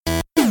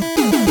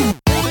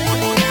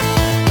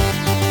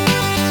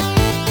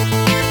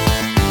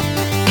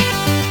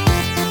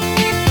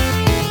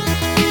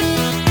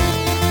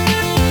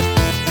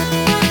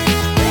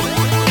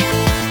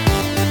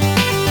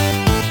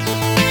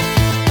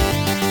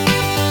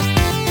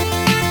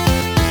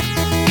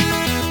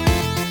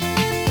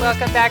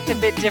Welcome back to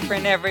Bit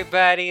Different,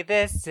 everybody.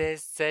 This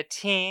is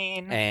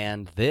Satine.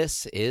 And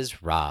this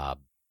is Rob.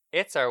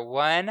 It's our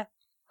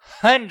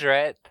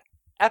 100th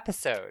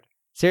episode.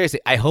 Seriously,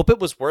 I hope it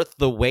was worth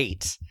the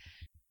wait,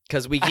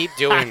 because we keep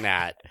doing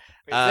that.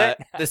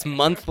 This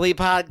monthly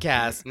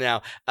podcast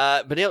now.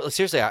 But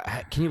seriously,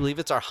 can you believe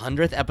it's our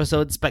 100th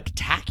episode?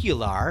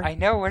 Spectacular. I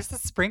know. Where's the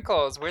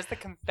sprinkles? Where's the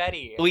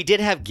confetti? We did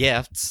have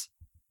gifts.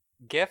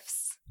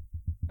 Gifts?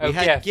 We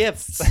had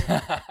gifts.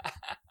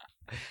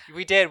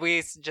 We did.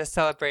 We just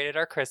celebrated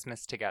our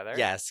Christmas together.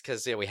 Yes,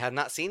 because we had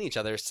not seen each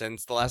other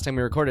since the last time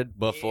we recorded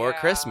before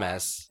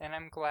Christmas. And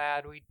I'm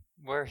glad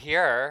we're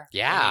here.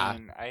 Yeah.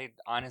 I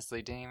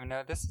honestly didn't even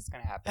know this was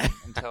going to happen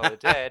until it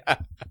did.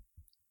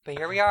 But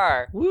here we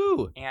are.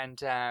 Woo! And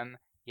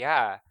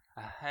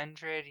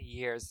 100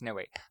 years. No,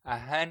 wait.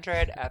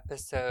 100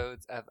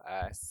 episodes of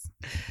us.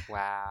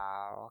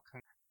 Wow.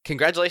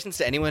 Congratulations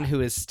to anyone who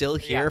is still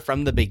here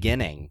from the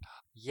beginning.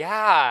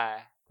 Yeah.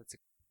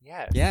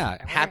 Yes. Yeah.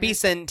 Happy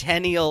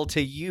centennial to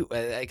you.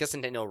 I guess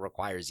centennial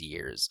requires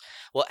years.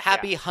 Well,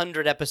 happy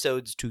 100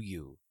 episodes to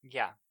you.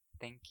 Yeah.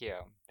 Thank you.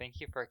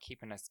 Thank you for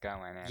keeping us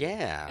going.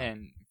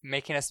 And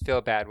making us feel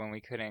bad when we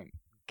couldn't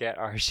get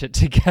our shit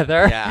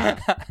together. Yeah.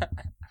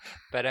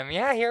 But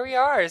here we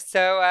are.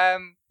 So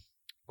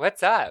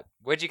what's up?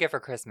 What'd you get for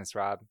Christmas,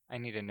 Rob? I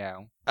need to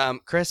know.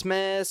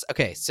 Christmas.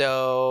 Okay,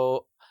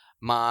 so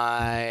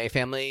my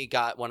family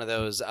got one of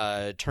those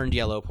turned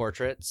yellow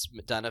portraits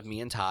done of me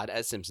and Todd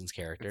as Simpsons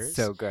characters. It's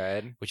so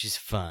good. Which is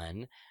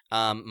fun.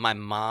 My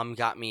mom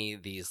got me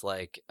these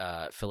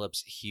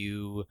Philips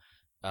Hue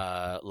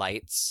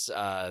lights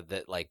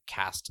that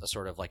cast a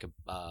sort of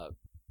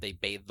they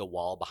bathe the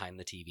wall behind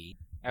the TV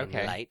in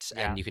light,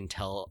 and you can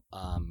tell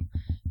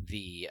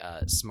the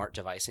smart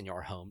device in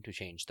your home to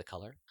change the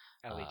color.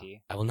 LED.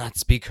 I will not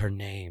speak her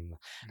name,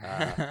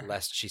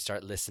 lest she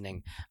start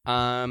listening.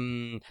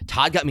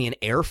 Todd got me an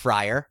air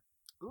fryer.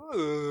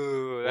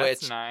 Ooh,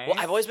 that's nice. Well,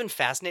 I've always been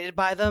fascinated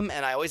by them,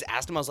 and I always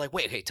asked him, I was like,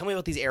 wait, okay, tell me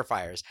about these air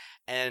fryers.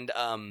 And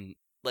Todd...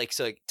 It's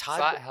a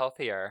lot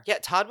healthier. Yeah,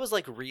 Todd was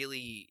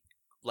really...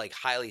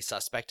 highly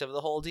suspect of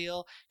the whole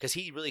deal, because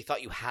he really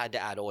thought you had to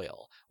add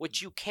oil,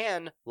 which you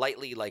can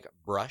lightly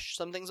brush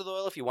some things with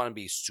oil if you want to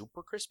be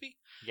super crispy.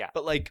 Yeah.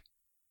 But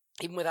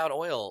even without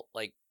oil,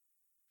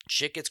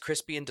 shit gets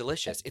crispy and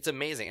delicious. It's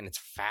amazing, and it's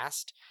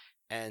fast.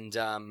 And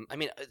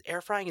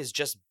air frying is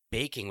just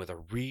baking with a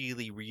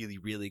really, really,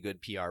 really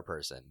good PR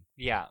person.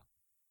 Yeah.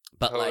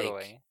 But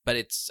totally. But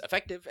it's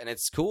effective, and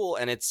it's cool,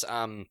 and it's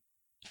a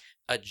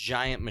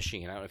giant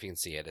machine. I don't know if you can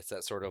see it. It's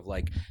that sort of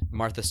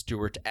Martha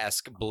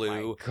Stewart-esque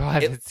blue. Oh my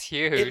God, it's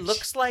huge. It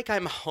looks like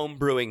I'm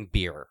homebrewing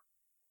beer.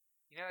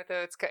 You know,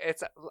 though,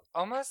 it's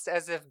almost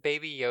as if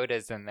Baby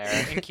Yoda's in there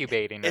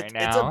incubating right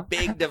now. It's a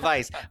big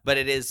device, but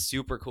it is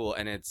super cool,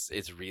 and it's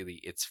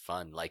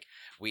fun.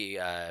 We,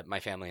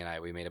 my family and I,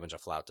 we made a bunch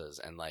of flautas,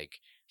 and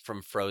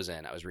from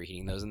Frozen, I was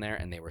reheating those in there,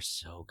 and they were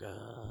so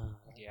good.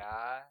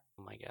 Yeah.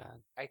 Oh my God.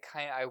 I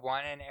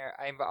want an air.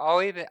 I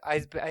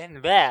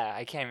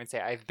can't even say.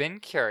 I've been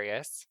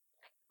curious,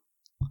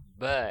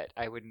 but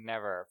I would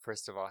never,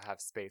 first of all, have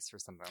space for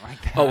something like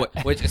that. Oh,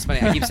 which is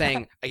funny. I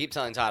keep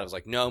telling Todd, I was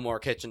like, no more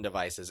kitchen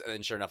devices. And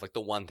then sure enough,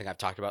 the one thing I've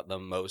talked about the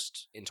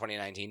most in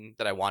 2019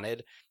 that I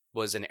wanted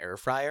was an air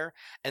fryer.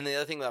 And the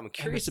other thing that I'm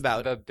curious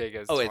about, the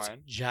biggest one. Oh, it's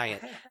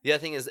giant. The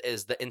other thing is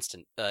the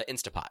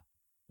Instapot,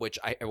 which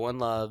everyone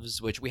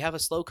loves, which we have a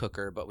slow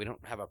cooker, but we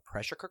don't have a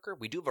pressure cooker.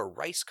 We do have a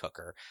rice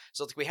cooker.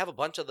 So we have a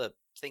bunch of the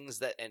things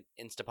that an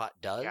Instapot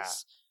does. Yeah.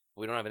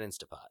 We don't have an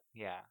Instapot.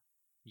 Yeah.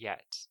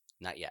 Yet.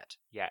 Not yet.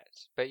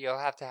 But you'll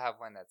have to have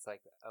one that's a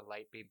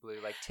light baby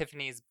blue, like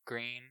Tiffany's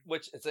green.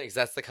 Which,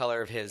 that's the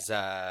color of his,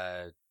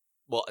 I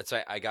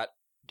got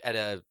at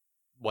a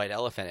White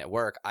Elephant at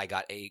work, I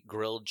got a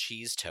grilled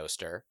cheese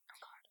toaster,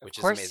 which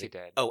is amazing. Of course you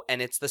did. Oh,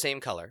 and it's the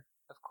same color.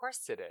 Of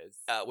course it is.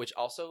 Which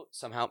also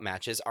somehow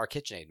matches our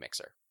KitchenAid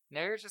mixer.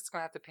 Now you're just going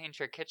to have to paint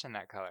your kitchen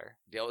that color.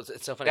 Yeah,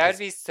 it's so funny. That would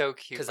be so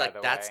cute, because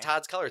that's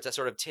Todd's color. It's that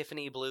sort of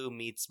Tiffany blue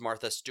meets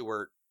Martha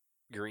Stewart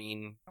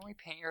green. Why don't we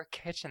paint your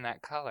kitchen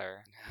that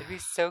color? It'd be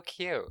so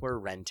cute. We're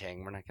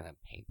renting. We're not going to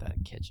paint that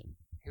kitchen.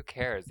 Who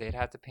cares? They'd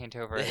have to paint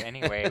over it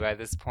anyway by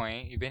this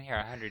point. You've been here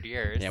 100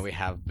 years. Yeah, we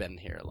have been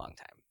here a long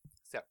time.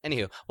 So,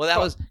 anywho, well, that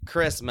was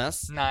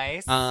Christmas.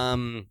 Nice. I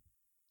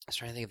was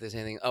trying to think if there's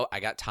anything. Oh, I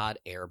got Todd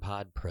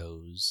AirPod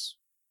Pros.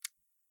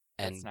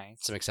 And that's nice.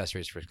 Some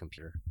accessories for his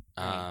computer.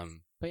 Nice.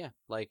 But yeah,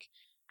 trying to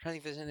think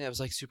if there's anything I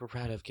was super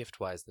proud of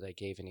gift-wise that I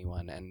gave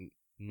anyone, and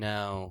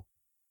no.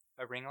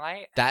 A ring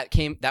light?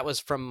 That was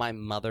from my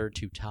mother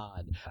to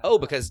Todd. Oh,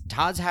 because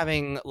Todd's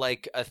having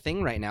a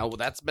thing right now. Well,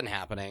 that's been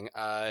happening.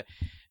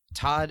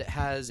 Todd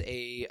has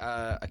a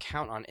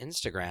account on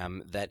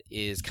Instagram that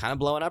is kind of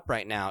blowing up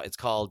right now. It's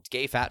called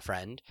Gay Fat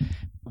Friend,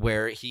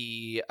 where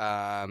he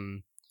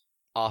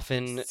often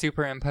crudely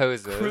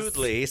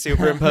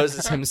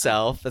superimposes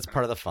himself. That's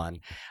part of the fun.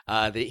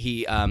 That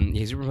he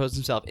superimposes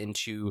himself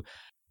into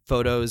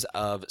photos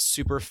of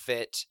super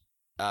fit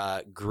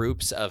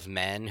groups of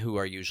men who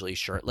are usually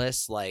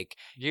shirtless, like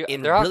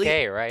they're all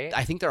gay, right?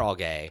 I think they're all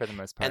gay for the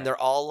most part, and they're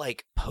all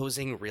like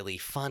posing really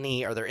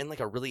funny, or they're in like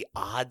a really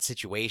odd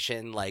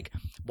situation. Like,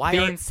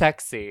 being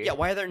sexy. Yeah,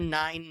 why are there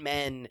 9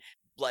 men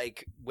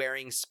like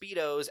wearing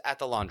Speedos at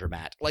the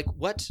laundromat? Like,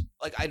 what?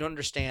 Like, I don't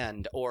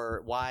understand.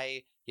 Or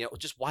why?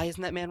 Just why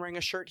isn't that man wearing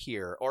a shirt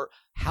here? Or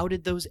how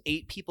did those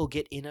 8 people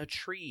get in a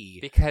tree?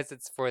 Because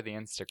it's for the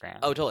Instagram.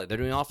 Oh, totally. They're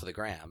doing it all for the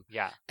gram.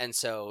 Yeah. And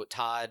so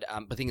Todd,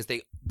 but the thing is,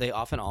 they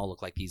often all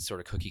look like these sort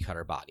of cookie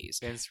cutter bodies.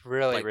 It's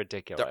really like,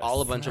 ridiculous. They're all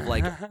a bunch of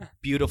like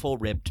beautiful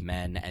ripped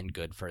men, and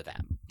good for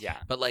them. Yeah.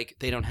 But like,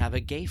 they don't have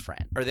a gay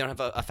friend, or they don't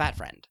have a fat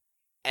friend.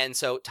 And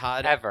so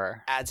Todd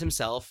adds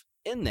himself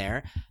in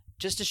there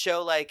just to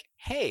show like,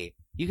 hey,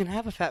 you can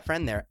have a fat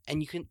friend there,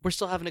 and we're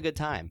still having a good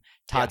time.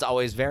 Todd's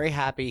always very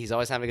happy. He's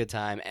always having a good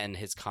time, and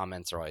his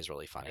comments are always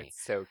really funny.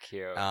 It's so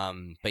cute.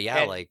 But yeah,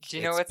 and like, do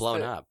you know it's what's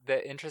blown up.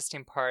 The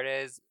interesting part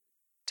is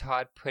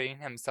Todd putting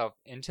himself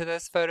into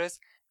those photos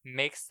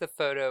makes the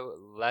photo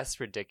less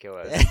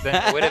ridiculous than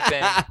it would have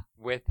been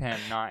with him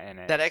not in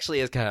it. That actually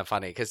is kind of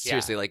funny, because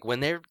seriously, like, when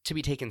they're to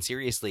be taken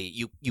seriously,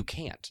 you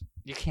can't.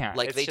 You can't.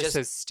 Like, it's they just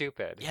so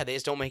stupid. Yeah, they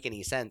just don't make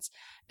any sense.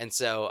 And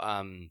so,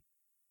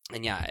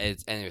 and yeah,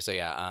 it's anyway. So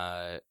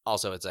yeah,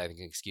 also it's, I think,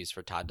 an excuse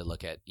for Todd to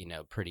look at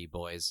pretty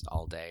boys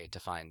all day to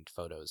find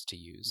photos to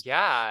use.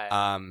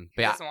 Yeah. He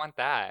but doesn't want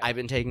that. I've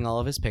been taking all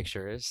of his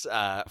pictures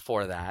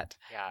for that.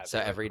 Yeah. So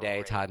every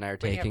day, Todd and I are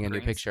taking a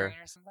new picture.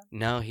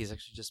 No, he's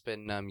actually just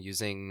been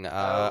using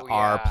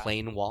our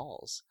plain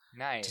walls.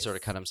 Nice. To sort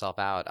of cut himself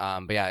out.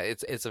 But yeah,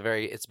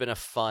 it's been a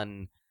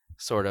fun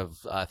sort of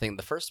thing.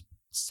 The first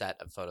set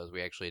of photos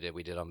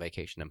we did on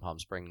vacation in Palm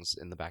Springs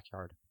in the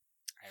backyard.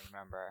 I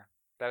remember.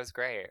 That was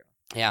great.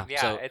 Yeah.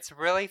 Yeah, so, it's a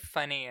really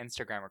funny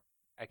Instagram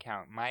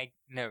account.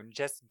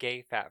 Just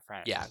gay fat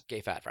friend. Yeah,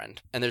 gay fat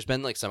friend. And there's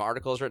been like some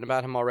articles written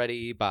about him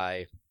already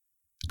by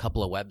a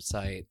couple of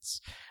websites.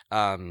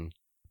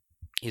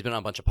 He's been on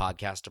a bunch of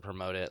podcasts to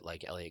promote it,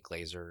 like Elliot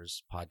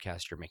Glazer's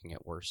podcast, You're Making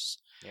It Worse.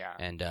 Yeah.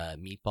 And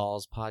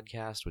Meatballs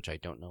podcast, which I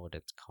don't know what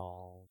it's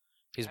called.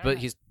 He's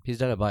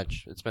done a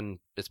bunch. It's been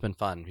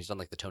fun. He's done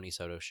like the Tony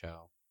Soto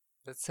show.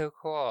 That's so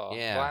cool.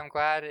 Yeah. Well, I'm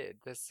glad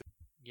this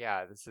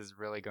is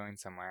really going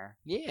somewhere.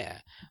 Yeah.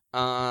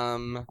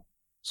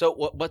 So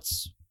what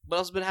else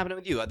has been happening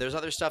with you? There's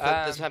other stuff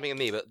that's happening with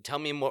me, but tell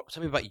me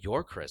about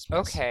your Christmas.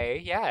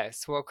 Okay.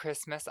 Yes. Well,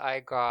 Christmas I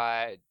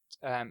got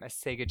a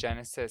Sega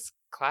Genesis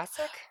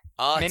Classic.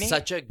 Oh, mini? It's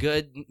such a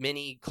good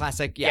mini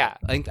classic. Yeah.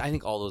 I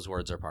think all those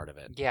words are part of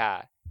it.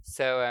 Yeah.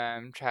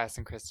 So Travis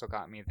and Crystal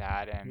got me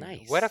that, and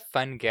nice. What a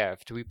fun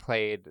gift. We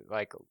played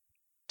like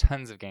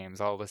tons of games.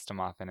 I'll list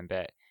them off in a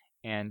bit.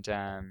 And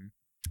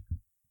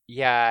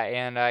yeah,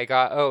 and I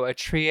got a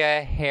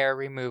Tria hair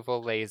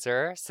removal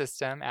laser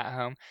system at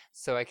home,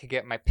 so I could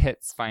get my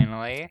pits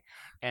finally.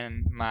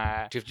 And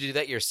my do you have to do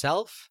that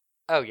yourself?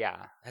 Oh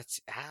yeah, that's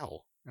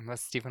ow.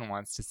 Unless Stephen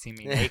wants to see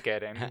me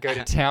naked and go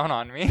to town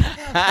on me.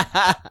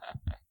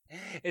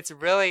 It's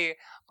really,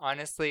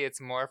 honestly, it's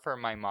more for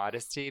my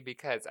modesty,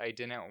 because I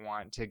didn't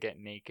want to get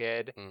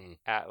naked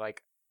at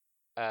like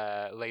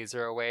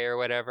Laser Away or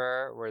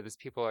whatever, where these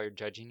people are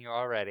judging you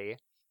already,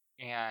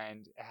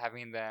 and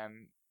having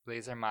them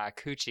laser my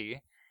coochie.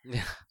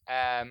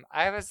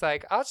 I was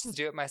like, I'll just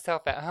do it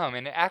myself at home,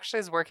 and it actually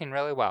is working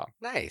really well.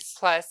 Nice.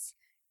 Plus,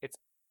 it's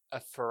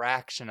a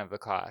fraction of the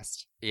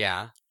cost.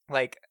 Yeah.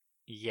 Like,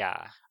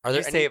 yeah.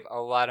 You save a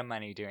lot of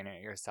money doing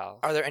it yourself.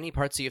 Are there any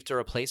parts you have to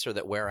replace or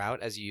that wear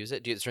out as you use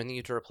it? Is there anything you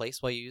have to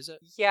replace while you use it?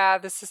 Yeah,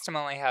 the system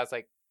only has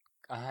like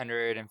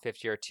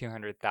 150 or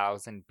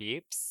 200,000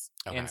 beeps.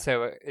 Okay. And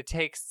so it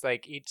takes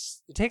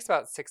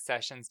about 6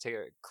 sessions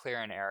to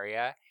clear an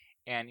area.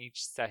 And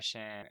each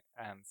session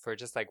for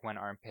just like one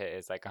armpit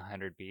is like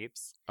 100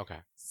 beeps. Okay.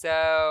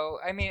 So,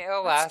 I mean,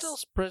 it'll last. Still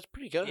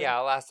pretty good. Yeah,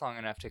 it'll last long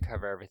enough to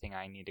cover everything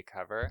I need to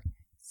cover.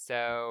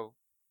 So,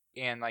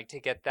 and like to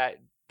get that,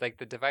 like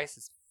the device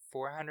is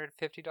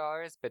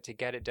 $450, but to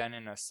get it done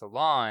in a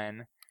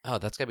salon. Oh,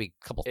 that's gotta be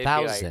a couple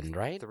thousand, like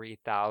right?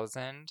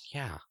 3,000.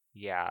 Yeah.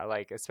 Yeah,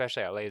 like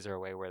especially at Laser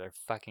Away where they're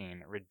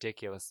fucking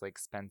ridiculously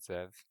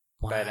expensive.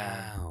 Wow. But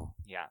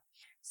yeah.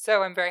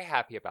 So I'm very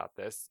happy about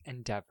this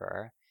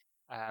endeavor.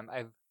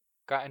 I've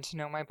gotten to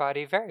know my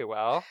body very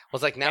well. Well,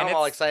 it's like now I'm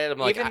all excited. I'm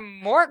like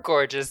even more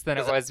gorgeous than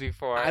it was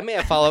before. I may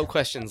have follow-up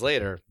questions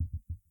later.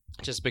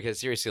 Just because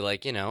seriously,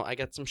 like, I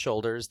got some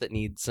shoulders that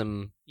need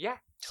some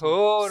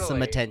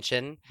some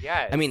attention.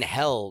 Yeah. I mean,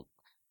 hell,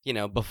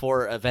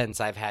 before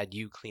events I've had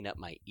you clean up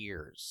my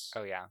ears.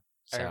 Oh yeah.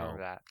 I remember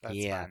that.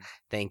 That's fun.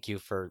 Thank you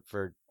for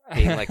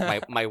being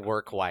like my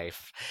work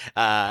wife.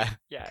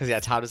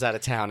 Because Todd was out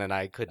of town and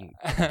I couldn't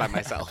by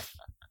myself.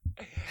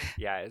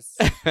 Yes.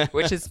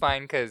 Which is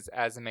fine because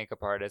as a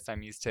makeup artist,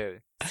 I'm used to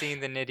seeing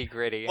the nitty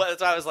gritty. Well,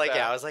 that's why I was like,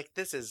 I was like,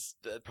 this is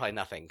probably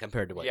nothing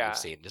compared to what you've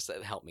seen. Just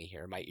help me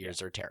here. My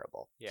ears are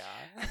terrible. Yeah.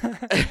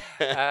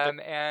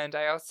 And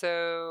I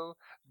also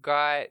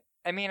got,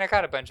 I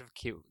got a bunch of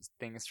cute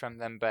things from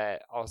them,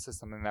 but also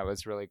something that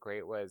was really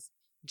great was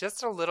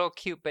just a little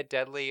cute but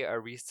deadly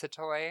Arisa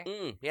toy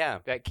yeah.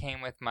 that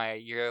came with my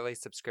yearly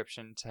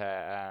subscription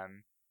to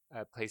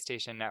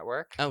PlayStation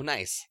Network. Oh,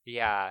 nice.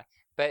 Yeah,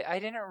 but I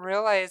didn't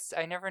realize.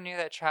 I never knew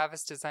that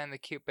Travis designed the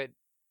cute but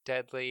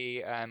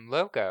deadly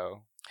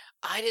logo.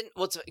 I didn't.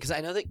 Well, because I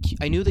knew that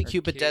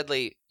Cupid Cute-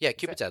 Deadly. Yeah,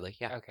 Cupid Deadly.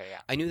 Yeah. Okay,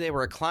 yeah. I knew they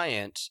were a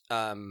client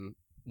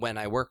when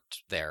I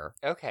worked there.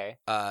 Okay.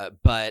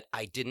 But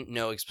I didn't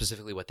know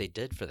specifically what they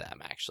did for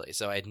them actually.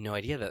 So I had no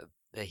idea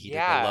that he did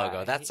the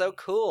logo. That's so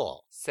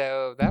cool.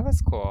 So that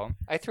was cool.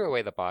 I threw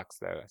away the box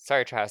though.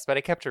 Sorry, Travis, but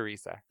I kept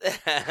Arisa.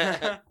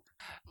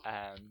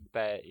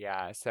 But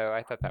yeah, so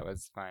I thought that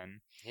was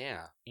fun.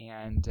 Yeah.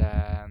 And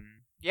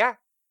yeah.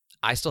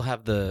 I still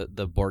have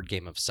the board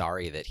game of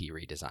Sorry that he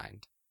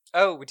redesigned.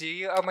 Oh, do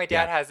you? Oh, my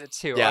dad has it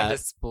too on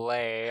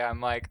display.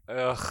 I'm like,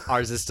 ugh.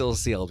 Ours is still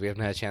sealed. We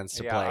haven't had a chance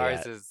to play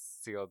ours yet. is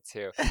sealed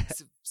too.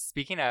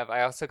 Speaking of,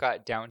 I also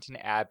got Downton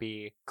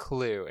Abbey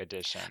Clue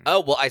edition. Oh,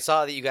 well, I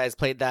saw that you guys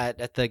played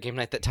that at the game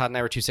night that Todd and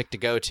I were too sick to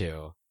go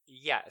to.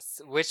 Yes,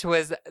 which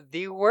was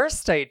the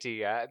worst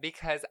idea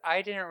because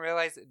I didn't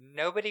realize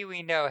nobody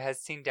we know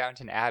has seen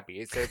Downton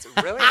Abbey. So it's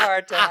really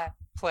hard to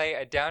play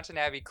a Downton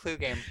Abbey Clue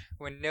game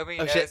when nobody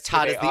knows Shit,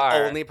 Todd who is they the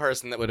are. only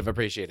person that would have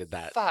appreciated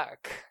that.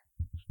 Fuck.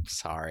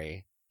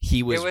 Sorry.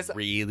 He was was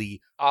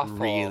really, awful.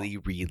 really,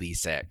 really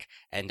sick.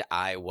 And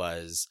I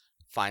was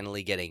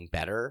finally getting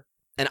better.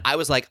 And I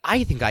was like,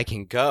 I think I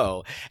can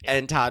go.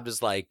 And Todd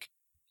was like,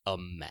 a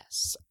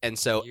mess. And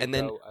so, You and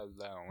then, go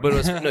alone. but it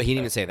was, no, he didn't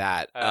even say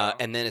that. Oh.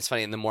 And then it's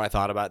funny. And the more I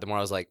thought about it, the more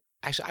I was like,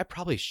 actually, I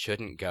probably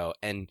shouldn't go.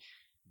 And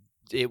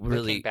it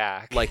really, Looking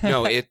back. like,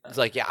 no, it's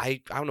like, yeah,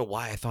 I don't know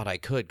why I thought I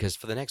could. Because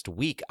for the next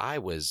week, I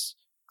was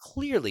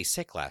clearly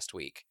sick last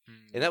week.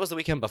 And that was the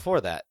weekend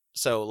before that.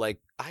 So, like,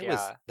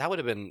 that would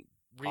have been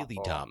really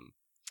Awful. dumb.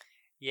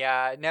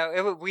 Yeah,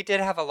 no, we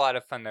did have a lot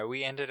of fun though.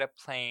 We ended up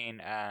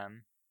playing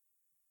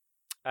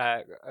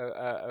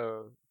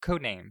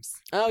code names.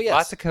 Oh, yes.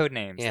 Lots of code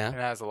names. Yeah. And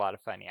that was a lot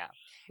of fun, yeah.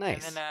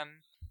 Nice. And then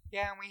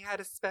and we had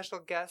a special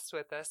guest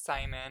with us,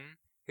 Simon,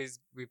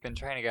 we've been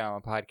trying to get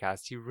on the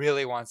podcast. He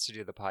really wants to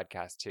do the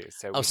podcast too.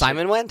 So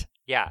Simon went?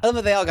 Yeah. Oh,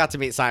 but they all got to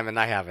meet Simon.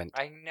 I haven't.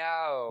 I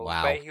know.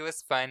 Wow. But he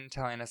was fun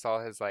telling us all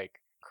his like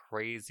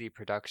crazy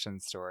production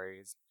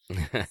stories.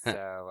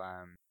 So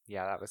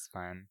yeah, that was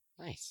fun.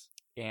 Nice.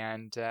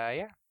 And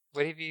yeah,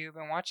 what have you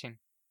been watching?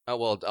 Oh,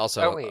 well,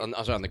 also, wait.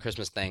 also on the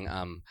Christmas thing,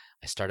 I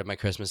started my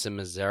Christmas in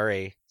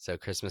Missouri. So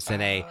Christmas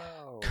in a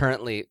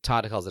currently,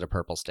 Todd calls it a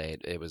purple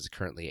state. It was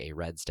currently a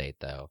red state,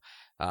 though.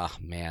 Oh,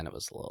 man, it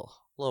was a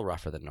little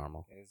rougher than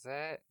normal. Is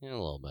it? Yeah, a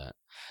little bit.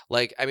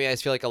 Like, I mean, I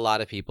just feel like a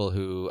lot of people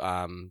who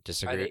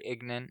disagree. Are they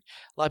ignorant?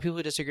 A lot of people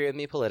who disagree with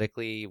me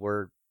politically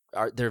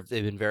they've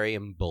been very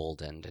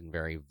emboldened and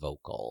very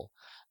vocal.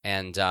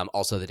 And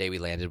also, the day we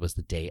landed was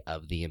the day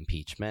of the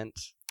impeachment.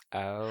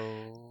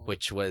 Oh.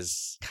 Which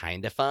was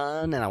kind of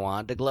fun, and I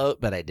wanted to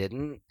gloat, but I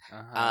didn't.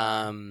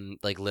 Uh-huh.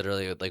 Like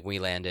literally, like we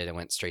landed and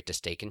went straight to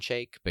Steak and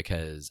Shake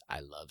because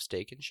I love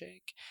Steak and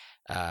Shake.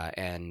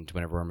 And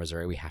whenever we're in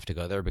Missouri, we have to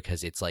go there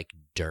because it's like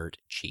dirt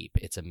cheap.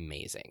 It's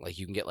amazing. Like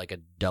you can get like a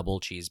double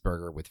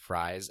cheeseburger with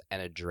fries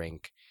and a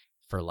drink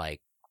for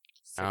like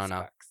I don't know.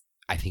 $6.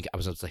 I think I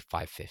was like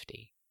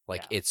 $5.50.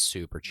 Like it's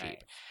super cheap.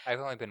 Nice.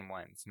 I've only been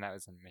once, and that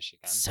was in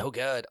Michigan. So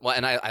good. Well,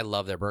 and I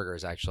love their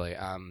burgers actually.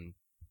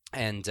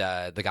 And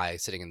the guy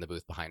sitting in the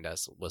booth behind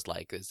us was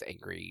like this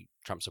angry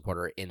Trump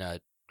supporter in a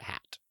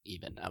hat.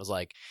 Even I was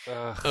like,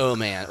 Ugh. oh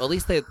man. Well, at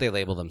least they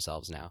label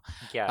themselves now.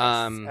 Yes,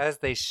 as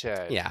they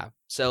should. Yeah.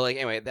 So like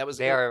anyway,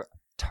 they are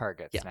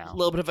targets now. A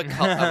little bit of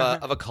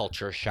of a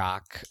culture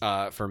shock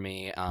for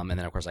me. And then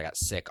of course I got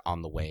sick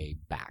on the way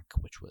back,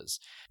 which was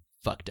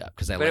fucked up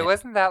because But it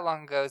wasn't that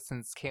long ago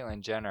since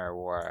Caitlyn Jenner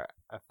wore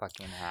a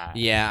fucking hat.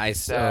 Yeah,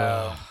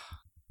 So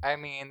I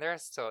mean, there are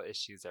still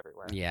issues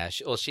everywhere. Yeah.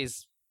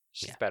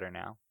 She's better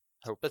now.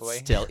 Hopefully.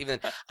 But still, even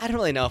I don't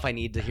really know if I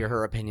need to hear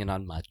her opinion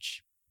on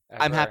much.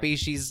 Ever. I'm happy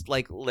she's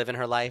like living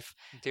her life,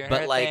 doing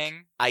but her like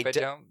thing, I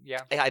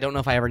don't know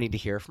if I ever need to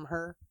hear from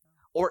her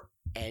or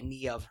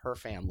any of her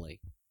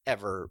family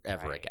ever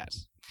again.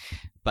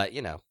 But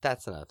you know,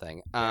 that's another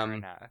thing. Fair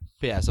enough.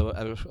 Yeah. So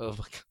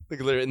like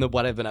literally in the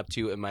what I've been up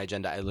to in my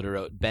agenda, I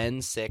literally wrote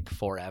 "been sick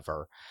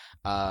forever."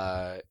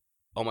 Oh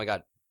my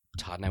god,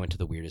 Todd and I went to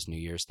the weirdest New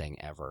Year's thing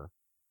ever.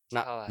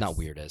 Not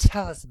weirdest.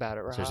 Tell us about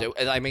it, Rob.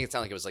 Seriously, I make it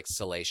sound like it was like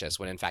salacious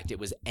when in fact it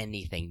was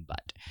anything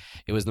but.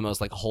 It was the most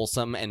like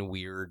wholesome and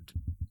weird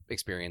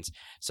experience.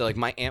 So like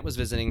my aunt was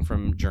visiting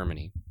from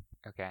Germany.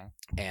 Okay.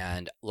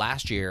 And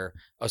last year,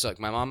 so like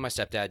my mom and my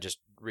stepdad just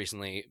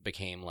recently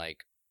became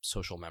like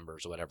social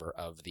members or whatever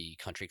of the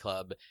country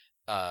club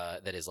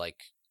that is like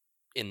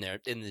in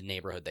the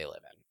neighborhood they live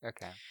in.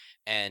 Okay.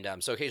 And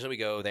so occasionally we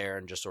go there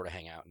and just sort of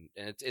hang out,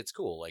 and it's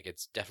cool. Like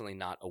it's definitely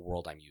not a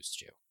world I'm used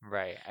to.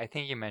 Right. I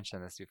think you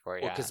mentioned this before.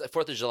 Well, because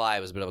 4th of July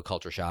was a bit of a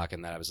culture shock,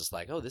 and that I was just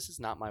like, oh, this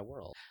is not my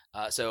world.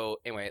 So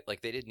anyway,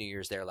 like they did New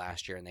Year's there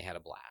last year, and they had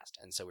a blast.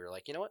 And so we were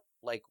like, you know what,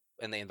 like,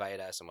 and they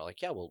invited us, and we're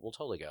like, yeah, we'll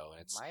totally go.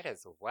 And it's might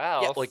as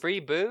well. Yeah, like, free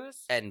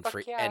booze and Fuck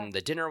free, yeah. and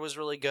the dinner was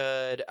really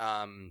good.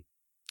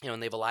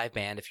 and they have a live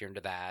band if you're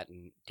into that,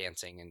 and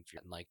dancing, and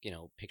like,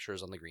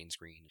 pictures on the green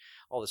screen,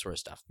 all this sort of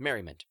stuff.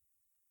 Merriment.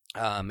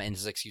 And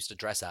it's an excuse to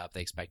dress up.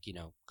 They expect,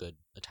 good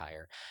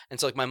attire. And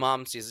so, like, my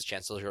mom sees this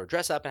chance to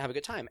dress up and have a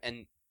good time.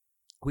 And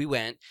we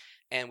went,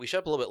 and we showed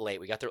up a little bit late.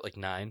 We got there at like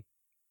 9.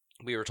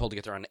 We were told to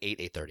get there around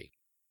 8:30.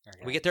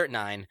 Okay. We get there at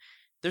 9.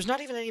 There's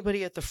not even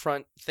anybody at the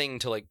front thing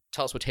to, like,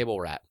 tell us what table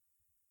we're at.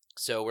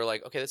 So we're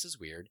like, okay, this is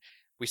weird.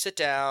 We sit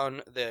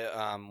down.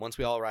 Once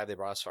we all arrive, they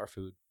brought us our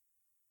food.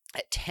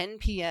 At 10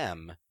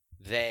 p.m.,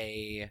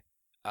 they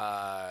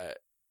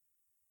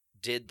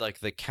did, like,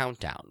 the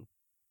countdown.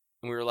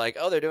 And we were like,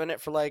 oh, they're doing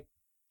it for, like,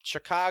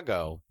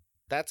 Chicago.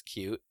 That's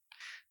cute.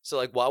 So,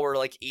 like, while we're,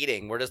 like,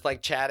 eating, we're just,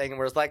 like, chatting, and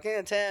we're just like,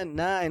 10,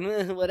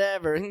 9,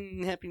 whatever,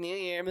 Happy New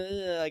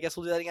Year, I guess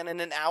we'll do that again in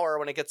an hour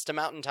when it gets to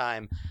mountain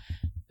time.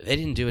 They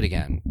didn't do it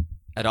again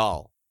at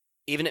all,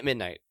 even at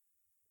midnight.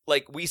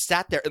 Like, we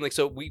sat there, and, like,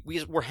 so we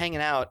were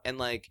hanging out, and,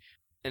 like,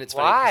 and it's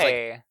funny.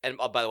 Why? Like,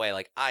 and by the way,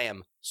 like, I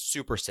am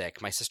super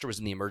sick. My sister was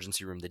in the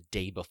emergency room the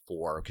day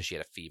before because she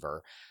had a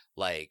fever.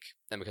 Like,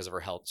 and because of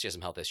her health, she has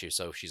some health issues,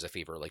 so she's a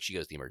fever. Like, she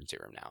goes to the emergency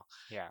room now.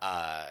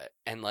 Yeah.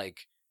 And,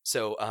 like,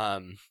 so,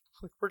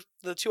 we're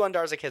the 2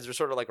 Ondarza kids are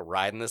sort of, like,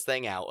 riding this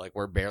thing out. Like,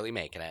 we're barely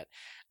making it.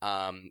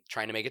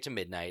 Trying to make it to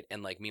midnight.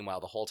 And, like, meanwhile,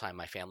 the whole time,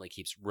 my family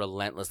keeps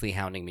relentlessly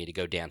hounding me to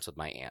go dance with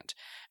my aunt.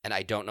 And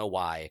I don't know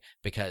why,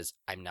 because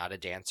I'm not a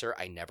dancer.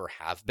 I never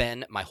have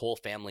been. My whole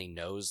family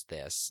knows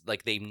this.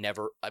 Like, I've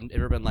never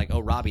been like,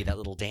 oh, Robbie, that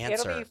little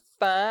dancer. It'll be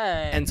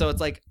fun. And so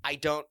it's like, I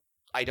don't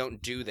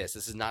do this.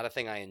 This is not a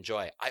thing I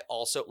enjoy. I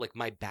also, like,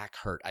 my back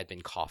hurt. I'd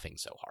been coughing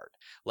so hard.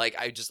 Like,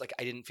 I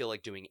didn't feel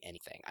like doing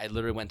anything. I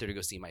literally went there to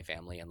go see my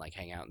family and, like,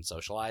 hang out and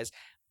socialize.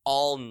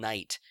 All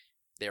night,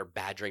 they're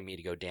badgering me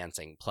to go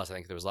dancing. Plus, I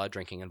think there was a lot of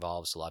drinking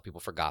involved, so a lot of people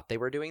forgot they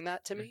were doing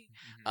that to me.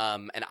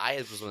 And I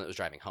was the one that was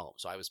driving home,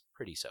 so I was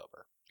pretty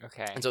sober.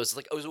 Okay. And so it's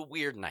like, it was a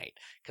weird night,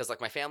 because,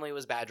 like, my family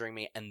was badgering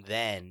me, and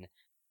then,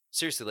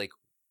 seriously, like,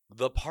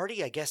 the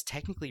party, I guess,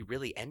 technically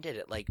really ended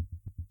at, like,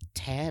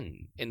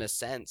 10 in a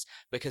sense,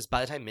 because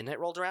by the time midnight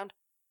rolled around,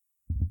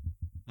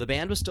 the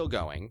band was still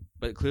going,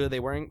 but clearly they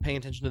weren't paying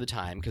attention to the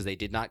time because they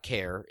did not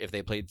care if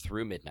they played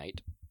through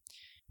midnight.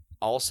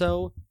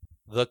 Also,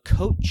 the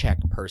coat check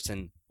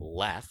person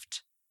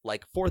left,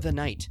 like, for the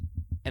night.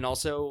 And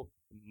also,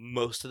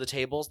 most of the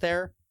tables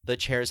there, the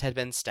chairs had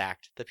been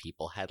stacked, the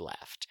people had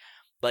left.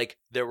 Like,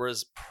 there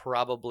was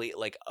probably,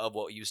 like, of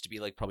what used to be,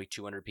 like, probably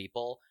 200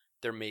 people,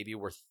 there maybe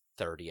were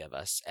 30 of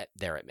us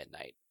there at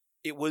midnight.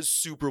 It was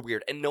super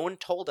weird, and no one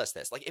told us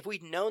this. Like, if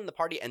we'd known the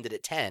party ended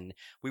at 10,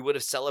 we would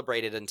have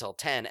celebrated until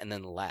 10 and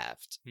then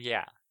left.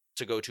 Yeah.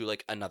 To go to,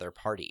 like, another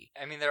party.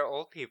 I mean, they're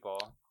old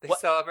people. They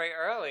celebrate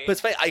early. But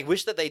it's funny. I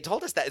wish that they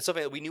told us that. It's so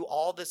funny. We knew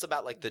all this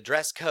about, like, the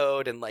dress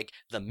code and, like,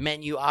 the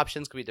menu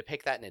options. We had to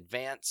pick that in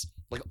advance.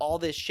 Like, all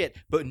this shit.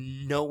 But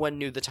no one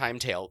knew the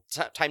timetable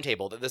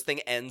that this thing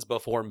ends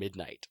before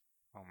midnight.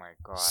 Oh my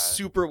god.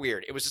 Super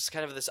weird. It was just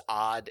kind of this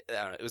odd, I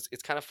don't know,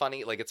 it's kind of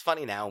funny. Like, it's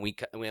funny now,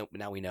 and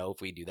now we know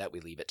if we do that, we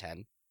leave at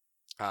 10.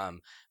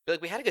 But,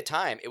 like, we had a good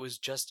time. It's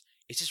just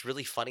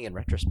really funny in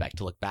retrospect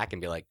to look back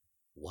and be like,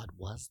 what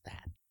was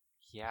that?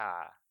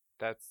 Yeah,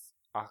 that's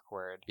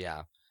awkward.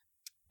 Yeah.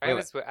 I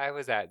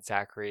was at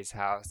Zachary's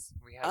house.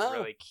 We had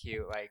really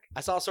cute, like, I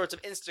saw sorts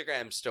of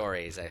Instagram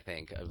stories, I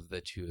think, of the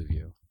two of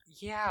you.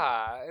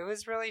 Yeah, it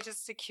was really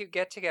just a cute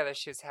get-together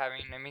she was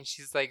having. I mean,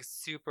 she's, like,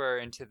 super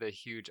into the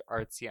huge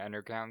artsy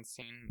underground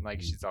scene.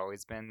 Like, she's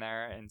always been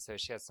there. And so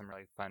she has some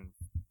really fun,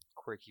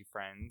 quirky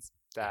friends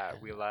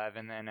that we love.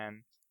 And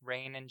then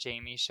Rain and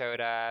Jamie showed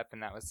up,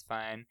 and that was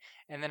fun.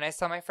 And then I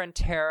saw my friend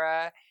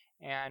Tara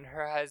and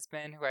her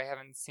husband, who I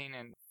haven't seen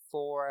in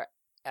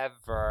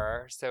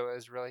forever. So it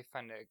was really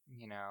fun to,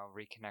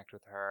 reconnect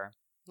with her.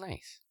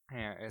 Nice.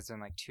 It's been,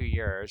 like, 2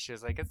 years. She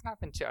was like, it's not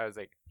been 2. I was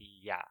like,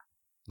 yeah.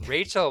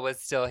 Rachel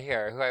was still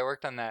here, who I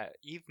worked on that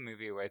Eve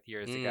movie with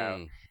years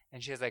ago.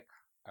 And she was like,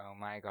 oh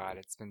my god,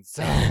 it's been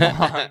so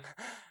long.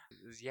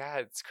 Yeah,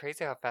 it's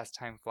crazy how fast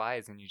time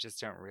flies, and you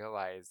just don't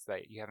realize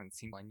that you haven't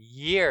seen one in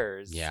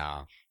years.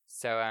 Yeah.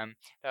 So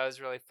that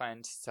was really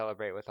fun to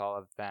celebrate with all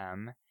of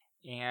them.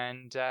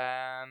 And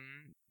yeah.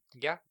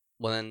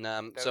 Well,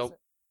 then, so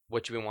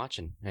what you been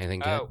watching?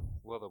 Anything good? Oh,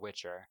 well, The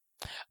Witcher.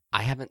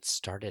 I haven't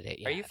started it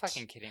yet. Are you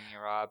fucking kidding me,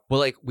 Rob? Well,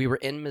 like, we were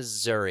in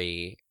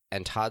Missouri,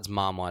 and Todd's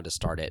mom wanted to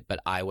start it, but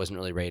I wasn't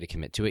really ready to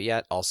commit to it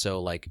yet. Also,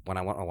 like, when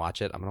I want to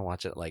watch it, I'm going to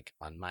watch it, like,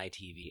 on my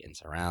TV in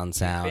surround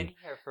sound. We've been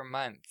here for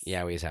months.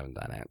 Yeah, we just haven't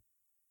done it.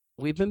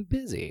 We've been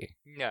busy.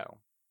 No.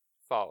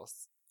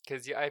 False.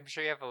 Because I'm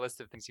sure you have a list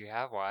of things you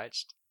have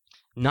watched.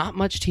 Not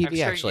much TV, I'm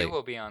sure actually. You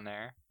will be on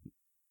there.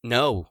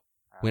 No.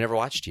 We never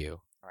watched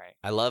you. Right.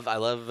 I love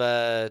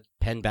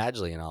Penn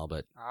Badgley and all,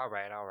 but... All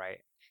right.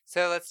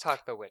 So let's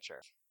talk The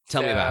Witcher.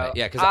 Tell me about it.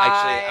 Yeah, because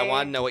I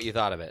want to know what you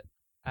thought of it.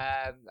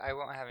 I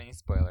won't have any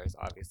spoilers,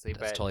 obviously,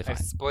 That's but totally fine.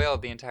 I've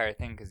spoiled the entire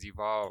thing because you've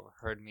all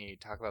heard me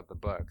talk about the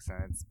books,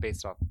 and it's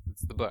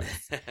the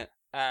books.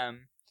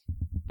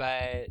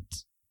 But,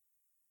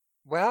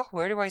 well,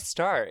 where do I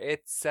start?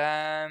 It's,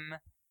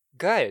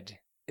 good.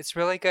 It's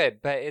really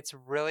good, but it's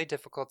really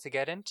difficult to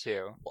get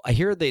into. Well, I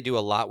hear they do a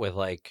lot with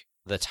like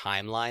the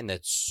timeline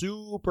that's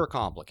super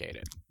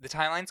complicated. The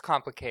timeline's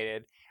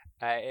complicated.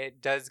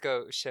 It does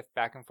go shift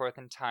back and forth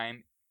in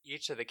time.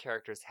 Each of the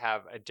characters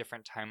have a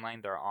different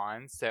timeline they're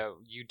on, so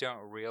you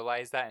don't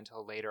realize that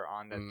until later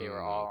on that they were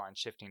all on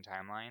shifting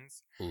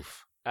timelines.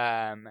 Oof.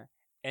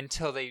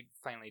 Until they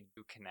finally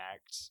do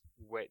connect,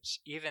 which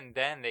even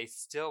then they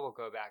still will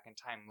go back in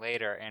time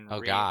later and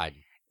God.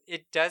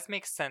 It does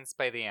make sense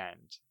by the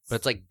end. But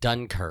it's like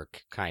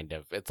Dunkirk, kind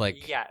of. It's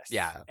like... Yes.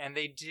 Yeah. And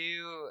they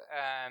do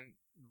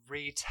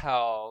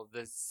retell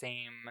the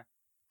same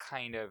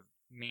kind of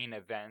main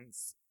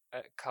events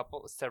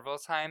several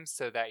times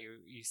so that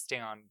you stay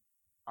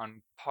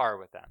on par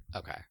with them.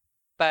 Okay.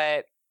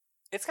 But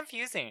it's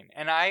confusing.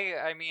 And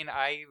I mean,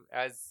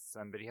 as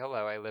somebody,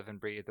 I live and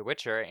breathe The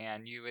Witcher,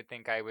 and you would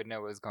think I would know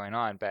what was going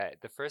on. But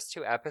the first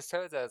 2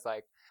 episodes, I was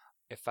like,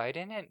 if I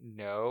didn't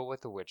know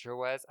what The Witcher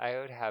was, I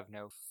would have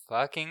no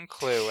fucking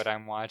clue what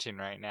I'm watching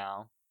right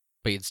now.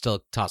 But you'd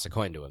still toss a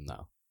coin to him,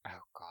 though.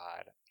 Oh,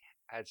 God.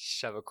 I'd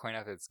shove a coin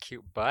up his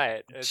cute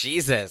butt.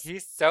 Jesus.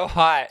 He's so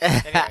hot.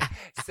 Anyway,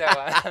 so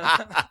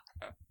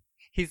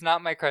he's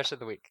not my crush of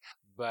the week,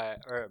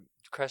 or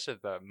crush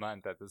of the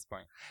month at this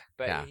point.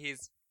 But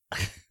he's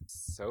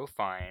so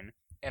fine.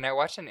 And I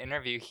watched an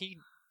interview.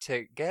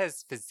 To get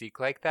his physique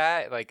like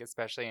that, like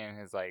especially in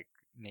his like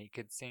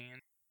naked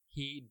scene,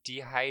 he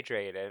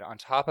dehydrated on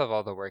top of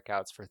all the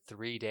workouts for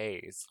 3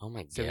 days. Oh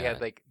my God. So he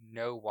had like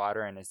no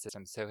water in his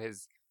system. So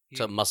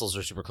so muscles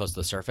are super close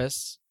to the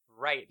surface?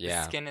 Right.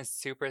 Yeah. The skin is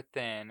super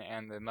thin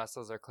and the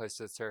muscles are close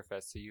to the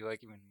surface. So you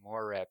like even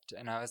more ripped.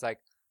 And I was like,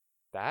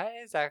 that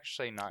is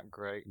actually not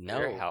great for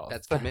your health.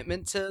 That's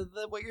commitment to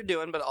what you're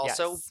doing, but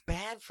also Yes.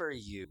 bad for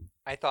you.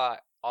 I thought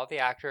all the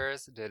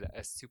actors did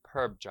a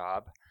superb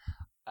job.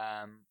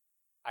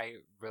 I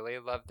really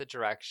loved the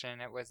direction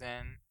it was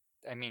in.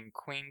 I mean,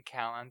 Queen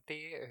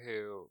Calanthe,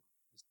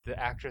 the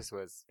actress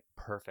was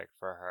perfect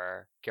for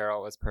her.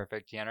 Geralt was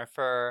perfect.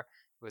 Yennefer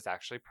was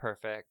actually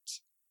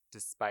perfect,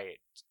 despite...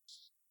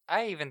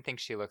 I even think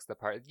she looks the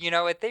part. You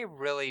know what? They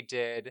really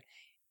did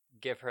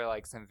give her,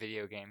 like, some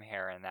video game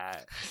hair in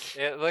that.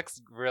 It looks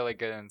really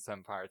good in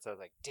some parts. I was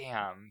like,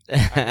 damn,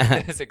 I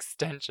need those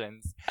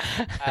extensions.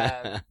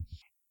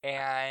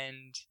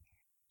 And...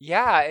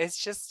 yeah, it's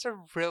just a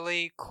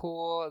really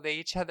cool... They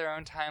each had their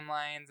own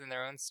timelines and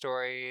their own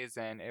stories,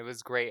 and it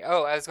was great.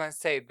 Oh, I was going to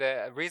say,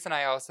 the reason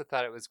I also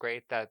thought it was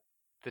great that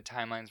the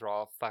timelines were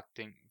all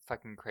fucking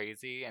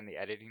crazy and the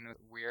editing was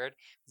weird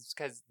is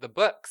because the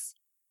books,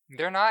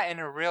 they're not in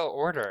a real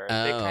order.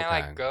 They kind of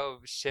like go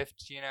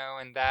shift,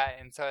 and that.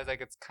 And so I was like,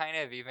 it's kind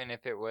of, even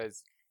if it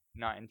was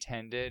not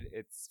intended,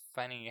 it's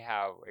funny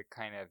how it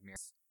kind of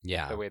mirrors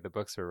the way the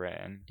books were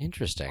written.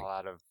 Interesting. All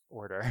out of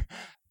order.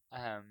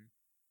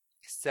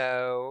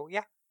 So,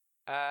 yeah.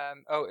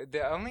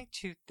 The only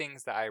 2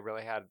 things that I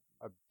really had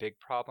a big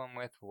problem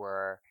with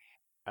were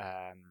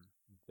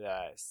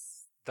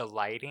the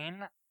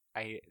lighting.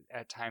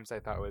 At times I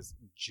thought was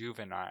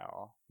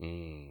juvenile.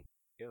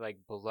 Like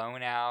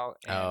blown out.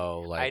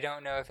 I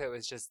don't know if it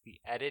was just the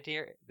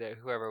editor,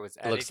 whoever was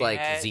editing it. Looks like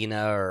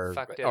Xena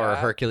or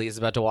Hercules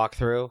about to walk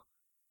through.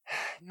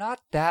 Not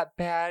that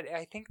bad.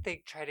 I think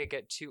they try to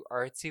get too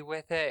artsy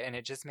with it, and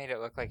it just made it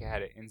look like it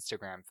had an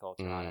Instagram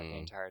filter on it the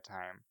entire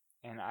time.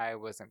 And I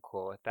wasn't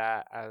cool with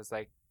that. I was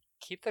like,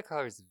 keep the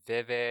colors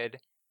vivid,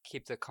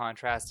 keep the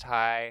contrast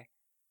high,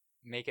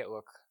 make it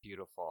look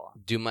beautiful.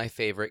 Do my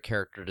favorite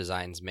character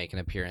designs make an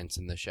appearance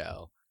in the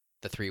show?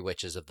 The 3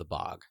 Witches of the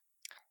Bog.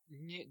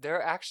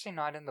 They're actually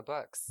not in the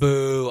books.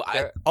 Boo!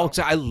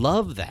 I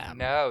love them.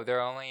 No,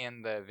 they're only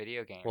in the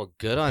video game. Well,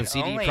 good on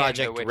CD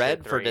Projekt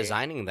Red for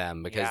designing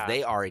them, because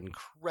they are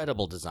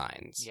incredible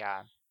designs.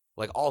 Yeah.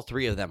 Like, all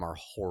 3 of them are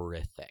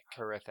horrific.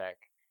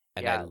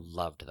 And I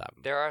loved them.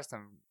 There are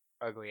some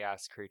ugly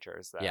ass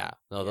creatures though. Yeah.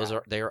 No,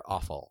 they are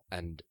awful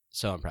and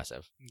so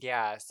impressive.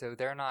 Yeah, so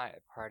they're not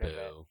part of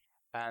it.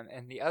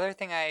 And the other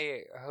thing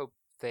I hope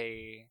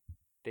they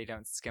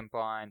don't skimp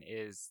on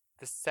is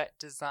the set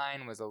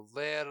design was a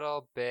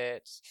little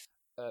bit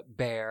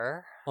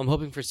bare. Well, I'm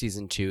hoping for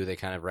season 2 they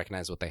kind of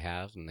recognize what they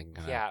have and they can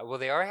well,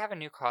 they already have a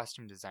new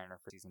costume designer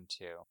for season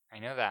 2. I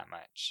know that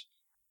much.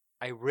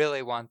 I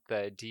really want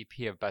the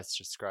DP of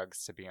Buster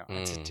Scruggs to be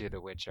on to do The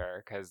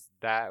Witcher, because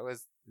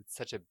it's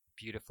such a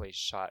beautifully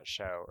shot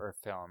show or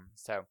film.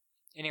 So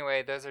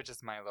anyway, those are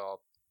just my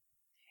little...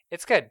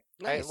 It's good.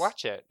 Nice.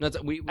 Watch it. No,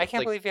 I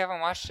can't believe you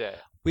haven't watched it.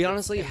 We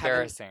honestly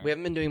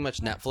haven't been doing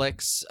much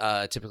Netflix.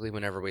 Typically,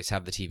 whenever we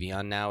have the TV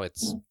on now,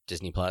 it's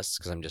Disney Plus,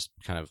 because I'm just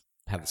kind of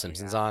have The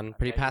Simpsons on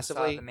pretty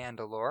passively. You saw The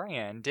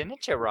Mandalorian,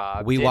 didn't you,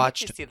 Rob?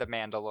 Didn't you see The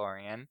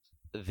Mandalorian?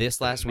 This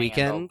last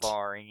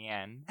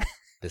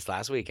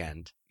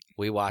weekend,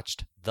 we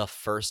watched the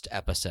first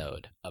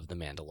episode of The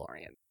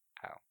Mandalorian.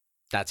 Oh.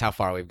 That's how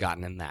far we've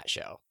gotten in that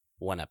show.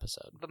 1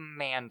 episode. The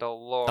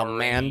Mandalorian. The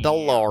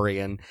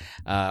Mandalorian.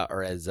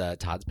 Or as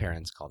Todd's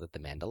parents called it, The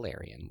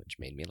Mandalorian, which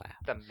made me laugh.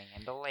 The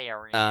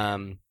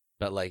Mandalorian.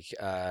 But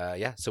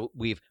so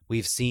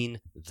we've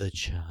seen the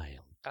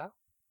child. Oh.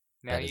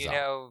 Now That is you all.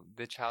 know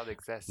the child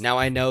exists. Now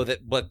I know that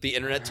what the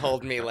internet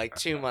told me like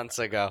 2 months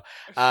ago.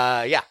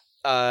 Yeah.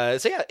 So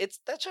yeah,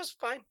 that's just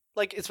fine.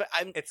 Like it's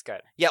fine. It's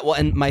good. Yeah. Well,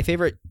 and my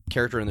favorite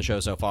character in the show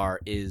so far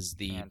is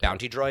the Mantis.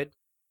 bounty droid,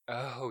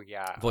 Oh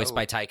yeah. voiced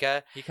by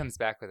Taika. He comes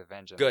back with a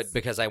vengeance. Good,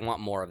 because I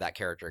want more of that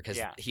character because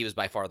Yeah. he was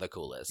by far the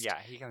coolest. Yeah,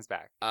 he comes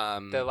back.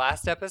 The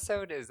last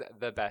episode is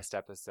the best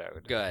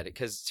episode. good,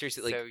 because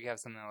seriously, like, so you have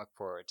something to look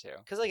forward to.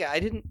 because like I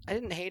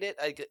didn't hate it.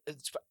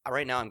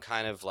 Right now I'm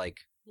kind of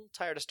like a little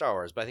tired of Star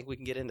Wars, but I think we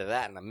can get into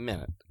that in a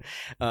minute.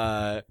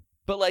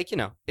 But like,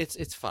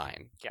 it's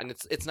fine, Yeah. and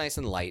it's nice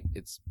and light.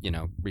 It's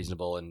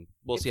reasonable, and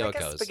we'll It's see how like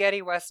it a goes.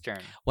 Spaghetti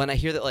western. When I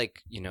hear that,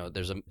 like,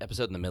 there's an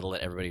episode in the middle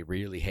that everybody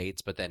really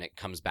hates, but then it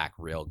comes back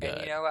real good.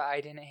 And you know what?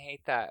 I didn't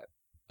hate that.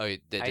 Oh, I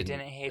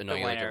didn't hate the annoy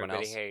you one like everyone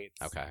everybody else?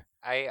 hates. Okay.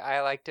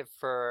 I liked it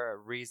for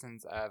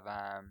reasons of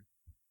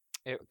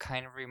it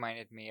kind of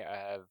reminded me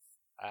of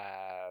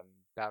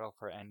Battle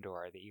for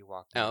Endor, the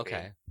Ewok movie. Oh,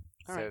 okay.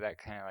 So All right. that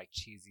kind of like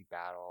cheesy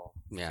battle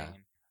Yeah.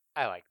 scene.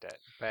 I liked it,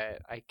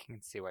 but I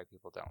can see why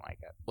people don't like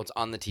it. Well, it's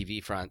on the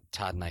TV front.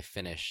 Todd and I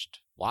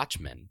finished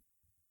Watchmen.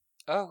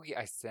 Oh,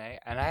 yeah, I say,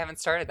 and I haven't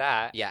started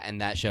that. Yeah,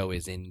 and that show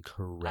is I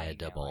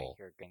incredible.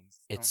 hear things.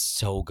 It's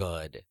so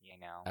good.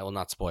 I I will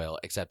not spoil,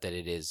 except that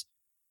it is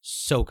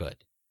so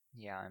good.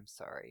 yeah, I'm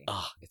sorry.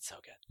 Oh, it's so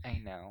good. I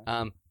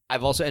know.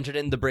 I've also entered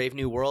in the brave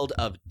new world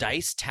of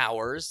Dice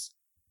Towers.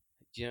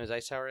 Do you know what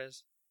Dice Tower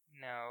is?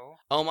 No.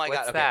 Oh my What's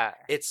god! Okay. that?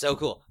 It's so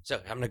cool. So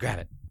I'm gonna grab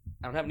it.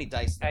 I don't have any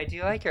dice. I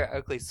do like your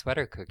ugly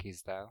sweater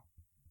cookies, though.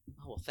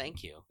 Oh well,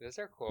 thank you. Those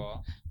are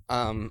cool.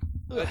 Um,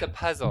 Oh, it's a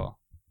puzzle.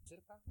 Is it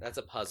a puzzle? that's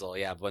a puzzle.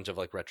 Yeah, a bunch of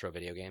like retro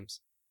video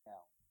games. No.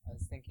 I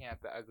was thinking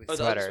of the ugly Oh,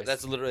 sweaters.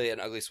 that's literally an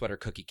ugly sweater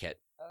cookie kit.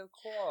 Oh,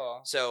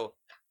 cool. So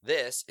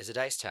this is a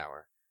dice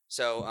tower.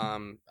 So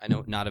I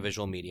know not a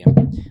visual medium.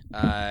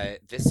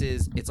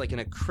 It's like an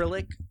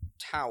acrylic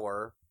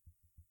tower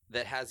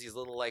that has these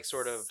little like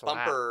sort of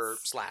bumper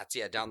slats,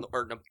 yeah, down the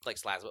or no, like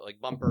slats, but like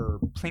bumper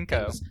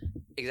Plinko. things.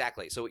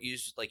 Exactly. So it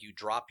uses like you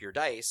drop your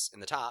dice in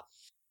the top,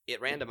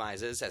 it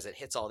randomizes as it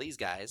hits all these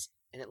guys,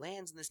 and it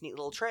lands in this neat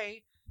little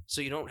tray. So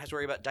you don't have to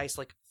worry about dice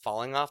like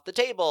falling off the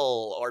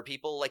table or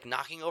people like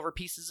knocking over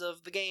pieces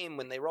of the game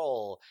when they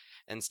roll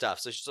and stuff.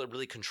 So it's just a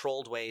really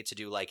controlled way to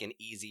do like an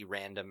easy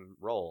random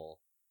roll.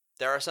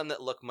 There are some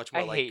that look much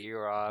more I like hate you,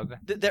 Rob.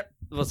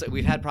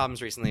 we've had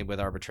problems recently with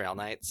our betrayal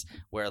nights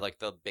where like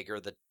the bigger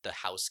the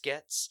house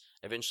gets,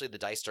 eventually the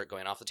dice start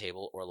going off the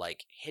table or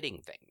like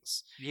hitting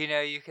things. You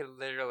know, you could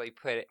literally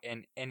put it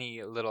in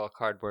any little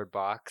cardboard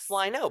box. Well,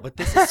 I know, but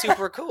this is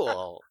super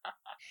cool.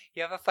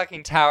 You have a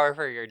fucking tower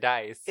for your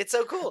dice. It's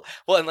so cool.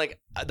 Well, and like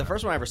the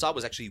first one I ever saw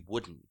was actually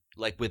wooden,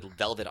 like with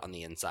velvet on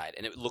the inside,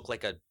 and it looked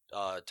like a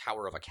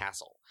tower of a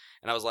castle.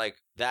 And I was like,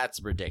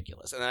 that's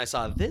ridiculous. And then I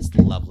saw this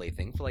lovely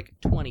thing for like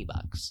 $20,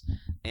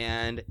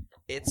 and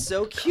it's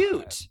so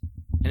cute,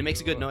 and it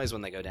makes a good noise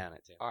when they go down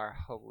it too. Are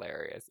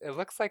hilarious. It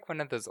looks like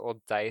one of those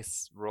old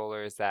dice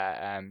rollers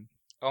that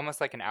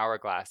almost like an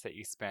hourglass that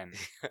you spin.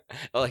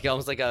 Like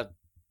almost like a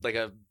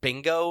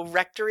bingo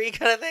rectory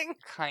kind of thing.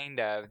 Kind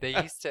of.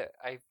 They used to.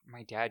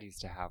 My dad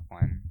used to have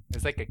one. It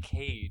was like a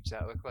cage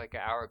that looked like an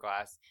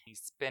hourglass. You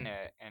spin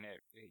it, and it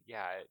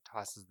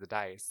tosses the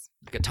dice.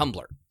 Like a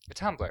tumbler. A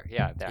tumbler,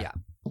 yeah. That.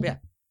 Yeah.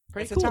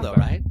 Pretty It's a cool though,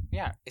 tumbler. right?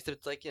 Yeah. It's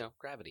like,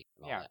 gravity.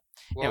 And all Yeah. that.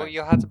 Well, Anyway.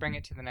 you'll have to bring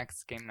it to the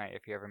next game night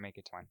if you ever make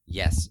it to one.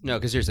 Yes. No,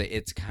 because seriously,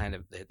 it's kind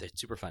of they're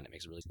super fun. It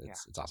makes it really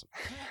it's awesome.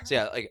 So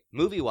yeah, like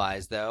movie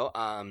wise though,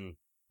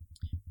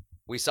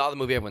 we saw the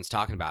movie everyone's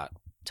talking about.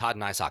 Todd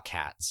and I saw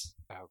Cats.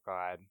 Oh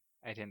God,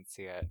 I didn't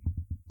see it.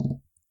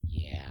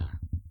 Yeah.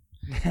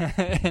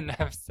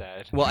 Enough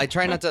said. Well, I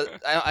try not to.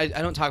 I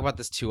don't talk about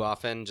this too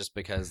often, just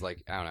because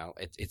like I don't know.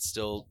 It's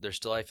still there's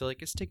still I feel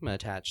like a stigma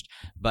attached.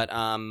 But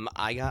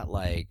I got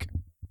like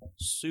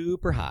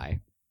super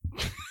high,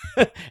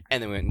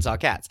 and then we went and saw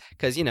Cats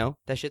because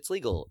that shit's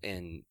legal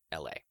in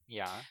L.A.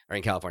 Yeah. or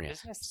in California.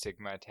 There's no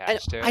stigma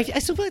attached to it. I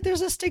still feel like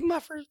there's a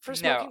stigma for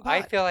smoking No,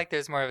 I pot. feel like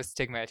there's more of a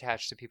stigma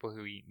attached to people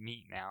who eat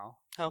meat now.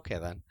 Okay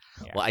then.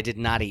 Yeah. Well, I did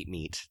not eat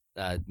meat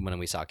when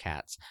we saw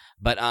Cats,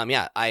 but I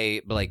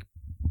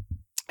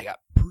got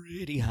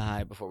pretty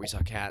high before we saw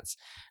Cats,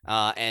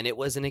 and it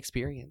was an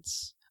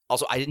experience.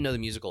 Also, I didn't know the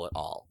musical at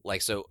all.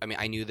 Like, so I mean,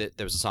 I knew that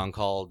there was a song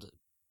called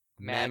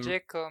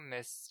Magical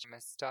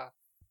stuff.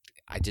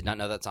 I did not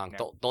know that song.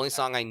 No. The only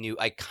song I knew,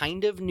 I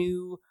kind of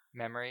knew.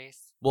 Memories.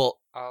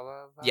 Well, All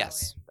of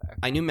yes. Okay.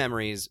 I knew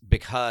Memories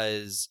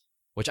because,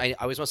 which I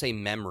always want to say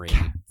Memory.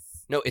 Cats.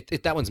 No,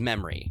 that one's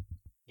Memory.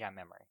 Yeah,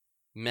 memory.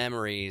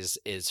 Memories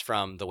is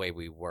from The Way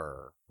We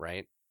Were,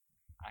 right?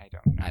 I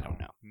don't know. I don't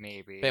know.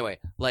 Maybe. But anyway,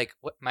 like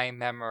what? My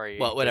memory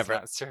Well, whatever.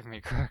 does not serve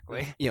me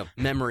correctly.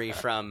 Memory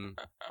from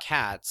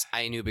Cats,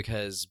 I knew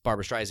because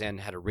Barbra Streisand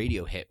had a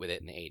radio hit with it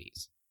in the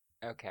 80s.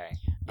 Okay.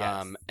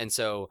 Yes. And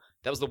so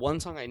that was the one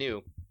song I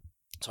knew.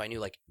 So I knew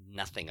like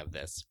nothing of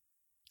this.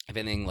 If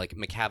anything, like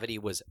Macavity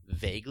was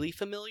vaguely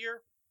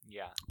familiar,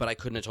 yeah. but I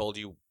couldn't have told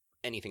you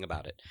anything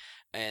about it.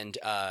 And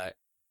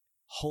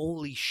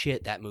holy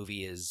shit, that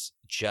movie is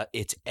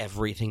it's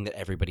everything that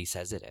everybody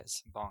says it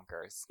is.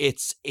 Bonkers.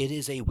 It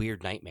is a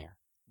weird nightmare.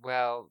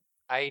 Well,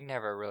 I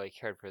never really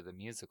cared for the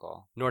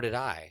musical. Nor did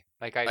I.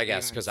 Like, I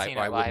guess even because seen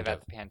I it wouldn't live at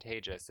have. the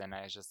Pantages, and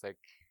I was just like,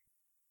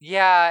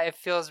 yeah, it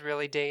feels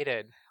really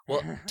dated.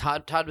 Well,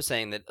 Todd was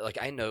saying that, like,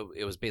 I know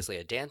it was basically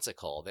a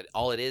dancicle, that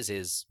all it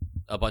is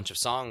a bunch of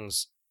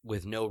songs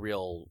with no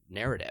real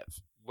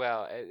narrative.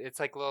 Well, it's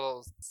like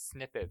little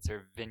snippets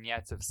or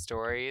vignettes of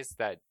stories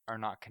that are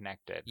not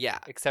connected. Yeah.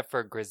 Except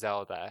for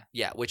Griselda.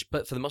 Yeah,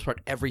 but for the most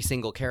part, every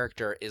single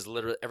character is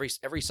literally,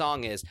 every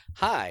song is,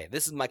 hi,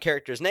 this is my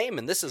character's name,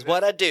 and this is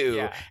what I do.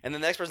 Yeah. And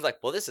then the next person's like,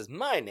 well, this is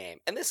my name,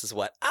 and this is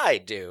what I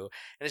do.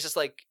 And it's just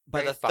like,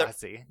 by the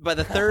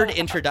third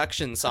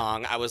introduction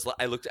song, I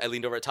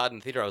leaned over at Todd in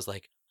the theater, I was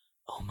like,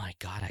 oh my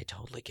God, I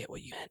totally get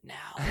what you meant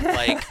now.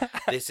 Like,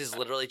 this is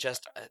literally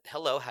just,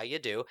 hello, how you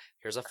do?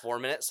 Here's a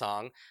 4-minute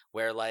song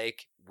where,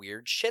 like,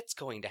 weird shit's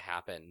going to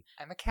happen.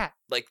 I'm a cat.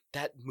 Like,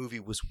 that movie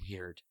was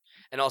weird.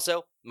 And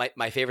also,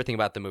 my favorite thing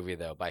about the movie,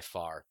 though, by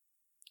far,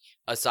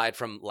 aside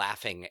from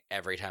laughing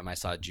every time I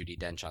saw Judi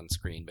Dench on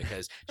screen,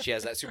 because she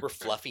has that super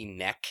fluffy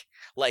neck.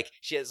 Like,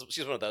 she's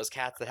one of those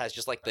cats that has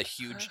just, like, the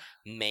huge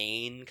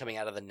mane coming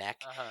out of the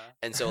neck.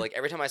 And so, like,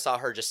 every time I saw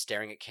her just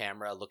staring at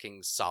camera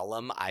looking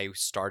solemn, I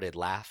started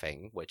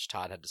laughing, which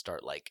Todd had to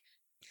start, like,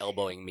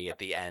 elbowing me at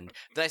the end.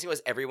 The nice thing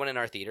was everyone in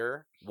our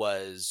theater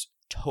was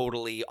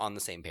totally on the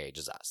same page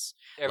as us.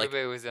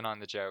 Everybody was in on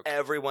the joke.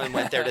 Everyone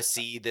went there to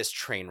see this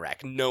train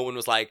wreck. No one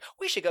was like,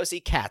 we should go see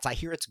Cats. I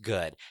hear it's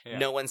good. Yeah.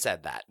 No one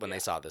said that when they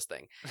saw this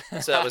thing.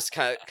 So that was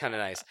kind of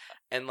nice.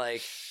 And,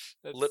 like...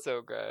 That's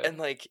so good. And,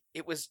 like,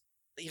 it was...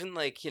 Even,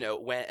 like, you know,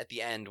 when at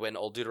the end, when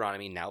Old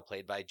Deuteronomy, now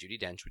played by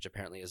Judi Dench, which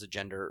apparently is a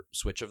gender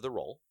switch of the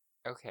role.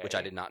 Okay. Which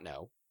I did not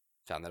know.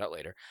 Found that out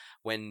later.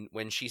 When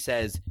she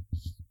says...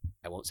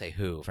 I won't say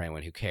who for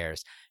anyone who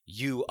cares.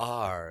 You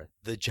are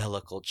the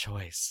Jellicle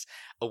choice.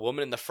 A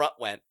woman in the front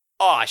went,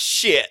 "Aw,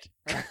 shit."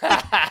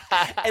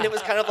 And it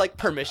was kind of like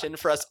permission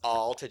for us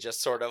all to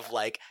just sort of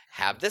like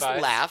have this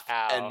laugh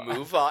and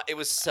move on. It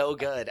was so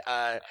good.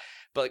 But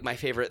like my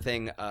favorite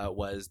thing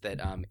was that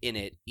in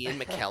it, Ian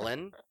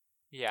McKellen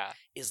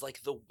is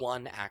like the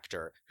one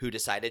actor who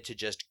decided to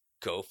just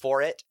go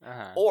for it,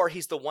 or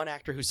he's the one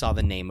actor who saw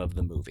the name of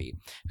the movie,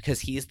 because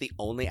he's the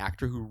only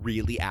actor who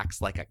really acts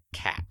like a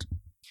cat.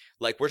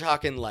 Like, we're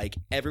talking, like,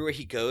 everywhere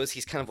he goes,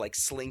 he's kind of, like,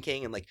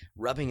 slinking and, like,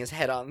 rubbing his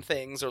head on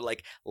things or,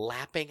 like,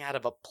 lapping out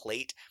of a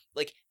plate.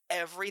 Like,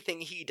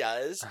 everything he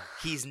does,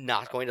 he's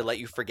not going to let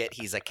you forget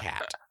he's a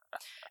cat.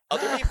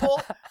 Other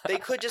people, they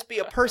could just be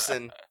a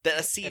person that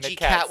a CG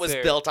cat was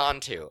built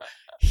onto.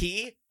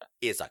 He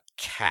is a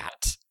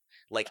cat.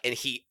 Like, and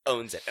he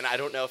owns it. And I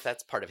don't know if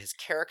that's part of his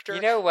character. You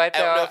know what, though?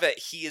 I don't know if that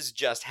he is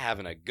just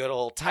having a good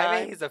old time. I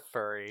think he's a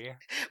furry.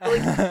 But,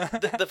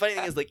 like, the funny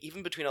thing is, like,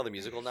 even between all the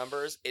musical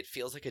numbers, it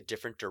feels like a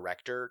different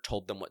director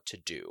told them what to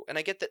do. And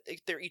I get that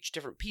they're each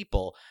different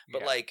people,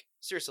 but, like,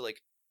 seriously,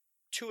 like,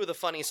 2 of the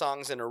funny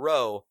songs in a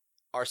row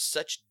are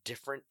such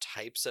different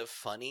types of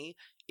funny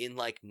in,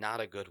 like,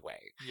 not a good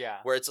way. Yeah.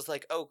 Where it's just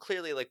like, oh,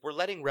 clearly, like, we're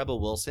letting Rebel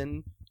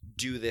Wilson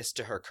do this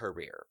to her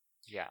career.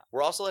 Yeah.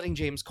 We're also letting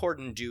James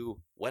Corden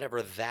do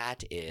whatever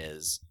that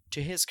is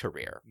to his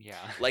career. Yeah.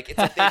 Like,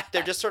 it's like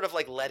they're just sort of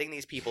like letting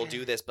these people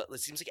do this, but it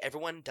seems like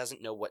everyone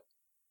doesn't know what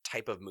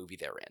type of movie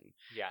they're in.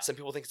 Yeah. Some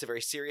people think it's a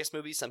very serious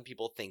movie. Some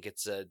people think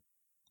it's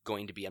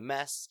going to be a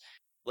mess.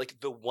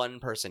 Like, the one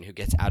person who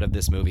gets out of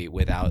this movie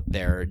without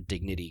their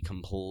dignity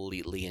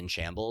completely in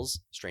shambles,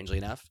 strangely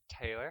enough,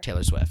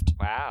 Taylor Swift.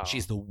 Wow.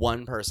 She's the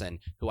one person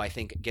who I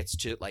think gets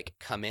to, like,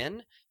 come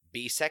in,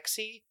 be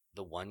sexy,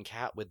 the one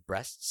cat with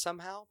breasts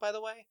somehow, by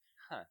the way.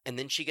 And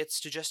then she gets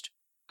to just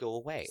go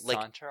away.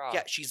 Like,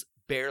 yeah, she's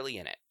barely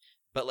in it.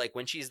 But, like,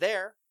 when she's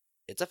there,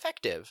 it's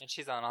effective. And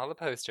she's on all the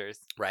posters.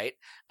 Right?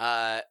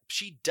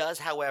 She does,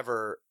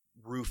 however,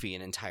 roofie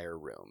an entire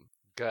room.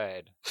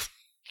 Good.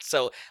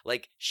 So,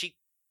 like, she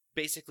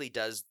basically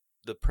does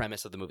the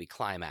premise of the movie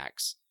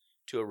Climax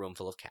to a room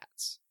full of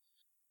cats.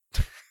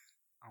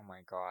 Oh my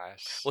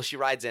gosh. Well, she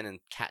rides in and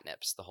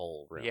catnips the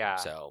whole room. Yeah.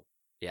 So,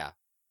 yeah.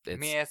 I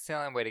mean, it's the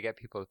only way to get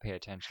people to pay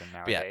attention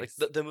nowadays. Yeah,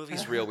 like the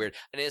movie's real weird.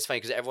 And it's funny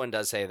because everyone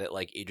does say that,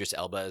 like, Idris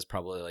Elba is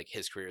probably, like,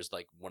 his career is,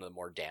 like, one of the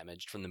more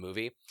damaged from the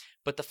movie.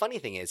 But the funny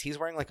thing is, he's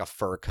wearing, like, a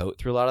fur coat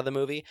through a lot of the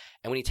movie.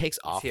 And when he takes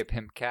off... Is he a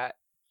pimp cat?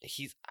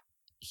 He's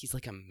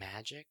like a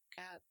magic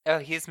cat. Oh,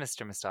 he's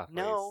Mr.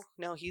 Mistopheles.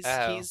 No, he's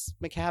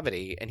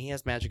Macavity, and he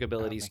has magic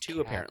abilities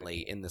too,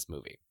 apparently, in this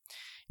movie.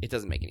 It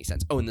doesn't make any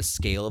sense. Oh, and the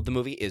scale of the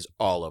movie is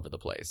all over the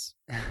place.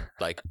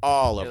 Like,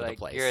 all over the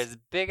place. You're as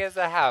big as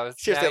a house.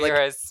 Seriously, now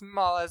you're as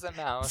small as a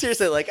mouse.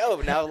 Seriously, like,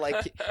 oh, now,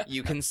 like,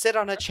 you can sit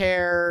on a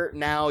chair.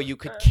 Now you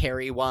could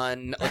carry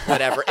one. Like,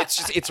 whatever.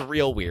 It's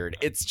real weird.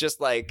 It's just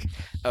like,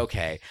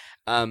 okay.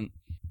 But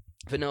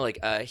no, like,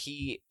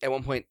 he, at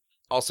one point,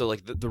 also,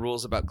 like, the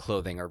rules about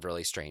clothing are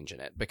really strange in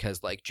it.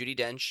 Because, like, Judi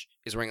Dench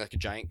is wearing, like, a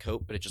giant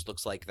coat, but it just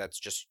looks like that's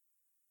just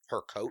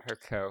her coat. Her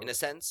coat. In a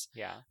sense.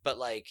 Yeah. But,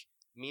 like,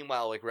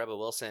 meanwhile, like, Rebel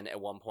Wilson, at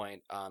one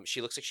point,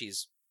 she looks like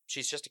she's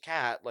she's just a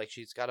cat. Like,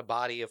 she's got a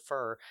body of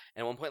fur.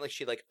 And at one point, like,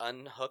 she, like,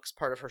 unhooks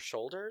part of her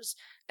shoulders.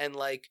 And,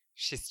 like...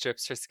 She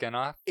strips her skin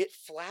off? It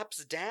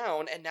flaps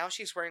down. And now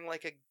she's wearing,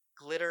 like, a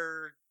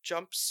glitter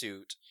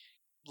jumpsuit,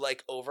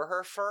 like, over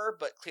her fur.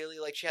 But clearly,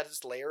 like, she had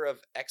this layer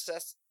of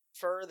excess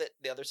fur that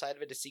the other side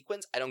of it is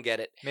sequins. I don't get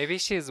it. Maybe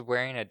she's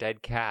wearing a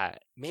dead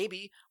cat.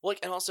 Maybe. Well, like,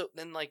 and also,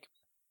 then, like...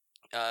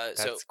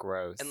 That's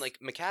gross. And, like,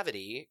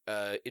 Macavity,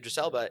 Idris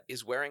Elba,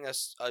 is wearing a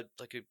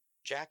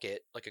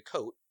jacket, like a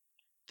coat.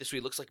 This way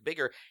he looks like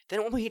bigger.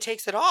 Then when he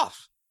takes it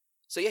off.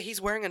 So yeah, he's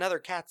wearing another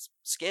cat's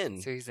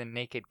skin. So he's a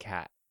naked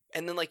cat.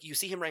 And then like you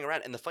see him running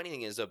around. And the funny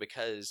thing is though,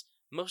 because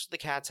most of the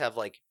cats have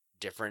like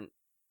different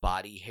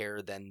body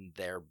hair than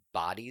their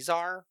bodies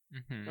are.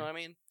 Mm-hmm. You know what I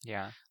mean?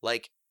 Yeah.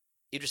 Like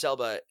Idris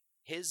Elba,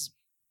 his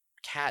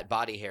cat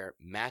body hair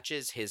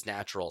matches his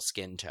natural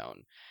skin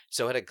tone.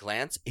 So at a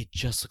glance, it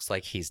just looks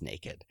like he's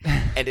naked.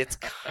 And it's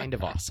kind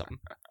of awesome.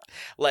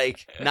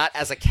 Like, not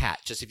as a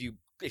cat, just if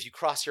you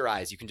cross your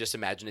eyes, you can just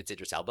imagine it's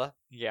Idris Elba.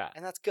 Yeah.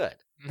 And that's good.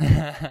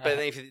 But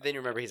then you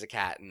remember he's a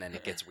cat, and then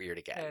it gets weird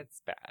again.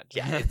 It's bad.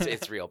 Yeah,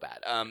 it's real bad.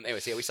 Anyway,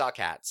 so yeah, we saw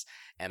cats,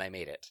 and I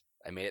made it.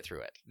 I made it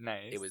through it.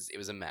 Nice. It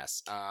was a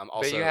mess.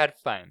 Also, but you had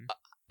fun.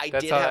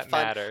 That's did have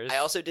fun. Matters. I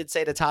also did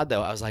say to Todd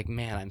though, I was like,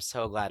 man, I'm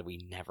so glad we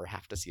never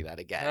have to see that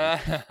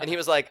again. And he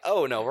was like,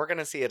 oh no, we're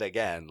gonna see it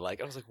again.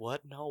 Like I was like,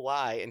 what? No,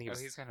 why? And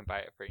he's gonna buy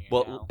it for you.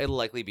 Well, now. It'll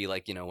likely be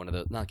like, one of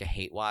the, not like a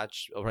hate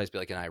watch. It'll probably be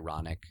like an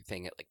ironic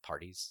thing at like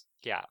parties.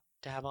 Yeah.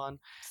 To have on.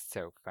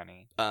 So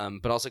funny.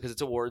 But also because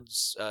it's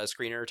awards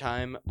screener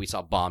time, we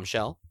saw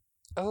Bombshell.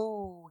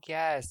 Oh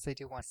yes, I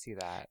do want to see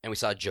that. And we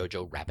saw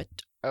Jojo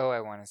Rabbit. Oh,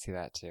 I want to see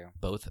that too.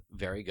 Both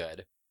very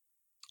good.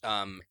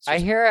 So I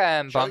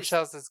hear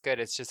Bombshells is good.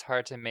 It's just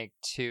hard to make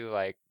two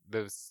like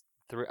those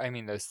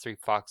three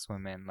Fox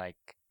women like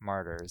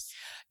martyrs.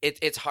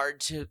 It's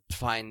hard to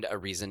find a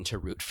reason to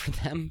root for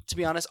them, to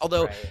be honest.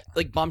 Although,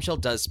 like Bombshell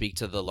does speak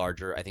to the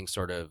larger, I think,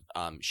 sort of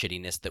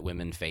shittiness that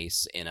women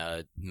face in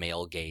a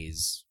male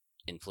gaze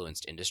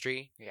influenced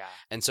industry. Yeah.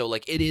 And so,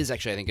 like, it is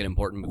actually, I think, an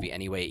important movie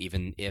anyway,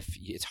 even if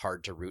it's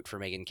hard to root for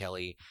Megyn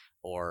Kelly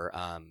or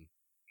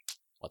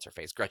what's her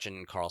face,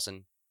 Gretchen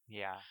Carlson.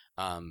 Yeah.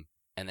 And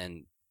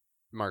then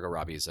Margot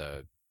Robbie's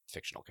a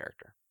fictional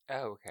character.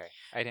 Oh, okay.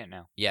 I didn't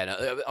know. Yeah, no,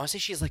 I want to say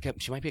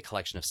she might be a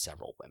collection of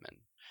several women.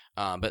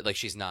 But like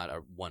she's not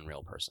one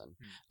real person.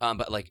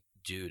 But like,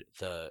 dude,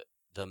 the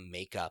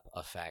makeup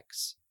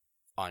effects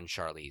on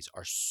Charlize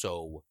are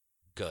so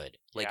good.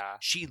 Like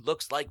she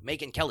looks like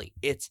Megyn Kelly.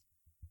 It's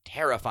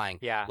terrifying.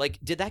 Yeah. Like,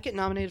 did that get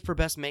nominated for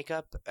best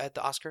makeup at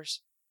the Oscars?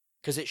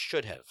 Because it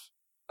should have.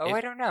 Oh,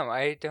 I don't know.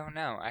 I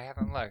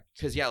haven't looked.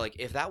 Because, yeah, like,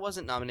 if that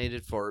wasn't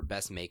nominated for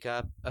Best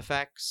Makeup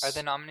Effects... Are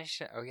the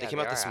nomination... Oh, yeah, they came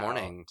out this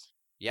morning.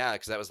 Yeah,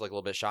 because that was, like, a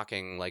little bit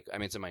shocking. Like, I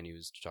mean, it's in my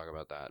news to talk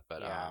about that,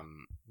 but,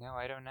 No,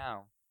 I don't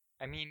know.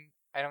 I mean,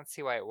 I don't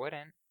see why it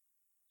wouldn't.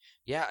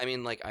 Yeah, I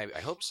mean, like,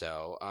 I hope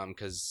so.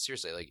 Because,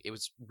 seriously, like, it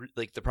was...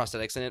 like, the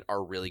prosthetics in it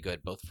are really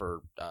good, both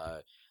for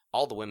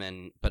all the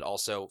women, but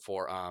also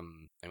for... I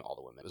mean, all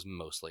the women. It was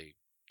mostly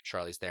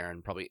Charlize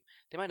Theron. Probably...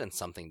 They might have done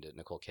something to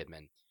Nicole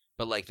Kidman.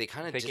 But like they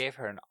kind of gave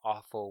her an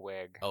awful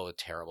wig. Oh,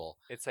 terrible!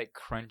 It's like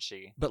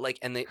crunchy. But like,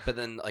 but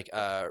then like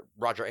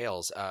Roger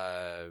Ailes,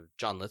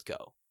 John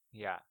Lithgow.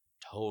 Yeah,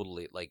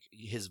 totally. Like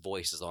his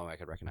voice is the only way I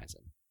could recognize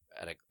him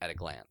at a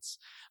glance.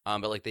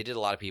 But like they did a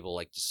lot of people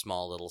like just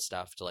small little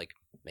stuff to like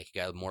make a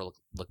guy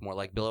look more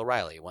like Bill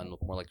O'Reilly, one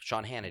look more like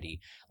Sean Hannity.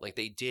 Like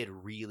they did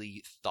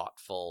really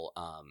thoughtful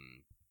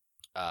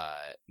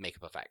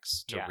makeup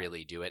effects to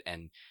really do it.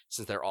 And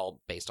since they're all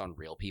based on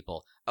real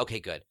people, okay,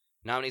 good.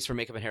 Nominees for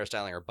makeup and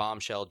hairstyling are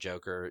Bombshell,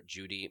 Joker,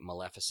 Judy,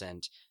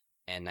 Maleficent,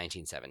 and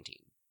 1917.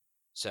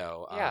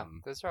 So yeah,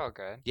 those are all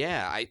good.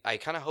 Yeah, I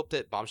kind of hope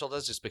that Bombshell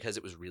does, just because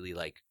it was really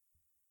like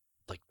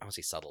I don't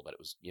say subtle, but it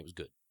was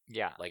good.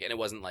 Yeah, like, and it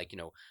wasn't like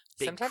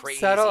big sometimes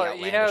crazy subtle.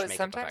 outlandish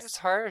Sometimes effects. It's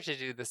harder to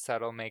do the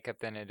subtle makeup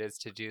than it is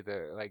to do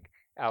the like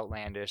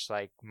outlandish,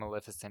 like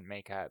Maleficent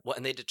makeup. Well,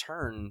 and they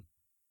turn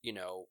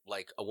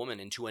like a woman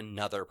into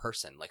another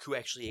person, like who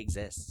actually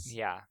exists.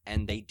 Yeah.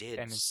 And they did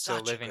and it's such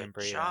still living a good and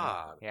breathing.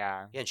 job.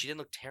 Yeah. Yeah, and she didn't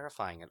look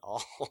terrifying at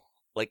all.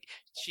 Like,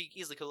 she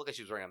easily could look like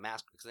she was wearing a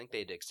mask, because I think they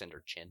had to extend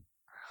her chin.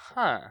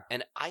 Huh.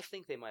 And I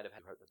think they might have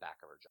had her at the back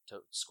of her jaw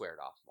to square it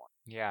off more.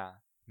 Yeah.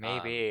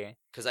 Maybe.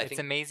 Because I think it's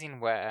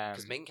amazing what...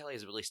 Because Megyn Kelly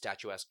has a really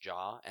statuesque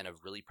jaw and a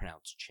really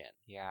pronounced chin.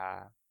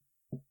 Yeah.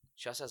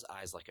 She also has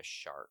eyes like a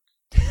shark.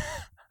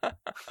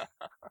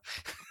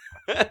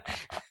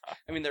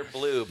 I mean, they're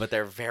blue, but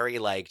they're very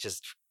like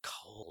just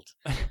cold.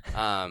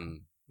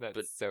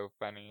 That's so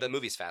funny. The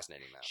movie's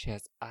fascinating though. She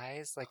has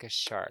eyes like a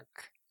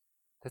shark.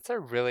 That's a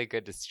really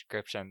good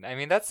description. I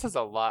mean, that says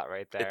a lot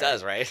right there. It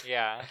does, right?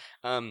 Yeah.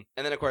 And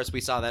then of course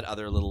we saw that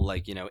other little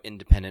like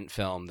independent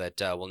film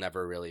that will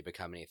never really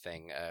become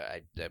anything.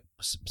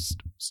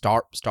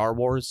 Star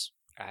Wars.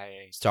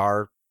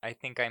 I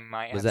think I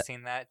might have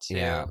seen that too.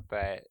 Yeah.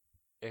 But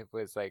it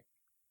was like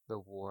The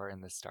War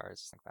in the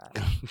Stars, like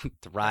that.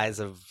 The Rise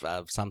of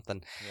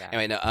something. Yeah.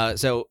 Anyway, no,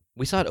 so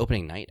we saw it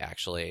opening night,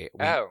 actually.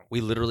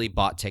 We literally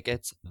bought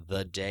tickets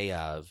the day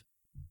of,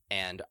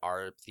 and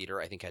our theater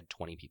I think had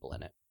 20 people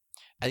in it.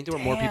 I think there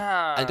were more people.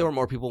 I think there were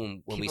more people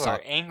when we saw.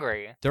 People are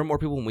angry. There were more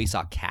people when we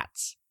saw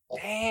Cats.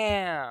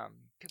 Damn,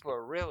 people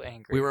are real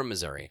angry. We were in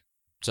Missouri,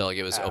 so like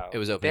it was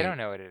opening. They don't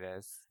know what it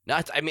is. No,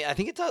 I mean I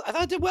think it does. I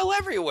thought it did well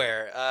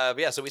everywhere. But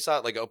yeah, so we saw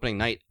it like opening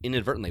night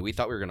inadvertently. We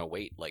thought we were gonna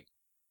wait like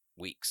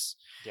weeks.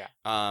 Yeah.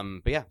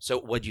 But yeah. So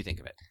what did you think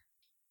of it?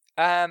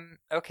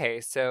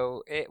 Okay,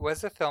 so it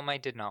was a film I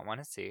did not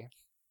want to see,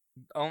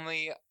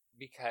 only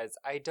because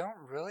I don't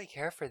really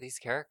care for these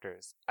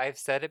characters. I've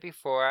said it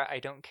before. I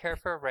don't care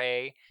for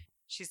Rey.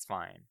 She's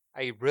fine.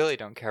 I really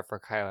don't care for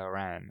Kylo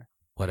Ren.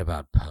 What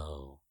about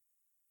Poe?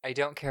 I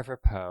don't care for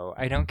Poe.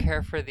 I don't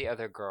care for the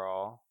other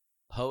girl.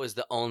 Poe is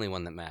the only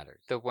one that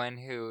matters. The one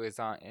who is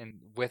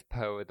with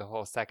Poe the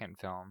whole second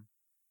film,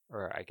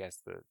 or I guess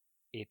the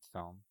 8th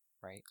film,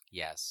 right?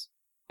 Yes.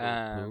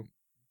 Who?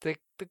 The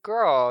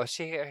girl.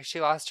 She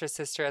lost her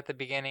sister at the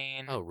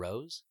beginning. Oh,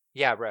 Rose?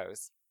 Yeah,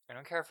 Rose. I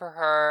don't care for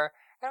her.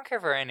 I don't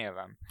care for any of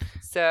them.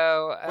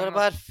 So what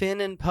about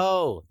Finn and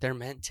Poe? They're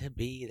meant to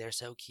be. They're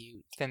so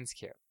cute. Finn's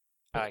cute.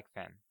 I like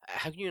Finn.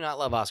 How can you not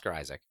love Oscar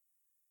Isaac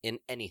in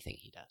anything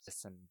he does?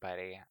 Listen,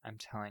 buddy, I'm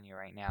telling you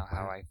right now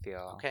how I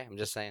feel. Okay, I'm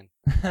just saying.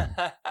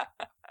 That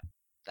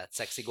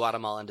sexy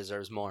Guatemalan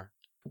deserves more.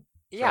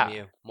 Yeah. From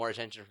you. More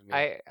attention from you.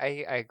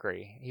 I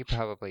agree. He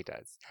probably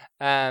does.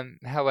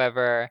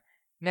 However,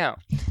 no.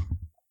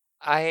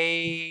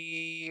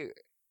 I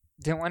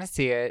didn't want to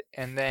see it,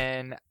 and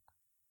then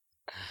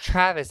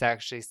Travis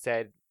actually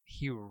said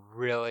he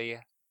really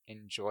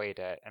enjoyed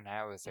it, and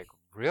I was like,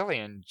 really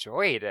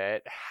enjoyed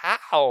it?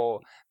 How?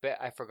 But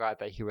I forgot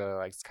that he really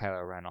likes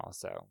Kylo Ren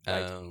also.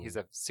 Like, he's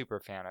a super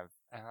fan of,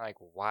 and I'm like,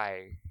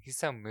 why? He's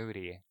so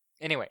moody.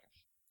 Anyway,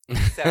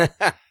 so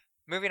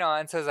moving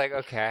on. So I was like,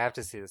 okay, I have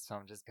to see this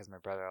film just because my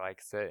brother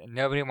likes it. And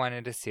nobody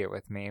wanted to see it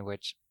with me,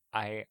 which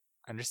I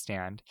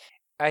understand.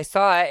 I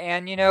saw it,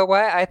 and you know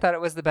what? I thought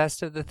it was the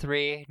best of the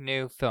 3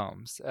 new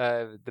films,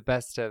 the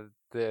best of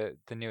the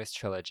newest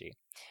trilogy,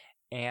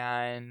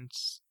 and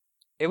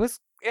it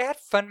had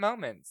fun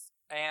moments.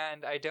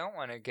 And I don't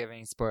want to give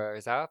any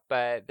spoilers out,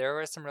 but there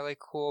were some really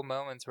cool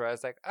moments where I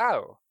was like,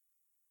 oh,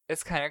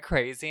 it's kind of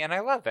crazy, and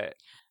I love it.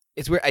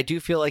 It's weird. I do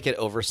feel like it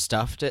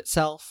overstuffed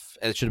itself.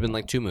 It should have been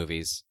like 2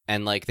 movies,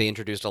 and like they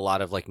introduced a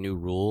lot of like new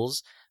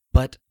rules,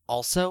 but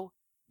also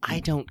I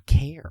don't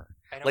care.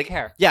 I don't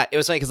care. Yeah, it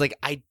was funny because like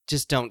I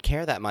just don't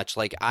care that much.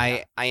 Like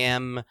I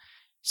am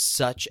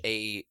such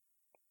a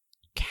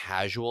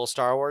casual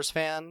Star Wars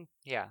fan.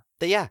 Yeah.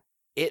 That yeah,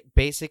 it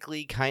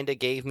basically kind of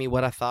gave me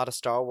what I thought a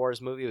Star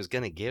Wars movie was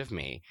gonna give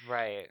me.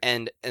 Right.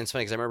 And it's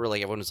funny because I remember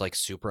like everyone was like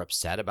super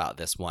upset about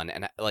this one,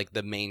 and like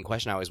the main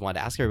question I always wanted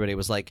to ask everybody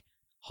was like,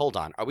 hold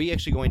on, are we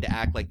actually going to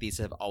act like these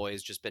have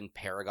always just been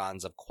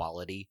paragons of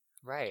quality?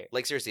 Right.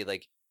 Like seriously,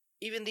 like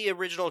even the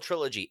original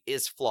trilogy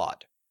is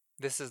flawed.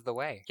 This is the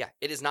way. Yeah,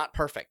 it is not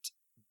perfect.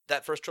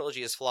 That first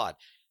trilogy is flawed.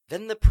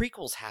 Then the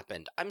prequels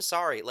happened. I'm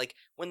sorry. Like,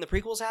 when the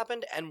prequels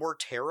happened and were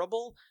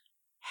terrible,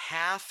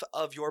 half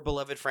of your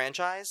beloved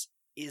franchise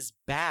is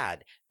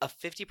bad. A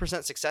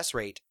 50% success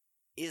rate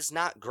is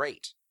not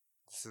great.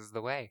 This is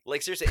the way.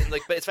 Like, seriously.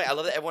 Like, but it's funny. I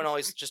love that everyone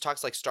always just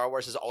talks like Star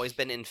Wars has always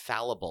been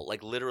infallible.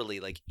 Like, literally,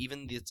 like,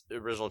 even the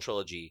original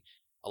trilogy,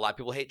 a lot of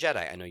people hate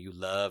Jedi. I know you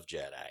love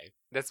Jedi.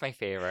 That's my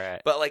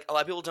favorite. But, like, a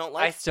lot of people don't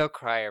like... I still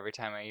cry every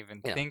time I even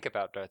think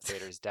about Darth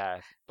Vader's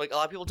death. Like, a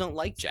lot of people don't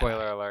like Jedi.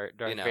 Spoiler alert,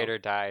 Darth Vader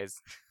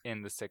dies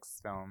in the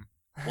 6th film.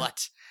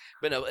 What?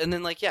 But no, and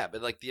then, like, yeah,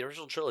 but, like, the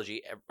original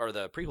trilogy, or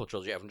the prequel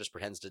trilogy, everyone just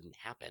pretends didn't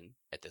happen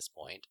at this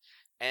point.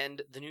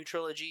 And the new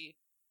trilogy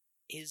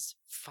is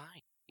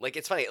fine. Like,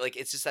 it's funny. Like,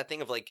 it's just that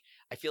thing of, like,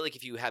 I feel like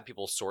if you have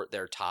people sort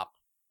their top,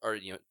 or,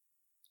 you know,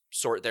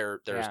 sort their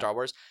Star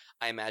Wars,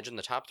 I imagine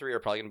the top 3 are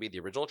probably going to be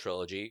the original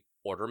trilogy,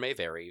 order may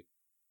vary.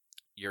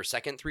 Your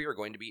second 3 are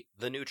going to be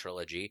the new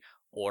trilogy,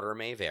 order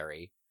may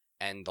vary,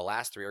 and the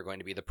last 3 are going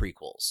to be the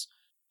prequels.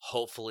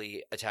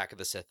 Hopefully, Attack of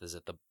the Sith is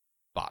at the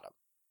bottom.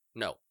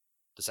 No,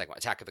 the second one,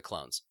 Attack of the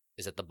Clones,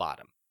 is at the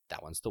bottom.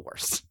 That one's the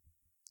worst.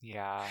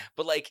 Yeah.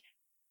 But, like,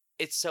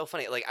 it's so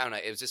funny. Like, I don't know,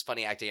 it was just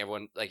funny acting.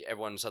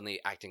 Everyone suddenly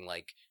acting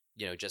like,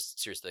 you know, just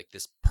seriously, like,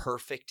 this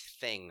perfect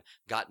thing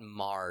got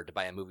marred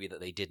by a movie that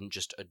they didn't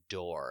just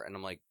adore. And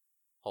I'm like,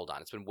 hold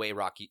on, it's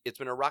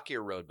been a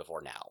rockier road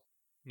before now.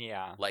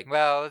 Yeah. Like,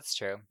 well, it's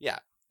true. Yeah.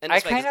 And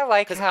I kind of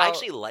like because I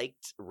actually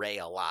liked Rey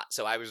a lot,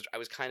 so I was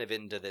kind of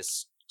into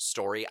this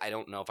story. I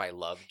don't know if I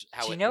loved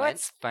how it went. Do you know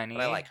what's funny?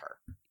 But I like her.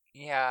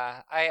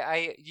 Yeah,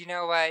 I you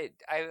know what?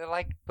 I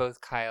like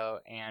both Kylo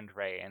and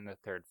Rey in the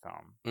 3rd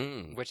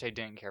film, which I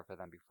didn't care for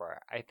them before.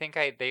 I think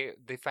they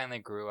finally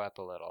grew up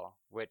a little,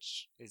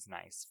 which is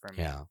nice for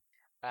me.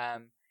 Yeah.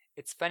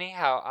 It's funny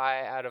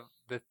how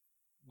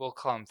we'll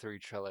call them 3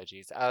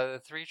 trilogies. Out of the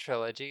 3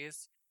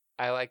 trilogies,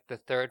 I like the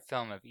 3rd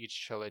film of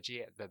each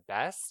trilogy the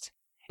best.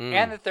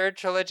 And the 3rd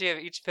trilogy of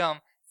each film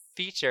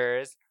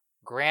features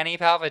Granny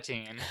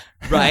Palpatine.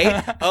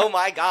 Right? Oh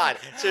my god.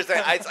 Seriously,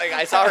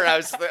 I saw her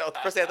and the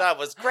first thing I thought of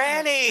was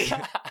Granny!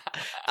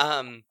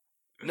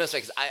 No,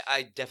 sorry, because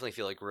I definitely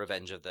feel like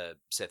Revenge of the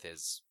Sith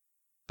is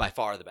by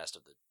far the best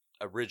of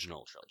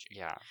original trilogy.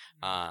 Yeah.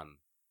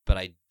 But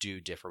I do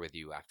differ with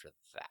you after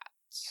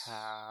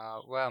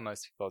that. Well,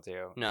 most people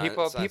do. No,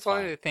 people that's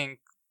fine. who think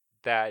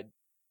that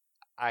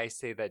I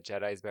say that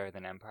Jedi is better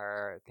than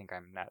Empire think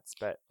I'm nuts.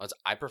 But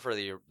I prefer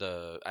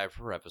I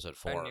prefer Episode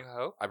 4. A New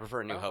Hope. I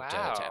prefer A New Hope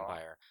to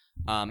Empire.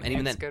 And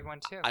even it's then, a good one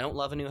too. I don't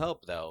love A New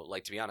Hope though.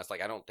 Like, to be honest,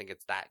 like I don't think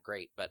it's that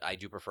great, but I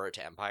do prefer it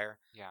to Empire.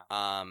 Yeah.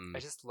 I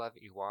just love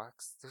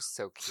Ewoks. They're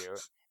so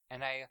cute,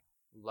 and I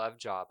love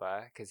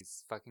Jabba because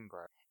he's fucking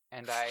gross,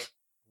 and I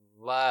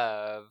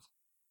love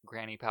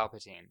Granny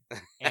Palpatine,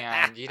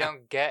 and you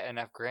don't get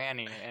enough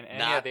Granny in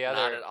any of the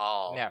other. Not at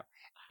all. No.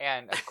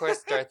 And of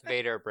course, Darth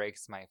Vader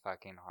breaks my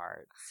fucking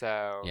heart.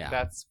 So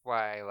that's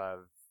why I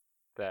love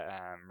the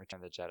Return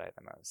of the Jedi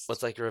the most. Well,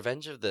 it's like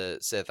Revenge of the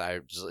Sith.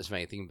 It's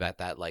funny thinking about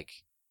that. Like,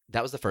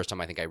 that was the first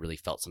time I think I really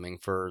felt something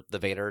for the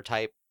Vader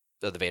type,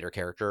 the Vader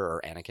character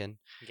or Anakin.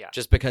 Yeah.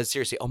 Just because,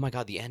 seriously, oh my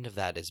god, the end of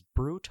that is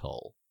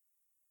brutal.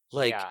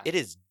 Like, it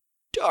is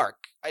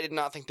dark. I did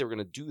not think they were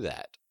gonna do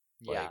that.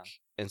 Like,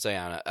 and so I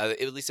don't know.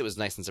 At least it was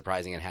nice and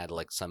surprising and had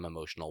like some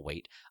emotional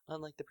weight,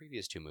 unlike the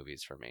previous two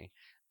movies for me.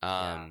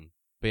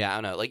 But yeah,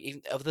 I don't know. Like,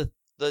 even of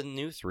the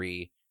new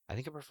three, I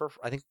think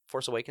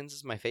Force Awakens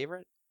is my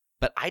favorite.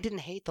 But I didn't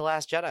hate The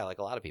Last Jedi like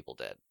a lot of people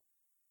did.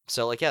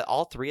 So, like, yeah,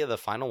 all three of the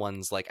final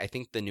ones, like, I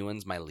think the new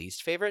one's my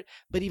least favorite.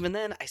 But even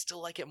then, I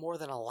still like it more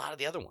than a lot of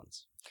the other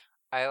ones.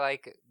 I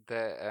like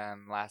the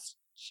Last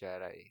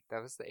Jedi.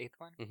 That was the 8th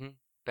one? Mm-hmm.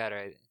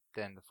 Better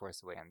than The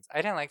Force Awakens.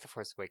 I didn't like The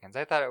Force Awakens.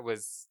 I thought it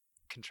was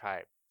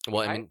contrived.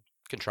 Well, I mean,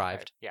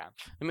 contrived. Yeah.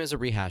 I mean, it was a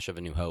rehash of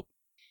A New Hope.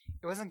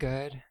 It wasn't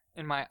good.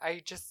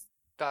 I just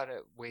thought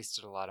it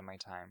wasted a lot of my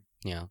time.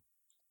 Yeah.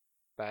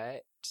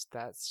 But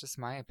that's just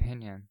my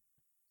opinion.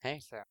 Hey,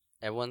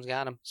 everyone's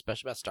got them,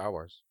 especially about Star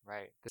Wars.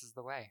 Right. This is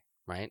the way.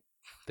 Right?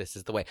 This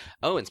is the way.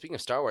 Oh, and speaking of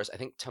Star Wars, I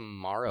think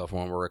tomorrow, from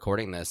when we're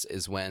recording this,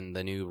 is when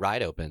the new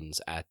ride opens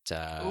at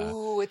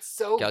Ooh, it's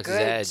so Galaxy's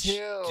good, Edge.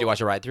 too. Did you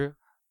watch a ride through?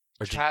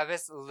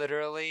 Travis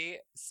literally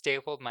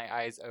stapled my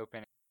eyes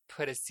open,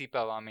 put a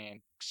seatbelt on me,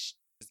 and just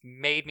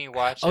made me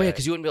watch it. Oh, yeah,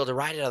 because you wouldn't be able to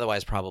ride it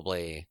otherwise,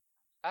 probably.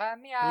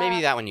 Yeah.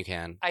 Maybe that one you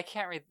can. I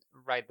can't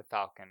ride the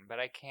Falcon, but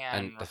I can.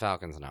 And the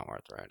Falcon's not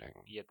worth riding.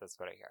 Yeah, that's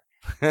what I hear.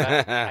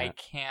 But I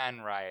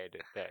can ride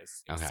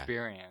this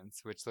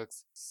experience, which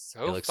looks so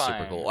fun. It looks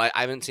super cool. I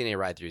haven't seen any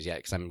ride-throughs yet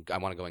because I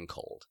want to go in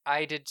cold.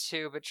 I did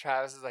too, but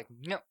Travis is like,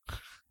 no.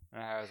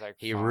 And I was like,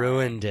 he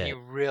ruined it. He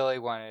really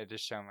wanted to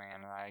show me,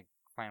 and I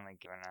finally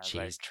given it.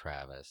 Jeez,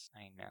 Travis.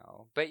 I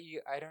know. But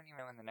I don't even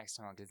know when the next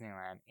time I'll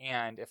Disneyland.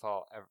 And if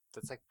I'll ever,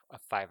 that's like a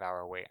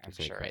 5-hour wait, I'm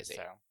sure. Crazy.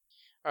 So.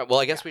 All right,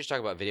 well, I guess we should talk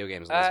about video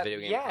games on this video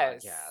game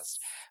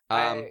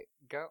podcast.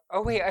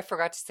 Oh, wait, I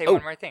forgot to say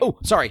one more thing. Oh,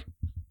 sorry.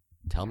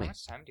 Tell me. How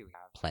much time do we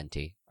have?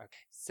 Plenty. Okay,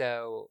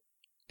 so...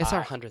 It's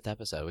our 100th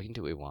episode. We can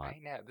do what we want. I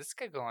know. This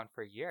could go on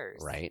for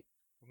years. Right.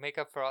 We'll make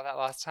up for all that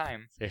lost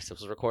time. This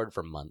was recorded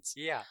for months.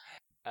 Yeah.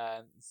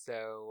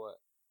 So,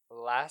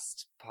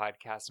 last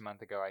podcast a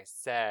month ago, I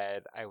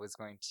said I was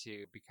going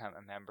to become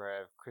a member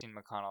of Christine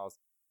McConnell's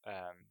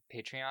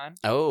Patreon.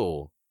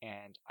 Oh.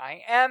 And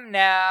I am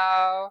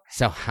now.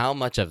 So how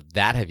much of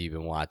that have you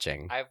been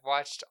watching? I've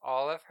watched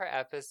all of her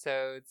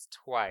episodes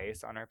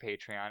twice on her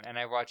Patreon, and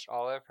I watched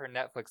all of her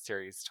Netflix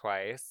series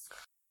twice.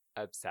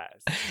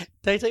 Obsessed.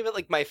 Did I tell you about,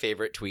 like, my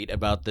favorite tweet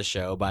about the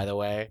show, by the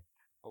way?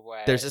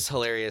 What? There's this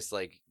hilarious,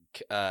 like,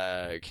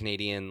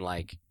 Canadian,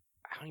 like,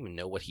 I don't even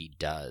know what he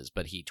does,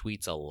 but he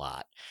tweets a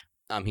lot.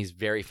 He's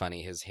very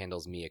funny. His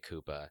handle's Mia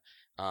Koopa.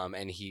 And I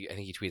think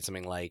he tweets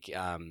something like,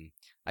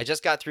 I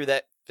just got through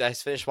that. I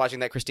finished watching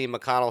that Christine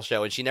McConnell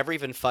show, and she never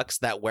even fucks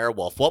that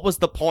werewolf. What was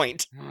the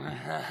point?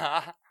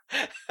 I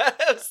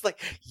was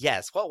like,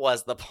 yes, what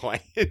was the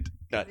point?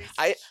 No,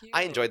 I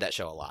enjoyed that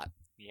show a lot.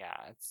 Yeah,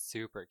 it's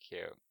super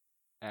cute.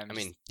 I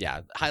mean,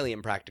 yeah, highly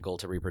impractical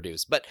to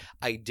reproduce, but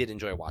I did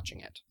enjoy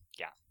watching it.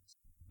 Yeah.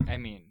 I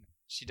mean,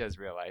 she does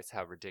realize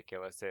how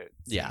ridiculous it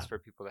seems for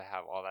people to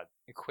have all that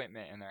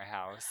equipment in their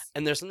house.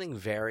 And there's something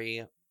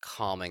very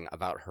calming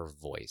about her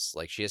voice.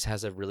 Like, she just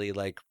has a really,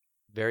 like,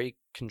 very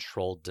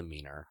controlled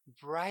demeanor.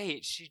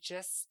 Right. She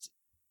just,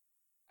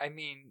 I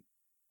mean,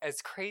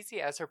 as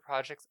crazy as her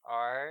projects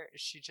are,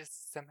 she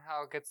just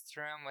somehow gets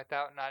through them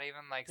without not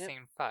even, like,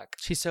 saying fuck.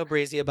 She's so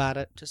breezy about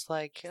it. Just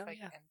like, yeah.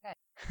 And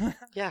then.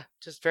 Yeah,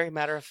 just very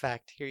matter of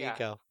fact. Here you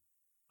go.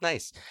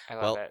 Nice. I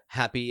love it.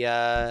 Happy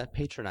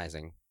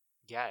patronizing.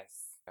 Yes.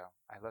 So,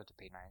 I love to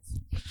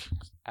patronize.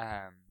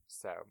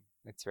 So,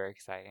 it's very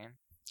exciting.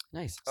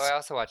 Nice. Oh, I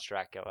also watched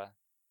Dracula.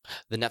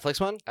 The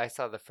Netflix one? I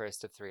saw the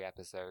first of 3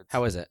 episodes.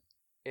 How is it?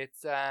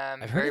 It's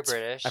very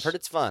British. I've heard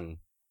it's fun.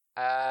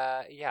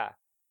 Yeah.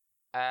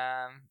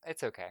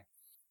 It's okay.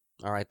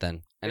 All right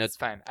then. It's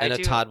fun. I know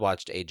Todd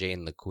watched AJ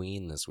and the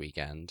Queen this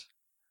weekend.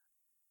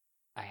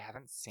 I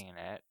haven't seen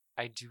it.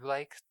 I do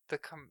like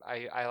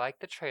I like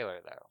the trailer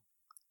though.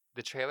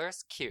 The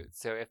trailer's cute.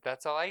 So if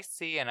that's all I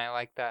see and I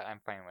like that, I'm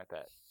fine with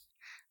it.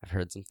 I've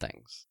heard some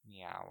things.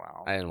 Yeah,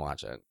 well. I didn't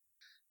watch it.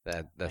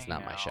 That's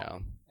not my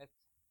show.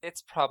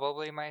 It's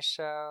probably my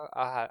show.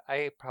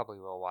 I probably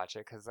will watch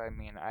it because I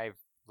mean I've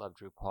loved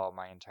RuPaul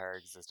my entire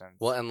existence.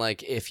 Well, and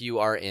like if you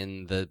are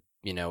in the,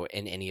 in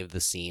any of the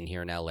scene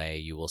here in LA,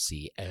 you will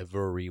see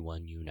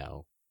everyone you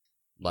know.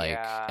 Like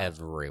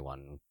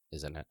everyone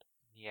is in it.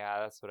 Yeah,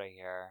 that's what I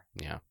hear.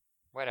 Yeah.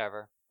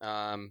 Whatever.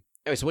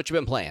 Anyway, so what you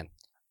been playing?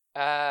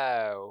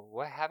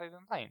 What have I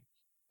been playing?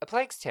 A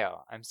Plague's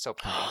Tale. I'm still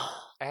playing.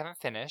 I haven't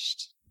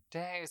finished.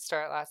 Did I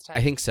start last time?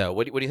 I think so.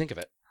 What do you think of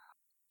it?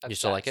 Obsessed. You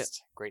still like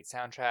it? Great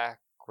soundtrack.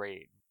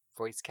 Great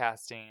voice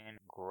casting.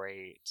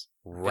 Great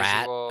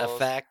rat visuals.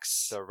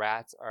 effects. The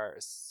rats are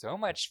so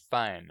much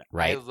fun.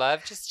 Right. I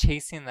love just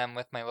chasing them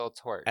with my little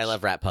torch. I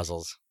love rat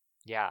puzzles.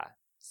 Yeah.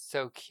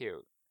 So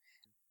cute.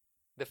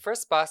 The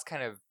first boss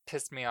kind of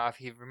pissed me off.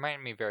 He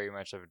reminded me very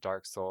much of a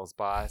Dark Souls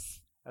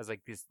boss. I was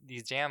like,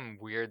 these damn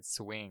weird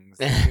swings.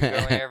 They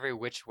go every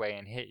which way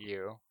and hit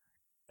you.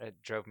 It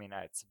drove me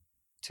nuts.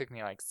 It took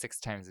me like 6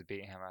 times to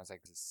beat him. I was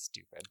like, this is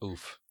stupid.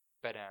 Oof.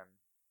 But,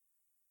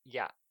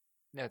 yeah.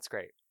 No, it's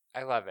great.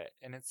 I love it.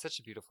 And it's such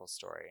a beautiful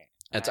story.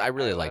 I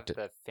really liked it.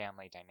 The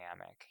family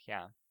dynamic.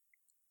 Yeah.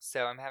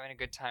 So I'm having a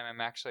good time.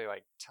 I'm actually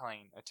like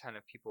telling a ton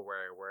of people where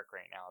I work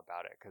right now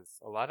about it because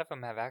a lot of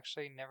them have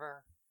actually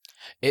never...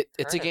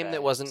 It's a game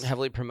that wasn't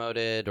heavily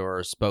promoted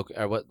or spoke,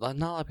 or what. Not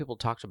a lot of people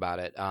talked about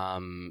it.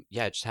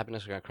 Yeah, it just happened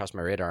to cross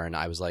my radar, and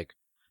I was like,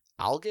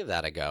 I'll give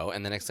that a go.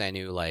 And the next thing I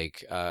knew,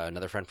 like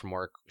another friend from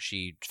work,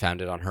 she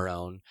found it on her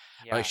own.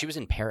 Yeah. Like she was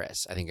in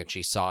Paris, I think, and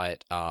she saw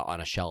it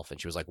on a shelf,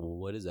 and she was like, well,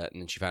 "What is that?"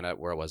 And then she found out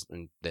where it was,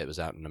 and that it was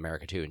out in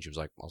America too. And she was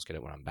like, "I'll just get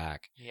it when I'm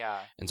back." Yeah.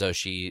 And so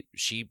she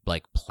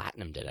like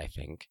platinumed it, I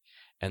think.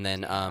 And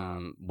then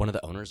one of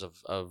the owners of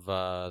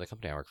the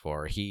company I work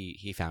for,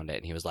 he found it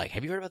and he was like,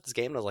 "Have you heard about this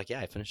game?" And I was like, "Yeah,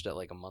 I finished it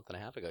like a month and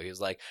a half ago." He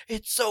was like,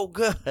 "It's so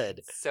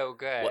good." So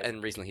good. Well,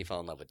 and recently he fell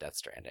in love with Death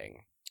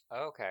Stranding.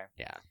 Oh, okay.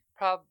 Yeah.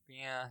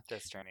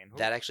 Death Stranding. Ooh.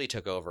 That actually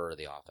took over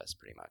The Office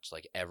pretty much.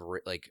 Like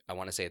I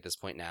want to say at this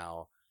point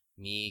now,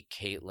 me,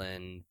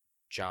 Caitlin,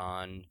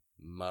 John,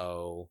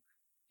 Mo,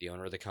 the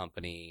owner of the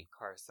company,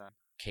 Carson,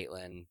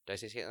 Caitlin. Did I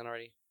say Caitlin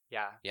already?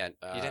 Yeah. Yeah.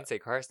 You didn't say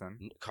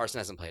Carson. Carson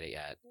hasn't played it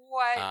yet.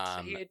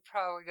 What? He'd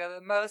probably go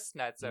the most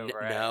nuts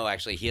over it. No,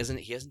 actually, he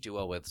doesn't do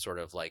well with sort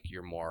of like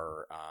your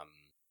more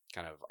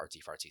kind of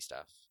artsy fartsy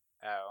stuff.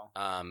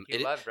 Oh. He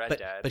loved Red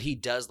Dead. But he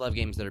does love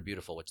games that are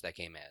beautiful, which that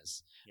game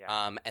is.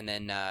 Yeah. And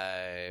then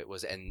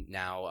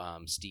now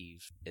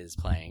Steve is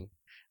playing.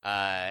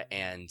 But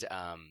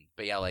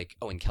yeah, like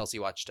and Kelsey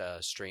watched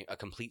a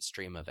complete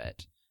stream of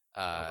it.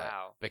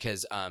 Wow.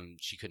 Because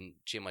she didn't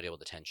want to deal with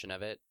the tension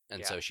of it,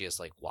 and so she has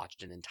like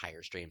watched an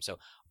entire stream. So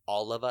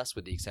all of us,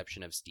 with the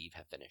exception of Steve,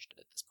 have finished it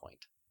at this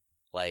point.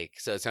 Like,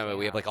 so it's kind of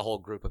we have like a whole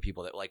group of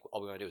people that like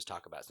all we want to do is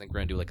talk about it. So I think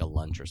we're gonna do like a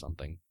lunch or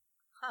something.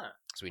 Huh.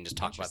 So we can just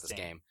talk about this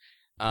game.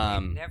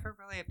 It never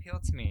really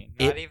appealed to me,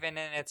 not even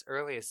in its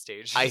earliest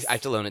stages. I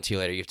have to loan it to you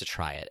later. You have to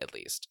try it at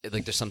least.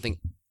 Like, there's something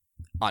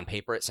on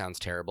paper. It sounds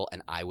terrible,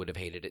 and I would have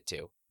hated it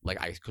too. Like,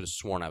 I could have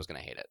sworn I was gonna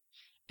hate it.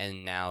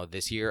 And now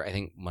this year, I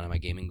think one of my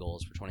gaming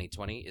goals for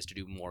 2020 is to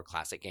do more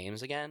classic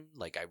games again.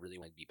 Like, I really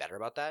want to be better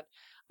about that.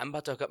 I'm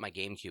about to hook up my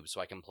GameCube so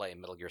I can play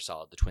Metal Gear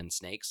Solid: The Twin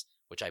Snakes,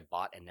 which I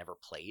bought and never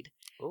played.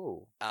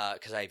 Ooh.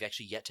 Because I've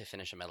actually yet to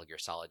finish a Metal Gear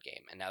Solid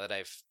game. And now that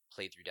I've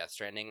played through Death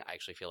Stranding, I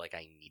actually feel like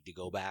I need to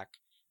go back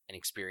and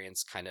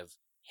experience kind of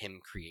him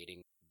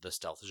creating the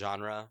stealth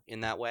genre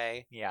in that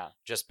way. Yeah.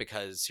 Just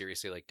because,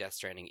 seriously, like, Death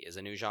Stranding is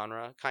a new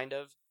genre, kind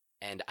of.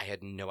 And I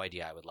had no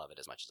idea I would love it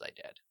as much as I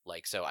did.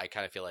 Like, so I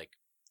kind of feel like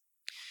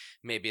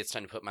maybe it's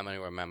time to put my money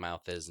where my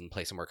mouth is and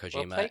play some more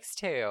Kojima. Well, Plague's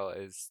Tale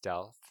is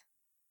stealth.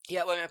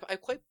 Yeah, well, I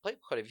played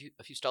quite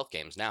a few stealth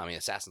games now. I mean,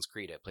 Assassin's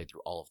Creed, I played through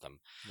all of them.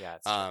 Yeah,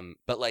 it's true.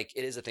 But like,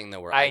 it is a thing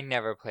though where I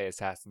never play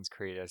Assassin's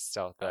Creed as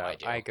stealth. Though. I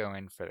do. I go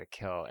in for the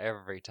kill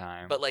every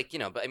time. But like,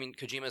 but I mean,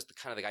 Kojima's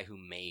kind of the guy who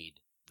made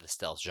the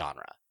stealth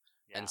genre,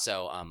 and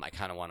so I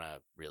kind of want to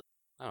really,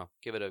 I don't know,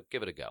 give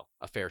it a go,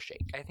 a fair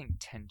shake. I think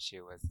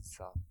Tenchu was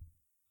stealth.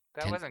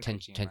 That wasn't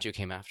Kojima. Tenchu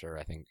came after,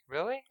 I think.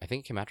 Really? I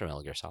think it came after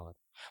Metal Gear Solid.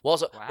 Well,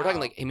 also we're talking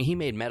like, I mean, he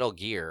made Metal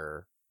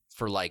Gear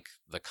for like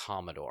the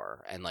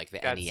Commodore and like the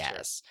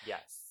NES. True.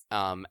 Yes.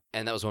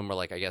 And that was one where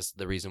like I guess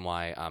the reason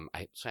why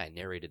I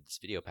narrated this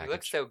video package. He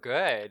looks so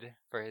good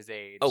for his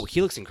age. Oh,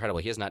 he looks incredible.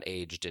 He has not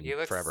aged in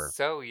forever. He looks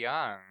so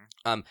young.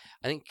 I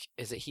think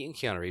he and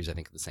Keanu Reeves I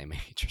think are the same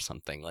age or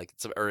something. Like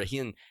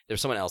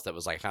there's someone else that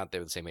was like I found out they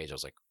were the same age. I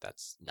was like,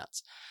 that's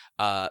nuts.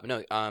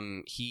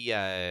 He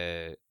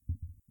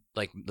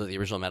like the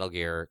original Metal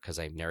Gear, because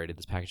I narrated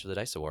this package for the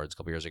DICE Awards a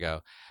couple years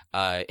ago,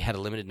 had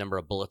a limited number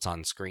of bullets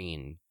on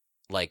screen,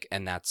 like,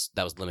 and that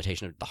was the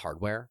limitation of the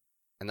hardware,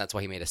 and that's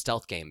why he made a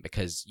stealth game,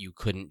 because you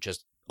couldn't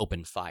just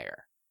open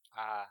fire.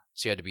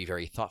 So you had to be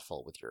very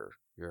thoughtful with your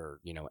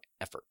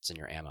efforts and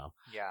your ammo.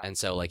 Yeah. And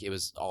so like it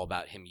was all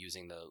about him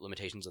using the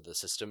limitations of the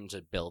system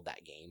to build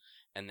that game,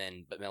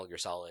 but Metal Gear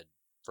Solid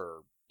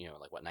for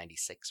like what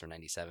 96 or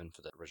 97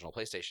 for the original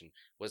PlayStation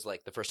was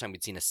like the first time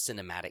we'd seen a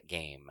cinematic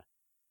game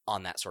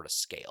on that sort of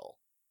scale,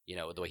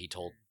 the way he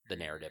told the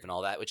narrative and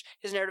all that, which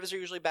his narratives are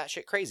usually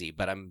batshit crazy,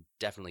 but I'm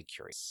definitely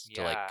curious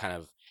to like kind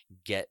of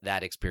get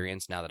that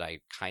experience now that I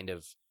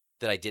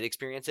did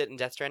experience it in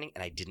Death Stranding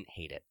and I didn't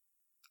hate it.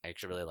 I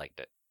actually really liked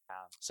it. Yeah.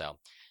 So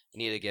I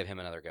need to give him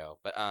another go.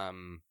 But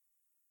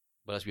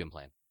what else have you been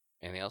playing?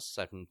 Anything else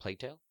aside from Plague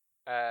Tale?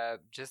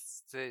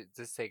 Just the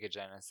Sega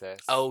Genesis.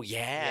 Oh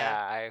yeah. Yeah,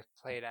 I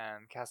played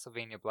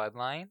Castlevania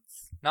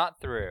Bloodlines. Not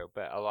through,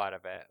 but a lot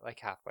of it. Like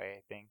halfway,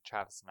 I think.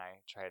 Travis and I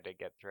tried to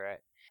get through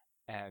it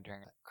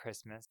during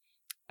Christmas.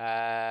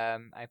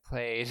 I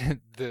played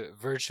the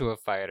Virtua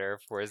Fighter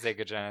for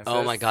Sega Genesis.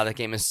 Oh my god, that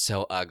game is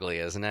so ugly,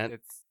 isn't it?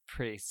 It's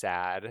pretty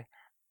sad.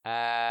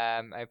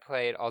 I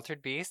played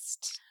Altered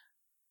Beast.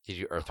 Did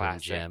you Earthworm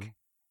Jim?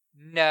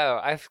 No,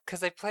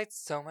 because I played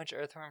so much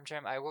Earthworm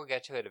Jim. I will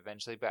get to it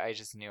eventually, but I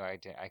just knew I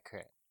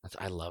couldn't.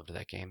 I loved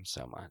that game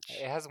so much.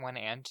 It has 1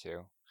 and 2.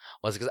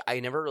 Well, it's because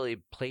I never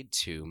really played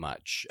 2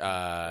 much.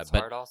 It's but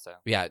hard also.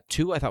 Yeah,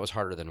 2 I thought was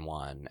harder than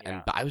 1,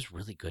 Yeah. but I was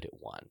really good at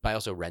 1. But I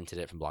also rented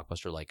it from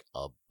Blockbuster like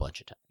a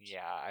bunch of times.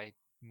 Yeah, I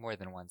more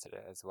than once at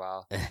it as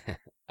well.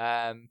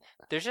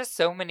 There's just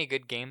so many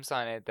good games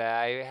on it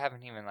that I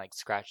haven't even like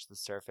scratched the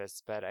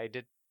surface. But I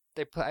did.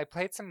 I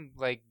played some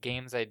like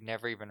games I'd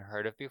never even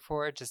heard of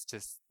before,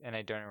 and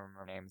I don't even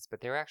remember names,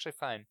 but they were actually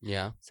fun.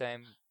 Yeah. So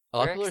a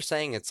lot of people are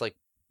saying it's like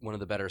one of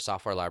the better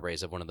software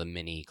libraries of one of the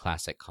mini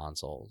classic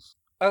consoles.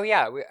 Oh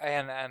yeah,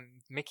 and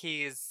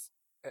Mickey's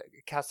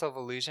Castle of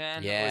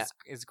Illusion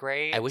is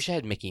great. I wish I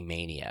had Mickey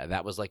Mania.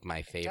 That was like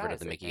my favorite of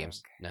the Mickey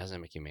games. No, it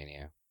hasn't Mickey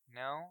Mania.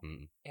 No?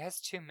 Mm. It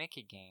has 2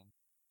 Mickey games.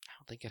 I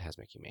don't think it has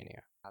Mickey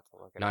Mania. I'll have to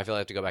look it No, up. I feel like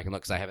I have to go back and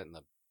look because I have it in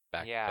the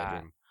back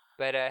bedroom.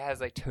 But it has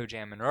like Toe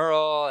Jam and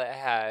Earl. It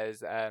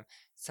has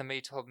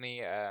somebody told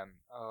me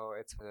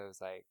it's one of those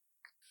like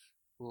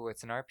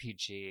it's an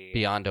RPG.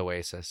 Beyond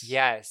Oasis.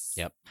 Yes.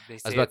 Yep. I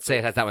was about to say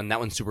it has that one. That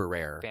one's super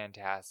rare.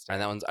 Fantastic.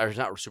 And that one's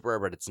not super rare,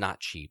 but it's not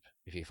cheap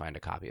if you find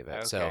a copy of it.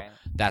 Okay. So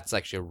that's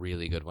actually a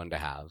really good one to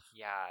have.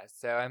 Yeah.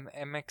 So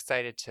I'm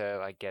excited to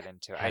like get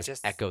into it. It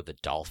has Echo the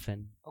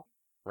Dolphin. Oh.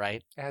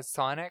 Right? It has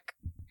Sonic.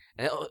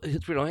 And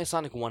it's weird. It only has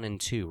Sonic 1 and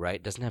 2, right?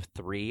 It doesn't have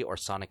 3 or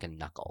Sonic and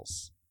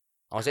Knuckles.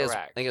 I want to say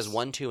I think it's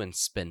 1, 2, and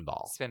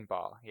Spinball.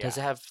 Spinball, yeah. Does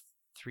it have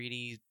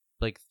 3D,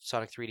 like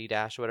Sonic 3D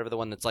Dash or whatever, the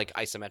one that's like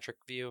isometric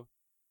view?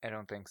 I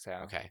don't think so.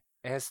 Okay.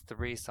 It has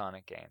 3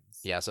 Sonic games.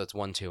 Yeah, so it's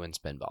 1, 2, and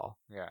Spinball.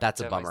 Yeah.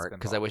 That's a bummer,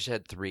 because I wish it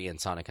had 3 in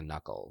Sonic and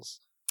Knuckles.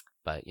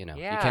 But, you can't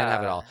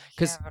have it all.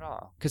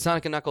 Because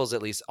Sonic and Knuckles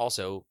at least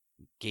also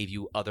gave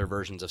you other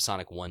versions of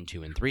Sonic 1,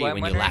 2, and 3 when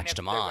you latched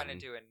them on. I'm going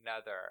to do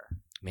another.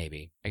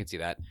 Maybe. I can see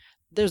that.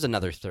 There's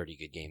another 30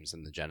 good games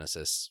in the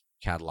Genesis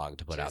catalog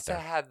to put out there.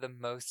 Just had the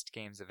most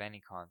games of any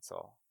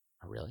console.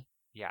 Oh, really?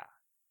 Yeah.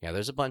 Yeah,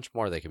 there's a bunch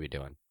more they could be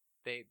doing.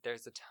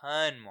 There's a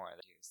ton more to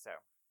do, so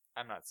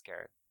I'm not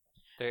scared.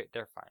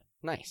 They're fine.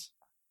 Nice.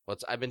 Well,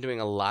 I've been doing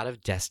a lot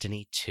of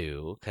Destiny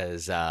 2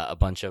 because a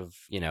bunch of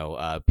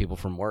people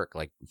from work,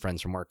 like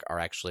friends from work, are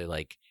actually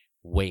like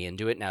way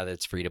into it now that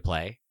it's free to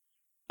play,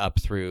 up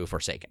through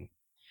Forsaken,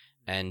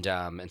 and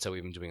so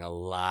we've been doing a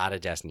lot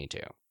of Destiny 2.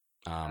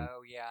 Oh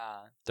yeah.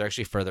 They're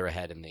actually further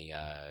ahead in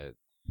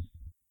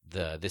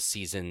this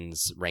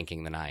season's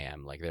ranking than I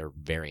am. Like they're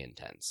very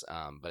intense.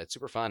 But it's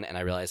super fun, and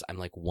I realize I'm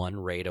like 1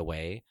 raid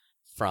away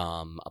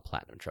from a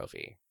platinum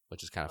trophy,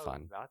 which is kind of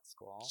fun. That's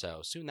cool.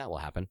 So soon that will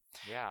happen.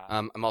 Yeah.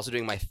 I'm also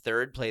doing my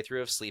 3rd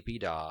playthrough of Sleeping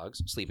Dogs,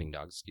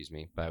 excuse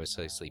me, but I always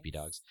say Sleepy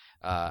Dogs.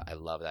 I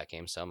love that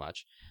game so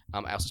much.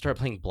 I also started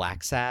playing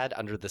Black Sad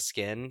Under the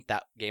Skin,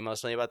 that game I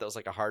was telling you about that was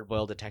like a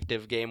hard-boiled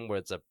detective game where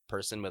it's a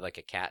person with like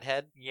a cat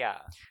head. Yeah.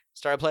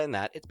 Started playing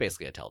that. It's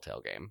basically a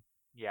Telltale game.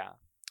 Yeah.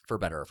 For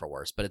better or for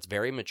worse, but it's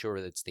very mature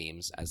with its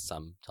themes, as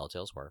some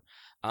Telltales were.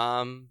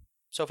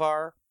 So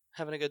far,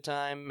 having a good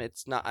time.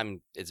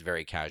 It's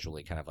very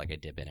casually, kind of like I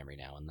dip in every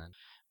now and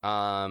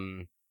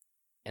then.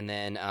 And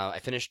then I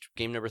finished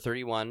game number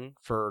 31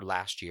 for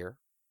last year,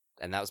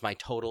 and that was my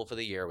total for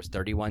the year. It was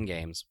 31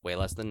 games, way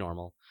less than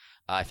normal.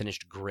 I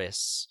finished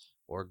Gris,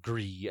 or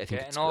Gree, I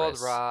think it's Gris. Getting old,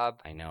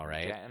 Rob. I know,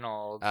 right? Getting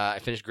old. I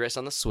finished Gris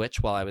on the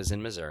Switch while I was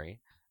in Missouri.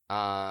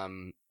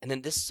 And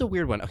then this is a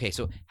weird one. Okay,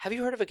 so have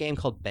you heard of a game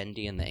called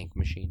Bendy and the Ink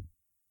Machine?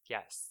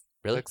 Yes.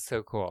 Really? Looks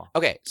so cool.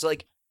 Okay, so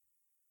like,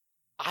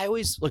 I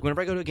always, like,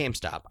 whenever I go to a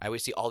GameStop, I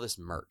always see all this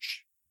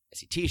merch. I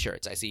see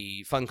t-shirts, I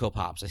see Funko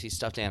Pops, I see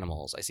stuffed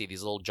animals, I see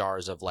these little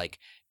jars of, like,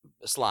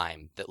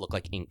 slime that look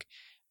like ink.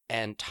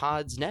 And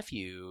Todd's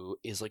nephew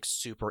is, like,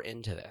 super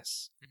into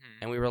this. Mm-hmm.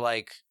 And we were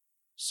like,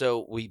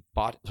 so we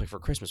bought, like, for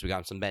Christmas, we got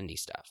him some Bendy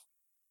stuff.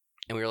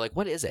 And we were like,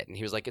 what is it? And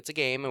he was like, it's a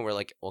game. And we're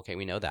like, okay,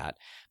 we know that.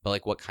 But,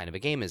 like, what kind of a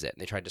game is it?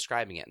 And they tried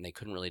describing it, and they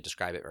couldn't really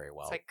describe it very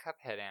well. It's like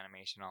Cuphead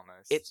animation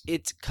almost.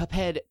 It's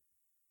Cuphead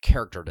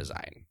character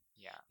design.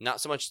 Yeah. Not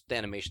so much the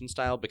animation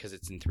style because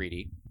it's in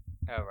 3D.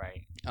 Oh,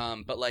 right.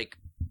 But, like,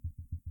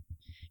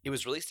 it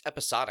was released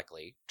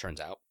episodically, turns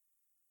out.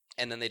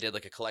 And then they did,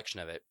 like, a collection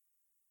of it.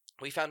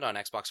 We found it on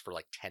Xbox for,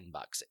 like, $10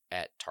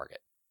 at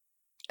Target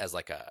as,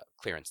 like, a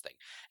clearance thing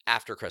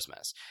after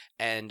Christmas.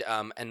 And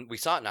we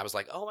saw it, and I was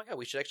like, oh, my God,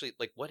 we should actually,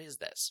 like, what is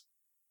this?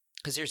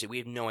 Because, seriously, we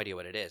have no idea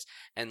what it is.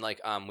 And, like,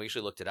 we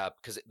actually looked it up.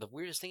 Because the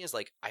weirdest thing is,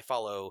 like, I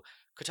follow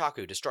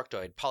Kotaku,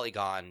 Destructoid,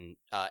 Polygon,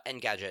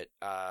 Engadget,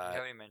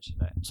 Nobody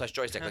mentioned it.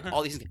 /Joystick. Like,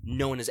 all these things.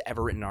 No one has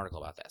ever written an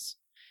article about this.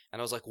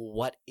 And I was like,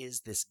 what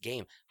is this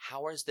game?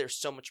 How is there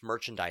so much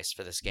merchandise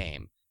for this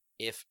game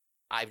if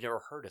I've never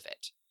heard of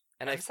it?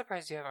 And I'm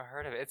surprised you haven't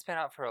heard of it. It's been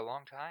out for a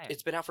long time.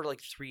 It's been out for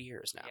like 3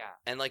 years now. Yeah.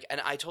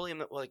 And I told him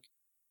that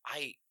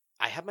I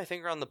have my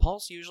finger on the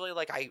pulse usually.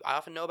 Like I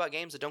often know about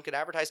games that don't get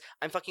advertised.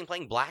 I'm fucking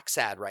playing Black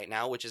Sad right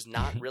now, which is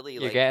not really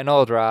You're getting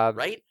old, Rob.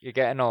 Right? You're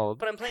getting old.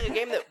 But I'm playing a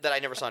game that I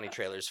never saw any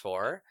trailers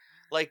for.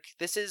 Like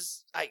this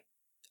is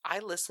I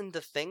listen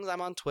to things.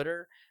 I'm on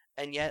Twitter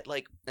and yet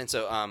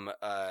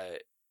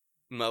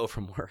Mo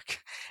from work,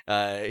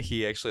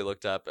 he actually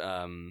looked up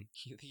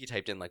he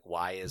typed in like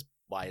why is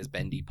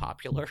Bendy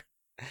popular?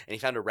 And he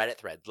found a Reddit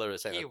thread literally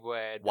saying, he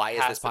would. why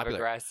is this popular?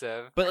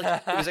 Aggressive. But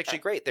like, it was actually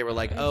great. They were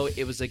like, oh,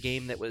 it was a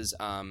game that was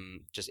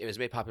it was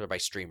made popular by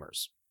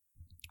streamers,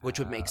 which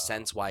would make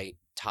sense why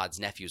Todd's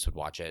nephews would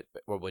watch it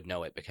or would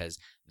know it because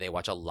they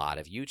watch a lot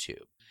of YouTube.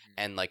 Mm-hmm.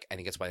 And like, I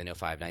think that's why they know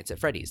Five Nights at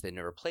Freddy's. They've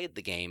never played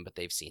the game, but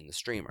they've seen the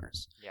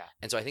streamers. Yeah.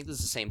 And so I think this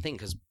is the same thing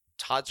because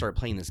Todd started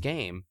playing this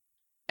game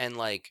and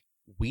like,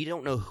 we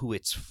don't know who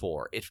it's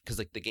for. Because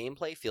like the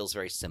gameplay feels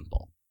very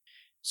simple.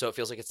 So it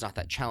feels like it's not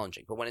that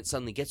challenging. But when it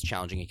suddenly gets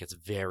challenging, it gets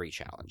very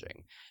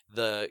challenging.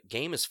 The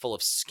game is full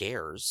of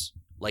scares.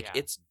 Like,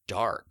 it's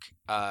dark.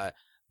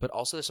 But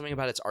also there's something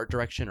about its art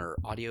direction or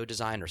audio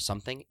design or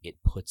something.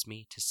 It puts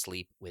me to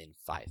sleep within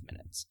 5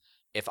 minutes.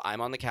 If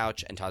I'm on the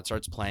couch and Todd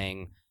starts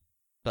playing,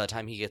 by the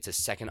time he gets his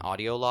second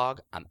audio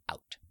log, I'm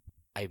out.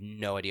 I have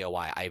no idea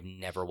why. I've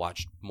never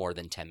watched more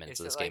than 10 minutes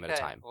of this game at a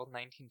time. Old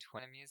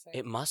 1920 music?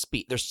 It must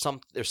be. There's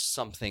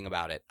something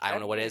about it. I don't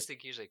know what it is.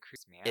 Music usually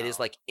creeps me out. It is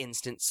like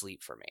instant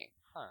sleep for me.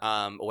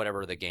 Huh.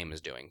 Whatever the game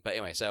is doing. But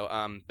anyway, so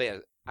but yeah,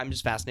 I'm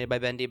just fascinated by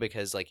Bendy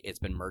because like it's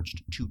been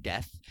merged to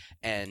death,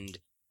 and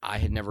I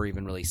had never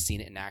even really seen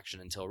it in action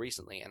until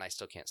recently, and I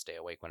still can't stay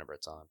awake whenever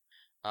it's on.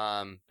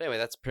 But anyway,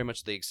 that's pretty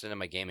much the extent of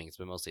my gaming. It's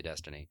been mostly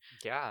Destiny.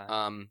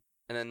 Yeah. And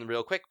then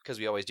real quick, because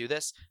we always do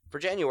this for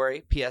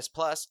January, PS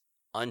Plus.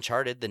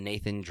 Uncharted, the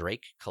Nathan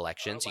Drake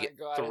collection. So you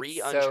get 3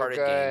 Uncharted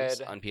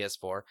games on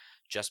PS4.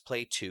 Just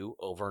play 2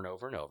 over and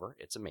over and over.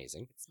 It's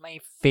amazing. It's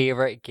my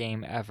favorite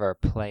game ever.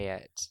 Play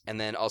it.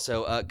 And then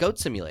also Goat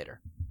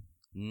Simulator.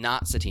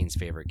 Not Satine's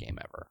favorite game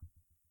ever.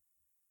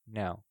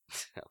 No.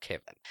 Okay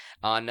then.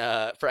 On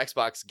for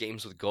Xbox,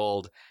 Games with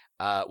Gold,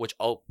 which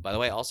by the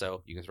way,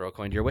 also you can throw a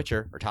coin to your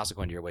Witcher or toss a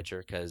coin to your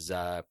Witcher because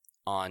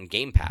on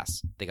Game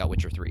Pass they got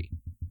Witcher 3.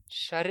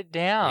 Shut it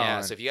down.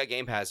 Yeah, so if you got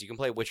Game Pass, you can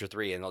play Witcher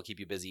 3 and they'll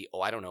keep you busy,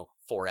 I don't know,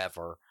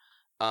 forever.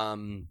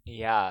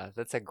 Yeah,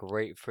 that's a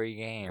great free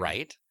game.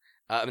 Right?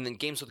 And then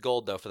Games with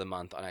Gold, though, for the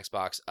month on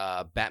Xbox,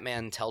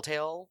 Batman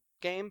Telltale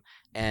game,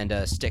 and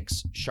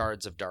Styx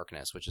Shards of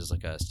Darkness, which is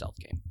like a stealth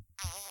game.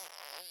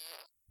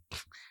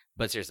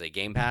 But seriously,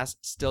 Game Pass,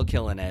 still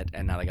killing it,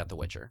 and now they got The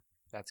Witcher.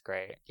 That's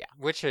great. Yeah.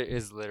 Witcher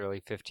is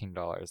literally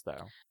 $15,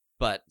 though.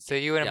 But so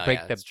you wouldn't break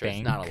the bank?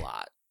 It's not a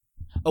lot.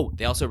 Oh,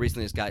 they also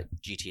recently just got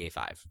GTA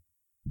 5.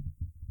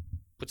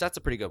 Which that's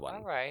a pretty good one.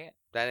 All right.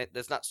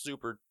 That's not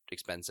super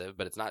expensive,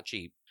 but it's not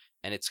cheap.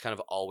 And it's kind of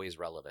always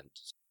relevant.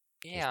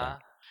 Yeah.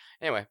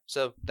 Anyway,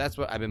 so that's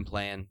what I've been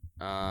playing.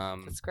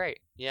 That's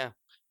great. Yeah.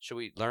 Should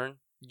we learn?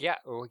 Yeah.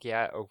 Oh,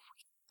 yeah. Oh,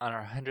 on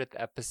our 100th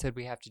episode,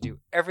 we have to do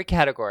every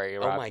category,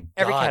 Rob. Oh, my God.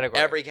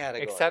 Every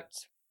category.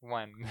 Except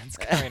one that's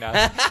coming up.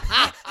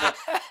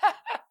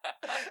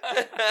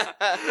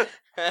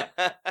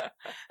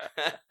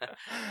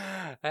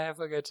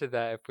 We'll get to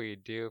that if we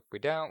do. If we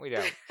don't, we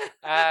don't.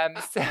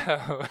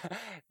 So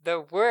the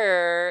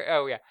word.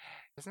 Oh yeah,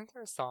 isn't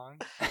there a song?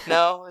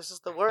 No, this is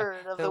the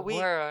word of the week.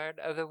 The word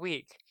of the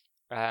week.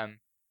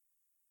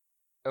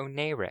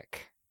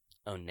 Oneric.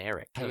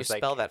 Oneric. Can you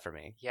spell that for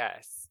me?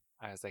 Yes.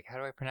 I was like, how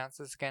do I pronounce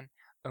this again?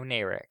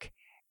 Oneric.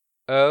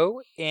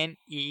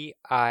 Oneric.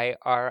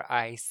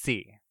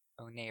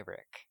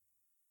 Oneric.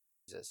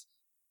 Jesus.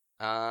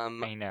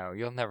 I know.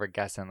 You'll never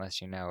guess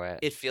unless you know it.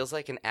 It feels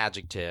like an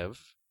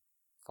adjective.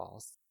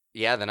 False.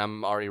 Yeah, then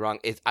I'm already wrong.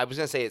 I was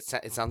going to say it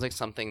sounds like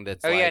something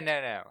that's yeah,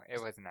 no.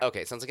 It wasn't.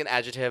 Okay, it sounds like an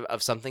adjective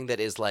of something that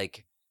is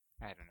like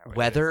I don't know.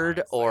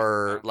 Weathered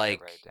or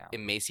like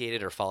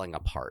emaciated or falling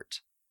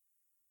apart.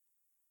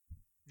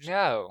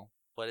 No.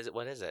 What is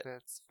it?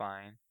 That's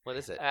fine. What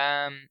is it?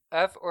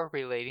 Of or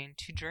relating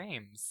to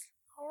dreams.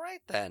 All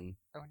right then.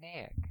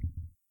 Oneic.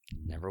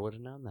 Never would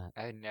have known that.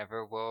 I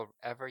never will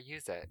ever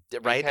use it.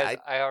 Right? Because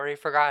I already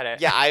forgot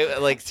it. Yeah,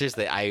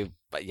 seriously,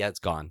 but yeah, it's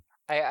gone.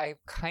 I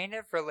kind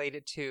of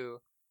related to,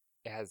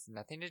 it has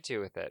nothing to do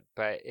with it,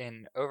 but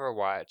in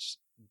Overwatch,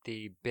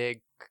 the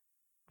big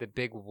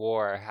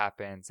war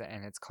happens,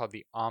 and it's called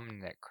the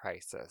Omnic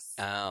Crisis.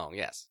 Oh,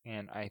 yes.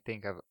 And I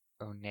think of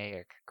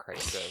Oneic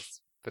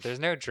Crisis. But there's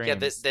no dreams. Yeah,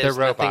 there's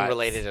nothing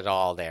related at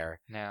all there.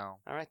 No.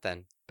 All right,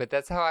 then. But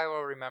that's how I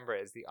will remember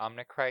it, is the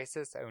Omnic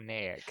Crisis,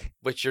 Oneic.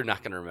 But you're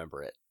not going to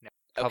remember it. No,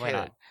 probably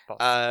not.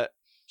 False.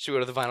 Should we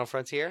go to the Final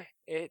Frontier?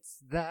 It's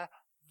the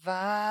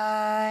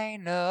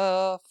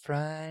Final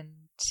Frontier.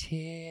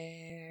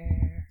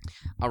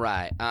 All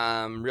right.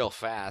 Real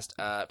fast.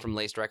 From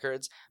Laced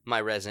Records,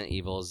 my Resident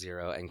Evil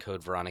 0 and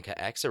Code Veronica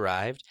X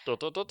arrived.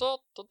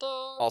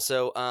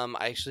 Also,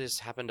 I actually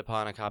just happened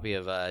upon a copy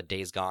of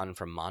Days Gone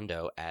from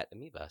Mondo at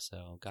Amoeba,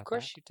 so got that. Of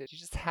course you did. You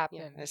just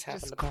happened. I just you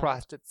happened just upon it.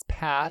 crossed its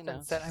path I know.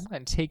 and said, "I'm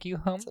going to take you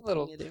home, That's a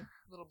little thing you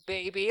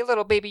do.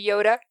 little baby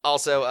Yoda."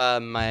 Also,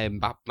 my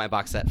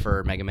box set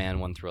for Mega Man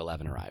 1 through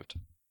 11 arrived.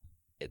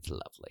 It's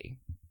lovely.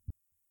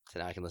 So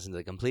now I can listen to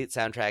the complete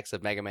soundtracks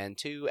of Mega Man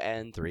 2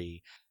 and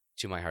 3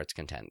 to my heart's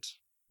content.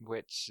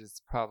 Which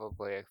is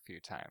probably a few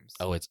times.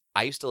 Oh,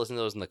 I used to listen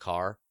to those in the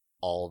car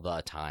all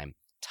the time.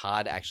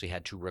 Todd actually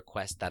had to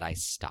request that I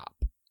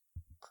stop.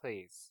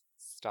 Please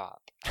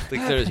stop.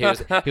 Like,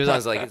 he was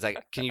always like, "It's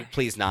like, can you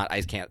please not?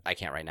 I can't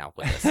right now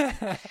with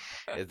this."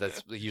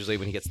 That's usually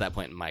when he gets to that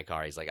point in my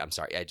car. He's like, "I'm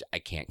sorry, I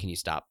can't. Can you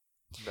stop?"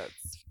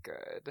 That's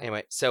good.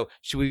 Anyway, so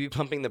should we be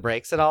pumping the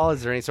brakes at all?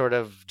 Is there any sort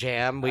of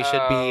jam we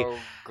should be? Oh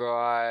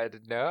God,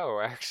 no!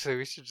 Actually,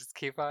 we should just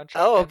keep on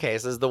trucking. Oh, okay.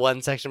 So this is the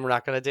one section we're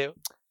not going to do.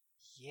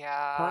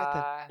 Yeah. All right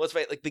then. Well, it's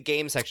right. Like the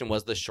game section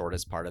was the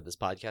shortest part of this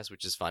podcast,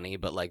 which is funny.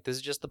 But like this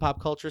is just the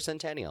pop culture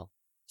centennial.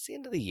 It's the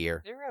end of the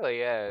year. It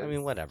really is. I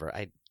mean, whatever.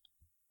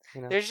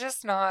 There's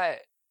just not.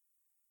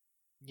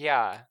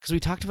 Yeah. Because we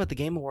talked about the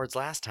Game Awards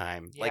last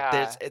time.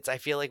 Yeah. Like I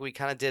feel like we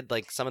kind of did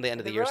like some of the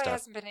end of the year There stuff. really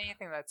hasn't been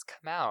anything that's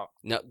come out.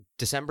 No,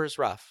 December's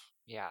rough.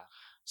 Yeah.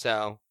 So,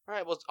 all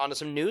right. Well, on to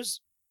some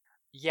news.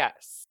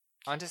 Yes.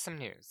 On to some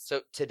news.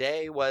 So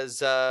today was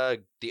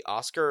the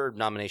Oscar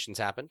nominations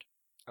happened.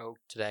 Oh,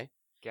 today.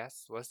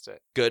 Guess list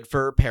it. Good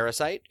for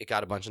Parasite. It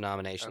got a bunch of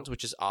nominations,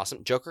 which is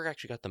awesome. Joker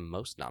actually got the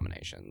most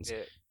nominations.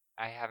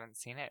 I haven't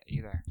seen it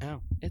either.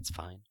 Oh, it's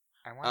fine.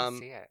 I want to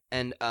see it.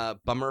 And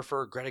bummer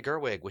for Greta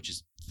Gerwig, which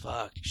is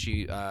fuck.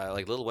 She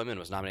like Little Women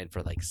was nominated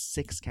for like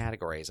 6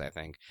 categories, I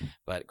think,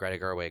 but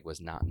Greta Gerwig was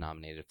not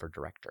nominated for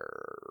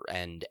director,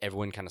 and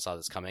everyone kind of saw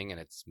this coming,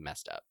 and it's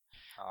messed up.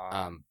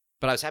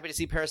 But I was happy to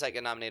see Parasite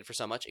get nominated for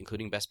so much,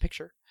 including Best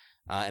Picture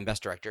and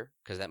Best Director,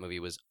 because that movie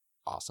was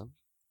awesome.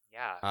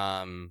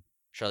 Yeah.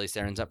 Charlize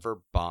Theron's up for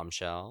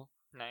Bombshell.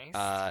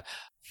 Nice.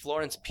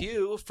 Florence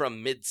Pugh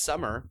from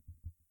Midsommar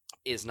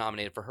is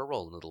nominated for her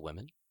role in Little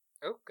Women.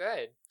 Oh,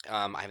 good.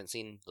 I haven't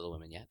seen Little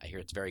Women yet. I hear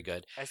it's very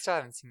good. I still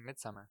haven't seen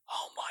Midsommar.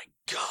 Oh my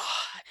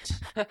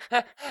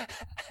god!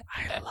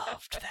 I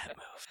loved that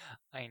movie.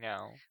 I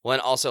know. Well,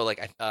 and also,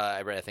 like,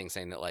 I read a thing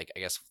saying that, like, I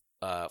guess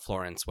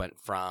Florence went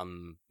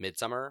from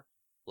Midsommar,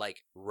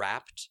 like,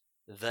 wrapped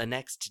the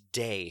next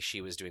day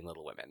she was doing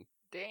Little Women.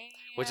 Damn.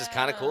 Which is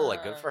kind of cool.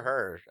 Like, good for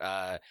her.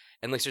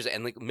 And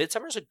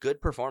Midsommar's a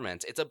good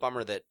performance. It's a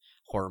bummer that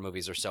horror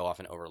movies are so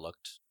often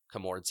overlooked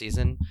come award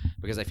season,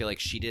 because I feel like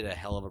she did a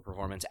hell of a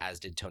performance, as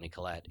did Toni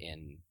Collette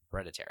in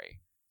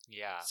Hereditary.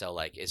 Yeah. So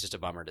like, it's just a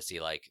bummer to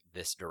see like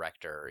this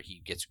director.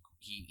 He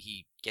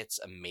gets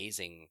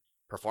amazing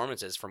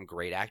performances from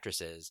great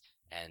actresses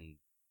and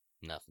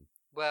nothing.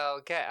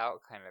 Well, Get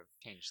Out kind of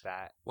changed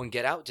that. When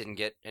Get Out didn't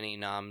get any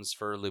noms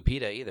for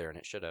Lupita either, and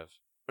it should have.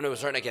 Oh, no,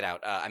 sorry, not Get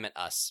Out. I meant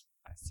Us.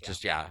 Yeah.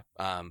 Just yeah.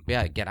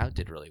 Get Out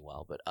did really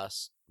well, but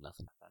Us,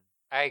 nothing.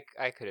 I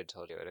could have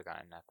told you it would have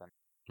gotten nothing.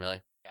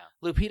 Really?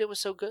 Yeah. Lupita was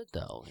so good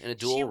though in a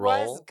dual role. She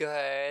role. was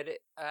good.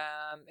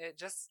 It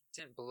just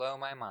didn't blow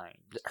my mind.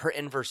 Her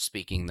inverse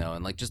speaking though,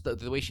 and like just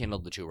the way she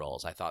handled the 2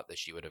 roles, I thought that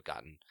she would have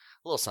gotten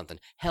a little something.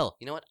 Hell,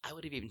 you know what? I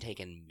would have even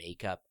taken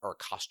makeup or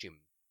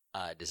costume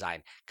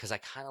design, because I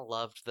kind of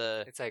loved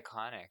It's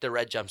iconic. the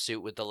red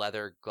jumpsuit with the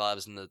leather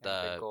gloves and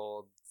the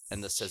gold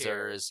and the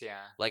scissors. Cheers,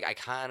 yeah. Like I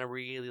kind of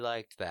really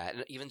liked that,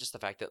 and even just the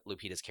fact that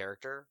Lupita's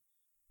character,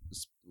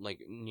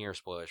 like near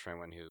spoilers for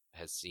anyone who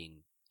has seen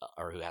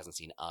or who hasn't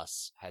seen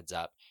Us, heads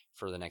up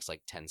for the next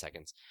like 10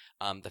 seconds.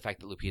 The fact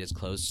that Lupita's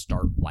clothes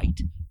start white,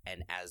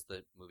 and as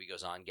the movie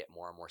goes on, get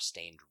more and more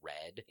stained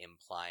red,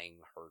 implying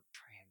her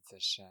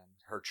transition,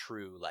 her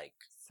true like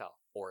self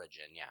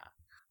origin. Yeah.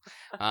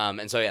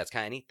 And so yeah, it's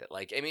kind of neat that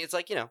like, I mean, it's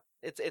like, you know,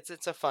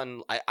 it's a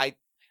fun.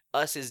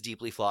 Us is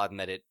deeply flawed in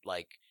that it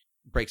like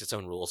breaks its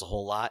own rules a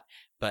whole lot,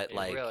 but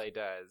it really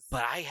does.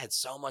 But I had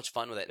so much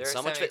fun with it, there and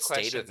so much of it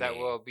stayed with me. that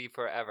will be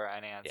forever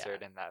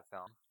unanswered in that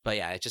film. But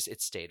yeah,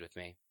 it stayed with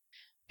me.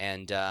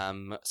 And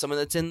someone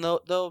that's in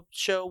the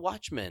show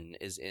Watchmen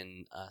is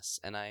in Us,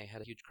 and I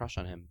had a huge crush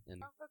on him.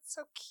 And... Oh, that's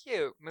so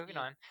cute. Moving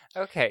on.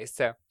 Okay,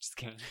 so just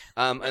kidding.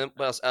 And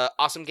what else?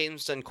 Awesome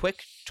Games Done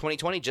Quick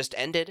 2020 just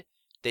ended.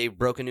 They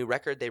broke a new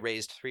record. They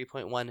raised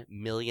 $3.1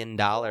 million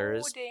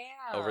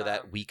over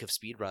that week of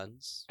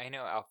speedruns. I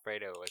know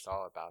Alfredo was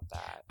all about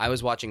that. I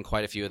was watching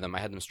quite a few of them. I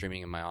had them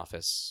streaming in my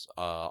office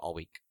all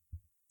week.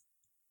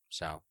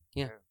 So,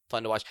 yeah,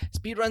 fun to watch.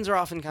 Speedruns are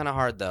often kind of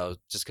hard, though,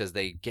 just because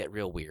they get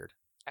real weird.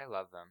 I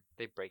love them.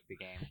 They break the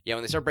game. Yeah,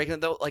 when they start breaking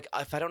it, though, like,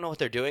 if I don't know what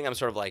they're doing, I'm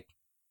sort of like,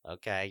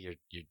 okay,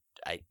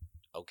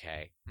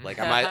 okay. Like,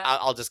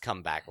 I'll just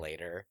come back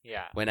later.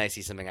 Yeah. When I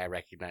see something I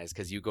recognize,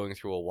 because you going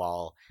through a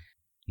wall...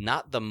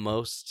 Not the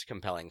most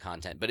compelling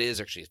content, but it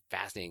is actually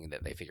fascinating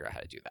that they figure out how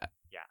to do that.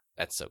 Yeah.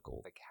 That's so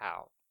cool. Like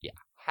how? Yeah.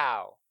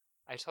 How?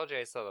 I told you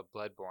I saw the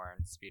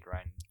Bloodborne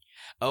speedrun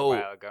a Oh,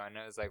 while ago, and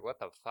I was like, what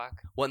the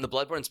fuck? well, and the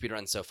Bloodborne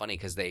speedrun's so funny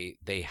because they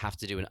have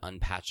to do an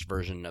unpatched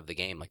version of the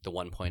game, like the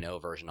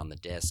 1.0 version on the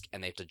disc,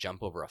 and they have to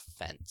jump over a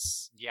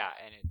fence. Yeah,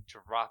 and it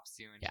drops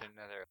you into Yeah.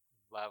 another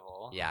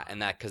level. Yeah, and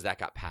because that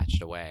got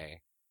patched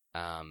away So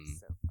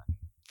funny.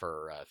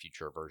 for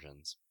future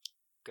versions.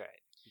 Good.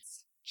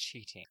 It's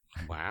cheating.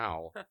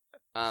 Wow.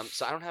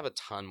 So I don't have a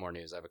ton more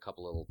news. I have a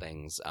couple little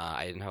things.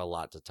 I didn't have a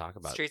lot to talk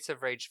about. Streets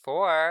of Rage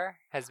 4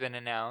 has been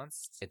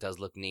announced. It does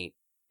look neat.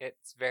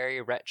 It's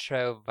very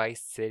retro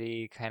Vice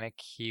City, kind of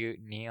cute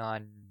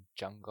neon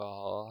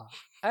jungle.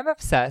 I'm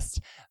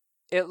obsessed.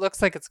 It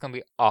looks like it's going to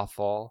be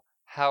awful.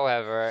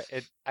 However,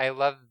 I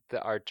love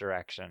the art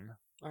direction.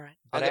 All right.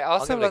 But I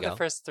also love the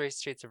first 3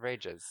 Streets of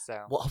Rages.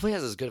 So Well, hopefully it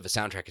has as good of a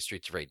soundtrack as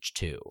Streets of Rage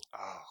 2.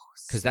 Oh,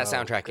 Because that so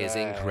soundtrack is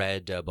good.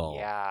 incredible.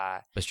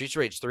 Yeah. But Streets of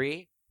Rage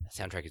 3, the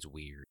soundtrack is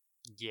weird.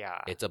 Yeah.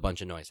 It's a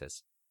bunch of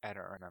noises. I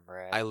don't remember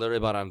it. I literally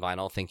bought it on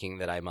vinyl thinking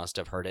that I must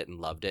have heard it and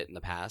loved it in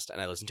the past.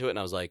 And I listened to it and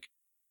I was like,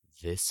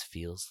 this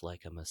feels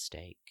like a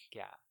mistake.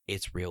 Yeah.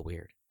 It's real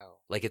weird. Oh.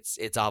 Like it's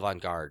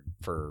avant-garde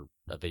for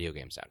a video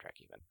game soundtrack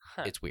even.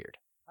 Huh. It's weird.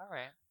 All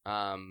right.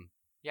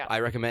 Yeah.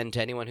 I recommend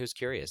to anyone who's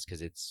curious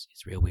because it's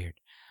real weird.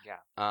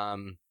 Yeah.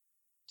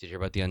 Did you hear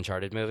about the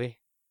Uncharted movie?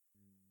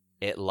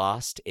 It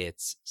lost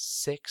its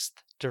 6th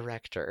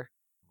director.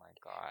 Oh my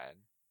god.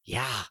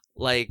 Yeah,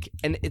 like,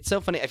 and it's so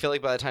funny. I feel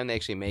like by the time they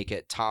actually make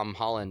it, Tom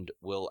Holland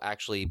will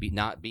actually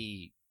not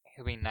be.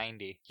 He'll be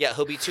 90. Yeah,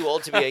 he'll be too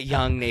old to be a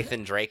young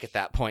Nathan Drake at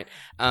that point.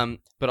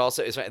 But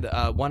also, it's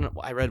one.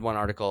 I read one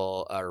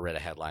article or read a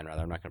headline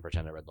rather. I'm not going to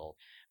pretend I read the whole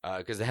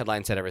because the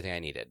headline said everything I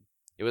needed.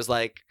 It was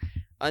like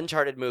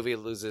Uncharted movie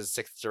loses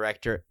 6th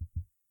director.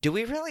 Do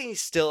we really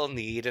still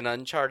need an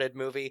Uncharted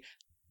movie?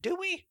 Do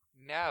we?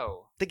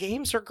 No. The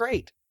games are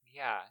great.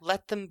 Yeah.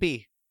 Let them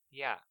be.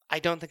 Yeah. I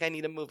don't think I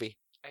need a movie.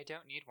 I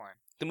don't need one.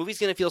 The movie's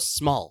going to feel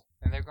small.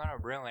 And they're going to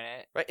ruin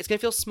it. Right? It's going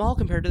to feel small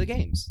compared to the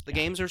games. The Yeah.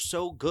 games are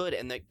so good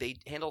and they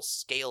handle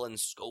scale and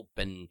scope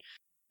and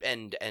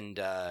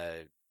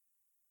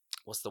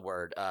what's the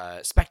word?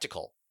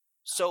 Spectacle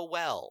so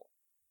well.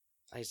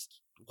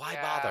 Why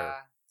bother? Yeah.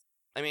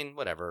 I mean,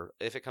 whatever.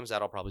 If it comes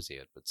out, I'll probably see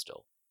it, but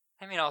still.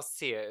 I mean, I'll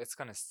see it. It's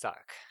going to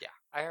suck. Yeah.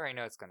 I already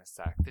know it's going to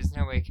suck. There's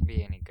no way it can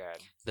be any good.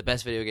 The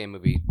best video game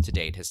movie to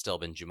date has still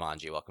been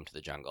Jumanji, Welcome to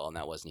the Jungle, and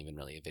that wasn't even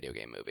really a video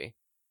game movie.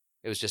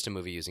 It was just a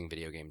movie using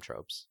video game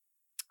tropes.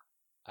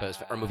 But it was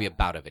a movie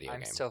about a video I'm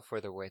game. still for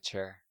The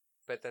Witcher.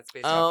 But that's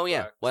based off Oh, the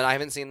yeah. books. Well, I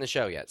haven't seen the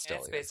show yet, And still.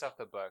 it's either. based off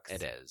the books.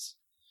 It is.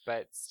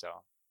 But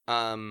still.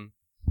 Um,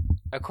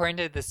 According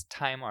to this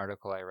Time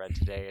article I read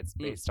today, it's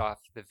based off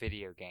the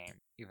video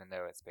game, even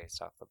though it's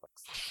based off the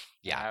books.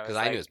 yeah, was because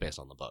I knew like- it was based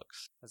on the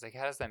books. I was like,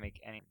 how does that make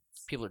any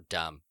sense? People are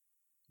dumb.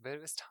 But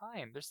it was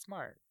Time. They're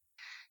smart.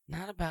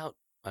 Not about,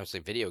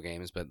 obviously, video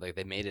games, but like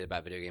they made it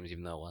about video games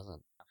even though it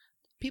wasn't.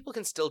 People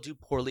can still do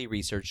poorly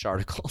researched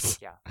articles.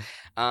 Yeah.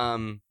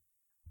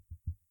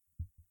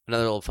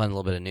 Another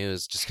little bit of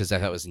news, just because I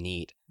thought it was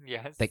neat.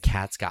 Yes. The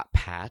Cats got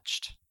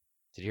patched.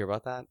 Did you hear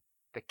about that?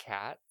 The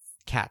Cats?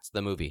 Cats,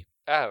 the movie.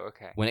 Oh,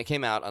 okay. When it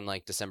came out on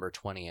like December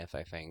 20th,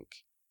 I think,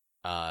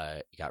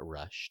 it got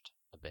rushed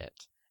a bit.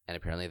 And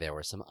apparently there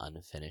were some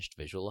unfinished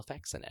visual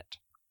effects in it.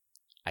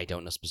 I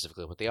don't know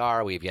specifically what they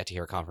are. We've yet to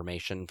hear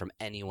confirmation from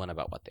anyone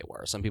about what they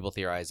were. Some people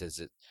theorize it's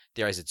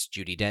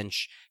Judi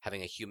Dench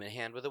having a human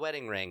hand with a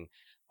wedding ring.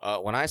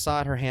 When I saw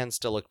it, her hand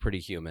still looked pretty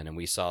human, and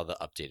we saw the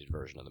updated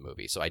version of the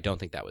movie, so I don't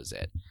think that was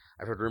it.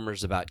 I've heard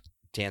rumors about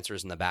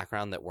dancers in the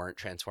background that weren't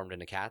transformed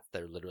into cats.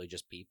 They're literally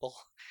just people.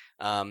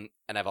 And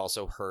I've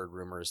also heard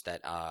rumors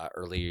that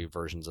early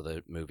versions of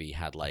the movie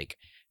had, like,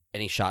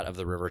 any shot of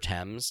the River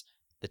Thames.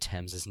 The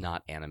Thames is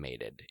not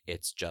animated.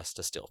 It's just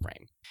a still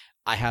frame.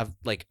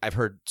 I've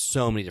heard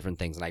so many different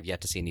things, and I've yet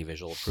to see any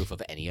visual proof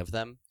of any of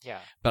them. Yeah.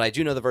 But I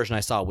do know the version I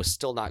saw was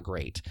still not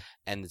great,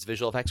 and its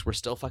visual effects were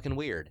still fucking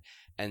weird.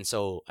 And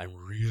so I'm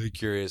really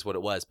curious what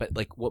it was. But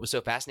like, what was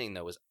so fascinating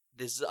though was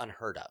this is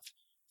unheard of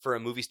for a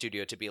movie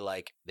studio to be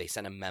like, they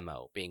sent a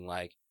memo being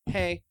like,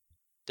 "Hey,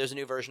 there's a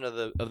new version of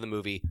the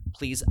movie.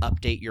 Please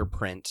update your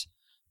print.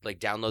 Like,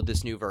 download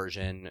this new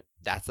version.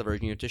 That's the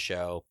version you have to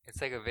show.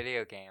 It's like a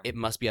video game. It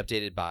must be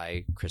updated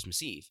by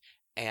Christmas Eve."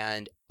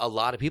 And a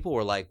lot of people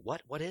were like,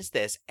 what is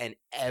this? And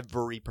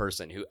every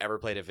person who ever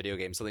played a video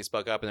game suddenly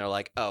spoke up and they're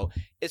like, oh,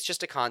 it's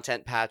just a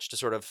content patch to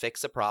sort of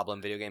fix a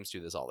problem. Video games do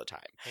this all the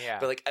time. Yeah.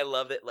 But like, I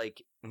love that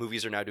like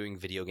movies are now doing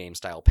video game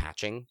style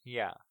patching.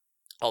 Yeah.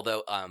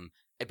 Although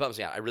it bums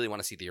me out. I really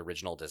want to see the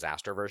original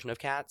disaster version of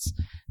Cats.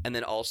 And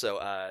then also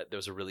there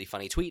was a really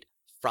funny tweet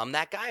from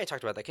that guy I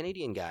talked about, that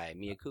Canadian guy,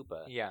 Mia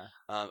Koopa, Yeah.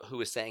 who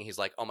was saying, he's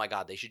like, oh my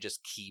God, they should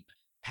just keep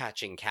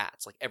patching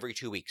Cats. Like every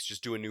 2 weeks,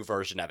 just do a new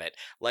version of it.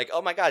 Like,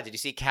 oh my God, did you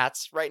see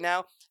Cats right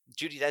now?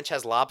 Judi Dench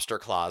has lobster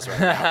claws right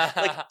now.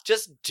 Like,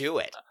 just do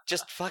it.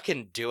 Just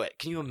fucking do it.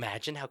 Can you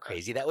imagine how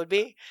crazy that would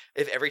be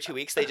if every 2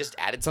 weeks they just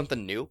added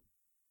something new?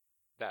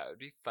 That would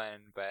be fun,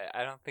 but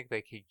I don't think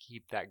they could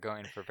keep that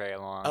going for very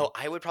long. Oh,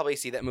 I would probably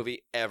see that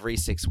movie every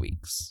 6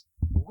 weeks.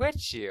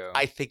 Would you?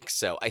 I think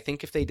so. I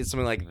think if they did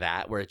something like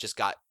that, where it just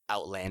got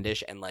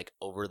outlandish and like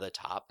over the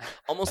top,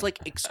 almost like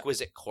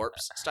Exquisite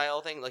Corpse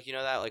style thing, like you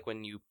know that, like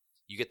when you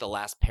get the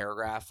last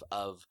paragraph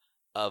of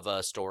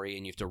a story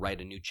and you have to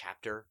write a new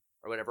chapter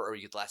or whatever, or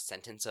you get the last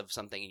sentence of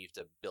something and you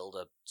have to build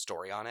a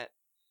story on it.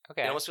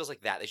 Okay. It almost feels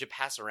like that. They should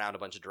pass around a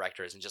bunch of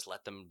directors and just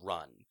let them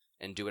run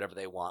and do whatever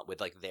they want with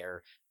like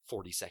their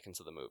 40 seconds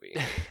of the movie.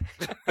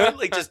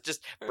 Like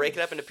just break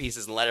it up into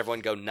pieces and let everyone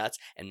go nuts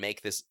and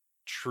make this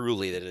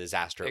truly the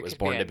disaster it was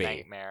born to be.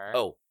 Nightmare.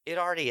 Oh, it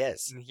already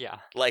is. Yeah.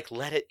 Like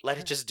let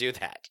it just do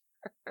that.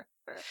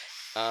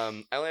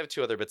 I only have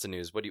 2 other bits of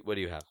news. What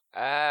do you have?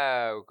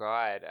 Oh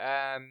God.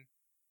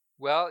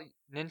 Well,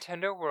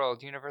 Nintendo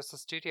World Universal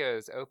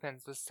Studios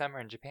opens this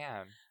summer in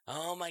Japan.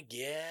 Oh my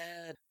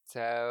god.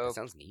 So That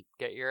sounds neat.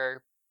 get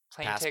your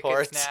plane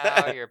Passports. tickets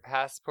now, your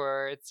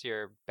passports,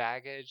 your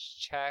baggage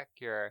check,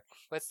 your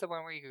what's the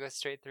one where you go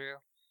straight through?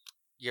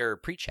 Your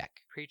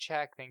pre-check.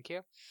 Pre-check, thank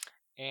you.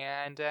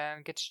 And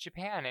get to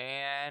Japan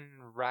and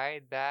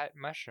ride that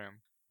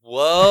mushroom.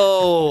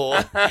 Whoa!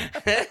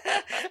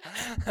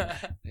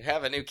 You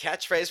have a new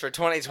catchphrase for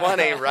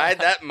 2020. Ride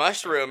that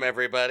mushroom,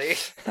 everybody.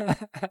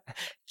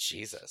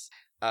 Jesus.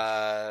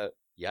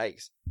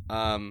 Yikes.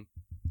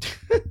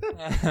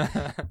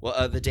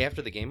 Well, the day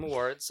after the Game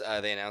Awards,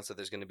 they announced that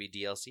there's going to be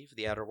DLC for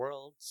The Outer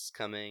Worlds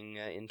coming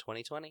in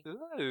 2020.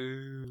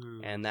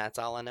 Ooh. And that's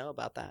all I know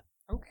about that.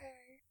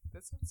 Okay.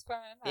 This one's fun.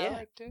 Yeah. I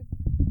liked it.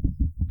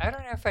 I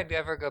don't know if I'd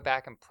ever go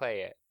back and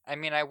play it. I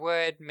mean, I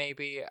would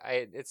maybe.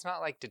 It's not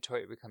like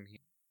Detroit Become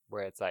Human,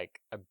 where it's like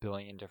a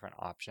billion different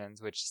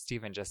options, which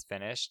Steven just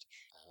finished.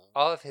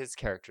 All of his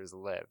characters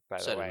live, by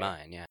the way. So did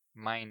mine, yeah.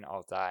 Mine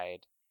all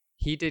died.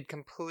 He did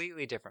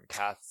completely different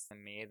paths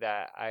than me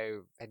that I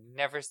had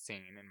never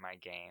seen in my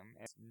game.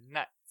 It's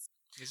nuts.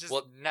 It's just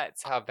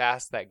nuts how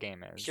vast that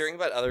game is. Hearing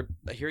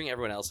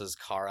everyone else's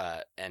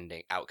Kara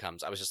ending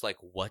outcomes, I was just like,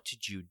 what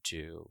did you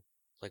do?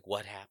 Like,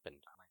 what happened?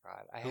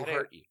 God, Who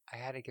hurt you? I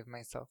had to give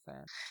myself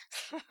in.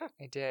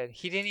 I did.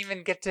 He didn't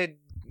even get to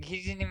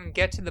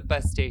the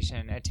bus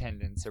station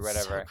attendants or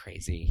whatever. So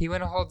crazy. He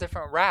went a whole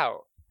different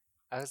route.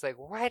 I was like,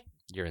 what?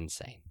 You're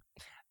insane.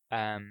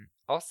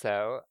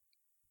 Also,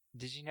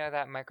 did you know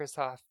that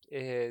Microsoft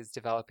is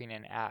developing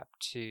an app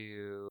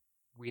to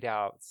weed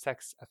out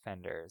sex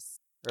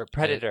offenders or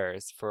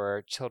predators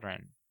for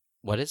children?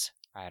 What is?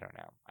 I don't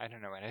know. I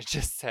don't know what I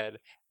just said.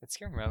 It's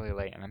getting really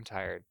late and I'm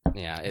tired.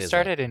 Yeah, I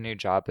started a new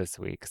job this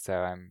week, so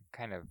I'm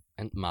kind of...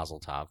 And Mazel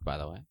Tov, by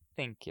the way.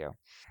 Thank you.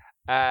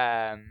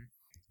 I'll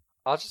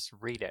just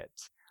read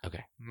it.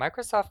 Okay.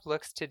 Microsoft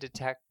looks to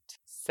detect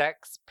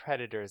sex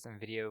predators in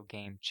video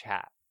game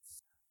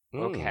chats.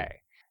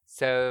 Okay.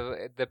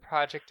 So the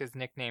project is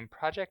nicknamed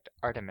Project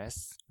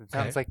Artemis. It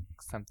sounds like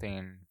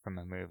something from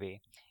a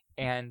movie.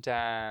 And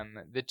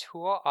the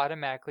tool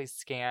automatically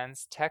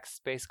scans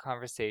text-based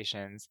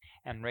conversations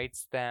and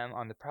rates them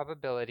on the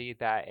probability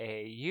that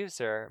a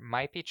user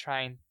might be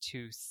trying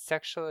to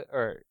sexually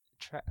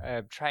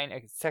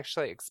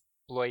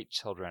exploit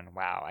children.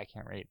 Wow, I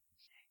can't read.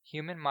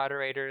 Human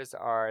moderators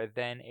are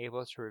then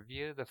able to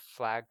review the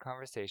flagged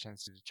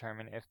conversations to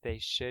determine if they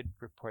should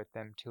report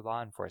them to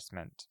law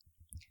enforcement.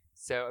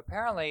 So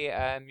apparently,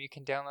 you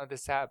can download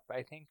this app,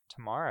 I think,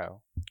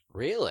 tomorrow.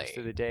 Really?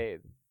 So the day...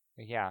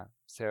 Yeah,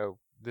 so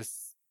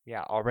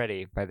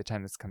already by the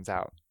time this comes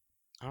out.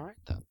 All right,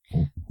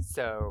 then.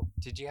 So,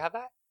 did you have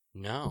that?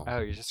 No. Oh,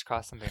 you just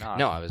crossed something off.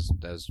 No,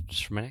 that was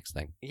just for my next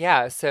thing.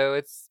 Yeah, so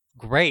it's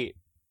great.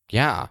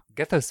 Yeah.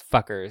 Get those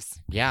fuckers.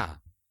 Yeah.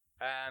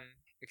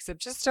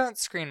 Except just don't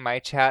screen my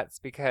chats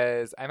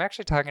because I'm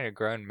actually talking to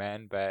grown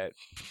men, but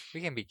we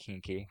can be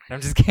kinky.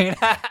 I'm just kidding.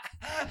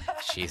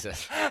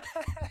 Jesus.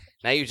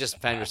 Now you just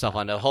found yourself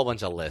on a whole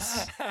bunch of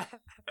lists.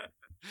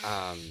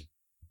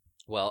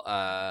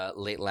 Well,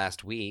 late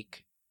last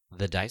week,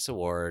 the DICE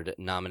Award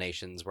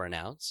nominations were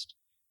announced,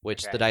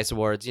 which the DICE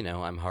Awards,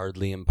 I'm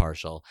hardly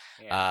impartial,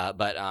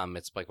 but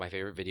it's like my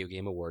favorite video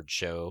game award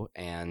show,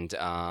 and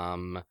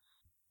I'm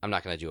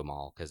not going to do them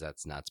all because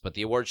that's nuts, but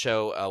the award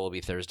show will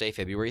be Thursday,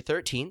 February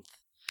 13th,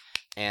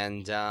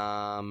 and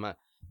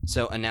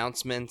so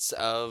announcements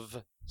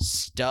of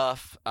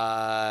stuff,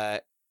 well,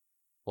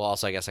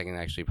 also I guess I can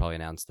actually probably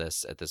announce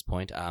this at this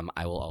point.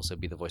 I will also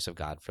be the voice of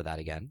God for that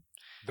again.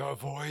 The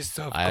voice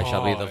of God. I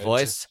shall be the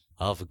voice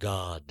of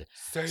God.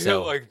 Say it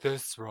like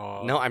this,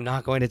 Rob. No, I'm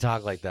not going to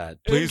talk like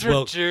that. Please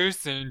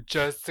Introducing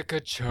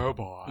Jessica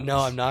Chobot. No,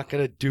 I'm not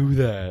going to do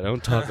that. I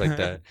don't talk like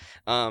that.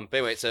 But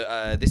anyway,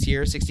 so this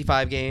year,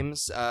 65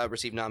 games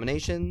received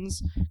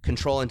nominations.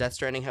 Control and Death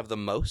Stranding have the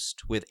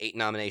most, with 8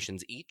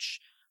 nominations each,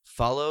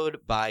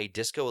 followed by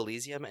Disco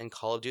Elysium and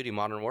Call of Duty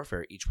Modern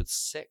Warfare, each with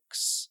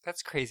 6.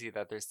 That's crazy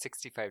that there's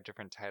 65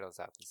 different titles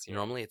out this year.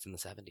 Normally it's in the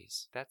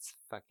 70s. That's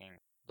fucking...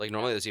 Like,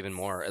 normally there's even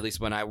more. At least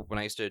when I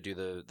used to do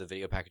the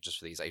video packages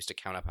for these, I used to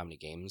count up how many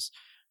games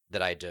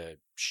that I had to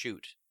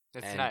shoot.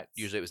 It's nuts.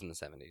 Usually it was in the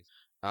 70s.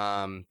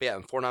 But yeah,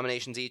 4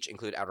 nominations each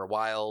include Outer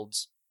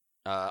Wilds,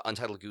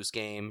 Untitled Goose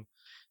Game.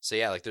 So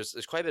yeah, like there's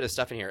quite a bit of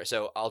stuff in here.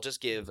 So I'll just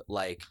give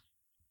like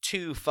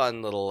 2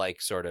 fun little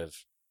like sort of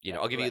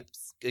I'll give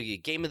you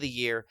game of the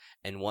year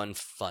and one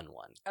fun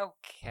one.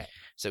 Okay.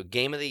 So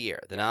game of the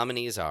year, the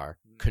nominees are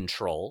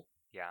Control.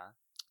 Yeah.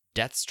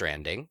 Death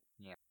Stranding.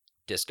 Yeah.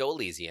 Disco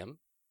Elysium.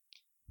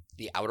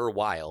 The Outer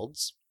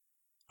Wilds.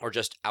 Or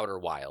just Outer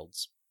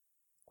Wilds.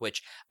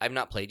 Which I've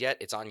not played yet.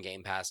 It's on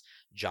Game Pass.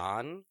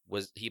 John,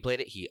 he played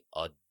it. He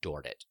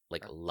adored it.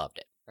 Loved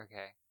it.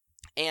 Okay.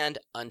 And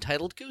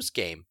Untitled Goose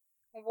Game.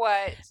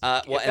 What?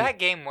 If that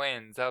game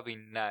wins, that'll be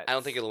nuts. I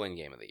don't think it'll win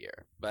Game of the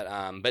Year. But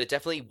it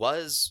definitely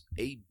was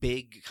a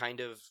big kind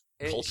of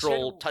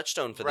cultural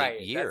touchstone for the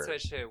year. That's what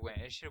it should win.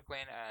 It should win.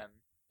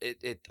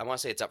 I want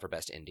to say it's up for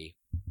Best Indie.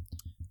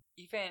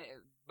 Even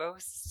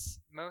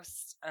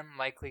most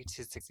unlikely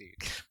to succeed.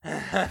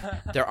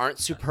 There aren't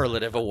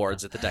superlative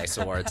awards at the DICE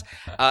Awards.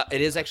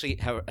 It is actually,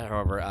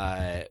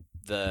 however,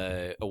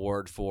 the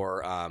award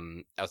for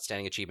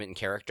Outstanding Achievement in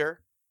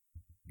Character.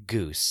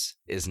 Goose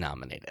is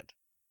nominated.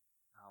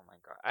 Oh my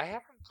god. I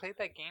haven't played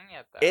that game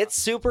yet, though. It's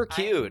super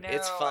cute.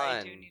 It's fun.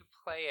 I do need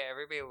to play it.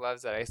 Everybody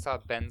loves it. I saw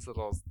Ben's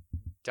little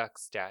duck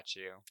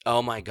statue.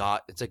 Oh my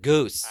god. It's a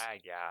goose.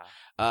 Yeah.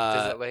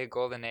 Does it lay a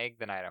golden egg?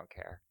 Then I don't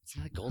care. It's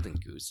not a golden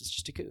goose. It's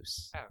just a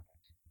goose. Oh,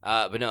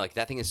 okay. But no,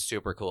 that thing is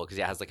super cool because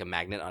it has a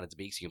magnet on its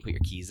beak, so you can put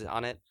your keys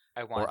on it.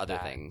 I want or other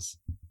that. things.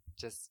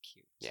 Just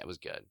cute. Yeah, it was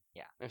good.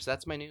 Yeah. So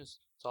that's my news.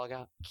 That's all I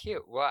got.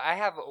 Cute. Well, I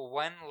have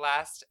one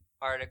last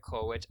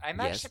article, which I'm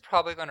actually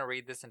probably going to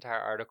read this entire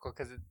article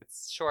because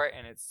it's short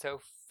and it's so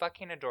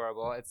fucking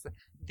adorable. It's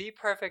the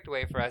perfect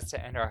way for us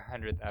to end our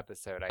 100th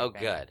episode, I think.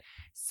 Good.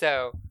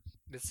 So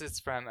this is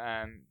from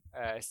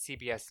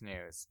CBS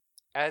News.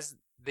 As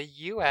the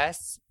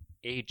U.S.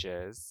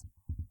 ages,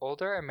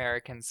 older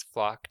Americans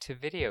flock to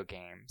video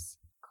games.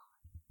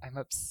 God, I'm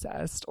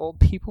obsessed.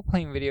 Old people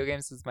playing video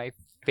games is my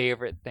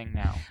favorite thing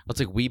now. Well, it's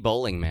like Wii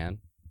Bowling, man.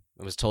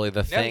 It was totally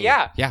the thing.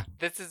 Yeah. Yeah.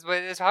 This is what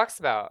it talks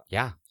about.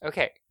 Yeah.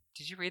 Okay.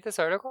 Did you read this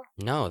article?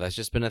 No, that's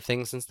just been a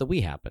thing since the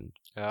Wii happened.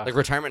 Ugh.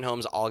 Retirement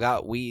homes all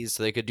got Wiis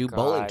so they could do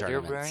bowling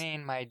tournaments. You're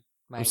ruining my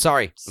I'm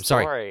sorry.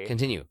 story.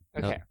 Continue.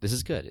 Okay. No, this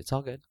is good. It's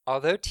all good.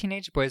 Although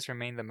teenage boys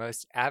remain the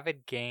most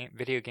avid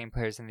video game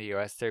players in the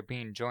U.S., they're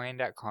being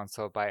joined at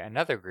console by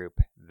another group,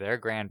 their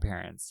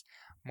grandparents.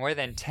 More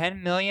than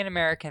 10 million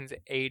Americans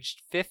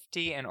aged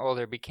 50 and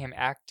older became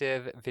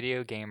active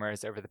video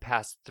gamers over the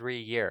past 3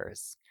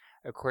 years,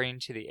 according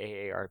to the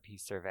AARP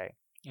survey.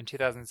 In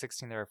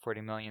 2016, there were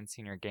 40 million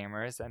senior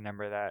gamers, a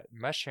number that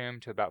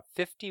mushroomed to about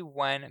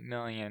 51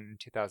 million in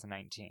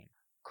 2019.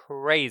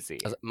 Crazy.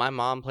 My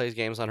mom plays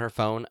games on her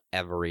phone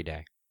every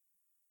day.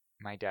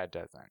 My dad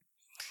doesn't.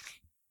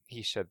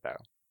 He should, though.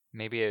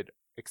 Maybe it'd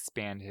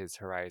expand his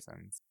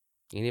horizons.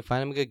 You need to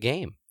find him a good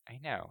game. I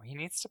know. He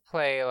needs to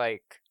play,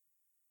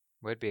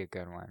 would be a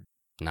good one.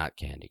 Not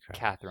Candy Crush.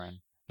 Catherine.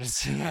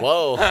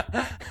 Whoa.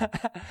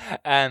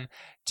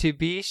 To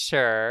be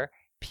sure,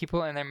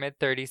 people in their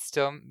mid-30s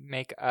still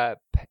make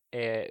up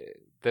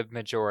the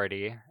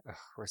majority. Ugh,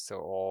 we're so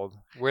old.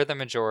 We're the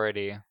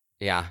majority.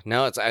 Yeah.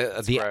 No, it's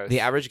gross. The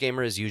average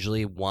gamer is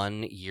usually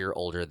 1 year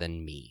older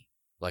than me.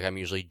 I'm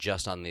usually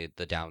just on the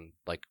down,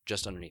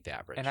 just underneath the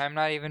average. And I'm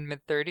not even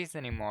mid-30s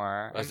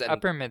anymore. I'm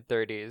upper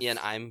mid-30s. Yeah, and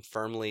I'm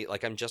firmly,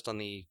 I'm just on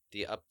the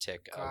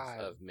uptick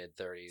of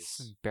mid-30s.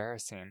 It's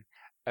embarrassing.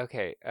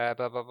 Okay, blah,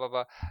 blah, blah,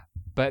 blah.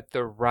 But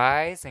the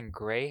rise in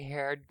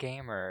gray-haired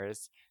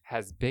gamers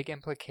has big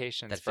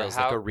implications for how... That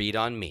feels like a read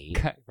on me.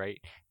 Right.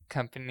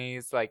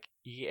 Companies like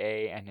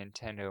EA and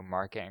Nintendo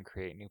market and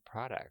create new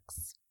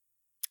products.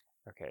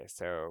 Okay,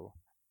 so...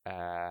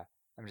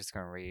 I'm just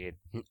going to read.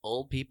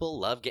 Old people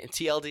love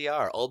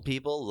TLDR. Old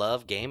people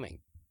love gaming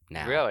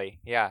now. Really?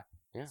 Yeah.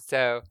 Yeah.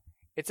 So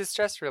it's a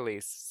stress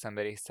release,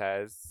 somebody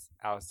says.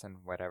 Allison,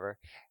 whatever.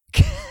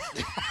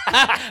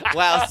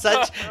 Wow,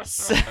 such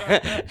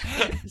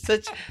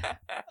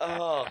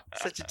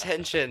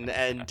attention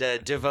and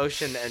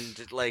devotion and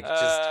just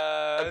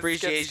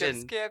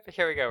appreciation. Skip.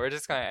 Here we go. We're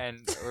just going to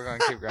end. We're going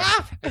to keep going.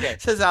 Okay.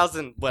 Says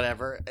Allison,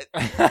 whatever.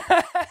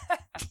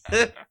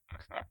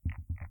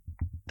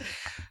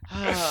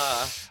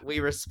 We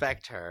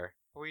respect her.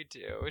 We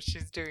do.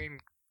 She's doing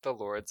the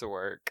Lord's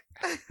work.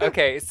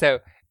 Okay, so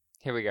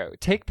here we go.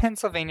 Take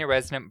Pennsylvania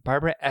resident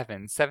Barbara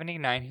Evans,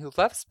 79, who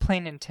loves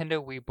playing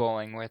Nintendo Wii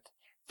Bowling with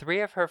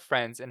 3 of her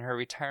friends in her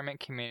retirement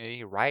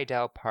community,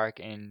 Rydell Park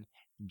in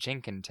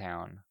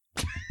Jenkintown.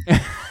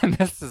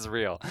 This is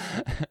real.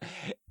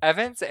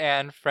 Evans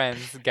and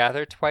friends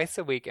gather twice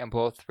a week and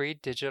bowl 3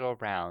 digital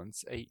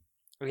rounds, a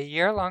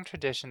year-long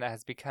tradition that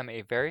has become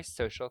a very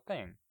social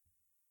thing.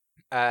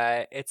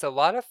 It's a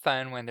lot of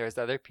fun when there's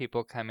other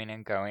people coming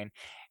and going,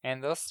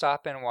 and they'll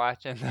stop and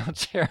watch and they'll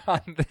cheer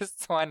on this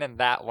one and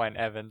that one,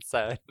 Evans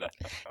said. And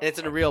it's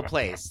in a real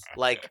place,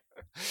 like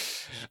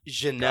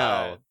Jeannot.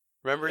 God.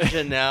 Remember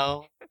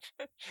Jeannot?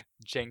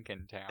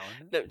 Jenkintown.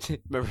 No,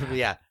 remember,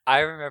 yeah. I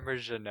remember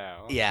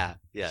Jeannot. Yeah.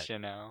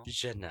 Jeannot.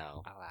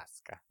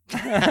 Alaska.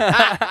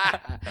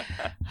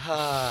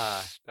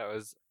 That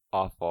was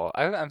awful.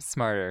 I'm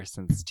smarter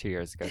since 2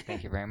 years ago.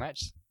 Thank you very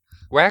much.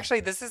 We're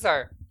actually,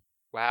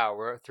 wow,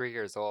 we're 3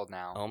 years old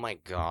now. Oh my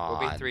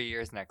God. We'll be 3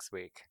 years next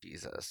week.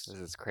 Jesus. This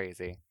is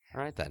crazy.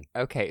 All right, then.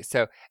 Okay,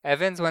 so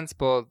Evans once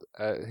bowled...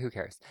 who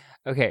cares?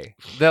 Okay,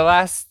 the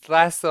last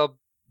little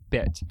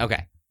bit.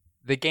 Okay.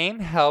 The game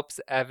helps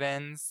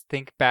Evans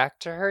think back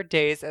to her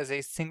days as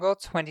a single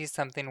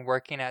 20-something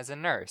working as a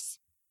nurse.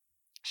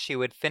 She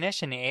would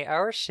finish an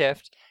 8-hour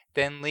shift,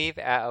 then leave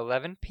at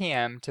 11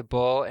 p.m. to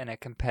bowl in a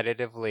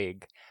competitive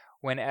league.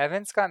 When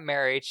Evans got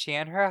married, she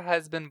and her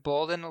husband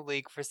bowled in a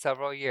league for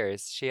several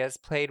years. She has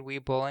played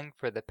Wii Bowling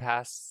for the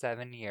past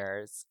 7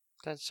 years.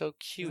 That's so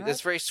cute. Isn't That's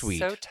that very sweet.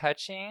 So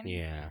touching.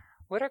 Yeah.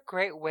 What a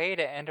great way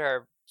to end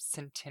our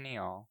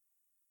centennial.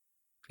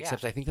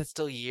 Except I think that's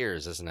still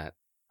years, isn't it?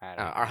 I don't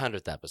know. Our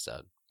 100th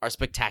episode. Our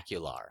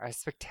spectacular. Our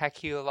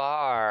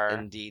spectacular.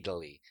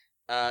 Indeedly.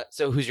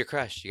 So who's your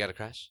crush? You got a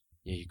crush?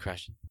 Yeah, you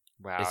crushing?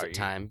 Wow. Is it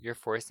time? You're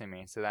forcing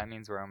me, so that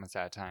means we're almost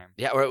out of time.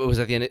 Yeah, or it was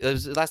at the end. It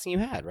was the last thing you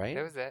had, right?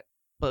 That was it.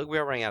 But we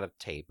were running out of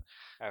tape.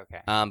 Okay.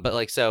 But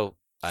like so.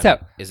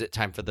 Is it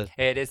time for the?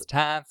 It is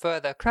time for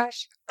the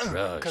crush.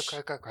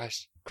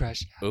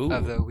 Crush Ooh.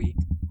 of the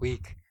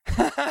week.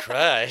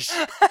 Crush.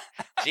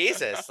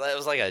 Jesus, that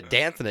was like a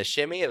dance and a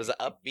shimmy. It was an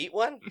upbeat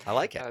one. I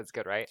like it. That was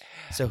good, right?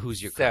 So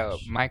who's your crush?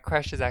 So my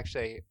crush is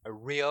actually a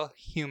real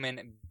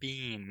human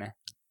being.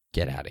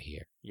 Get out of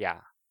here. Yeah.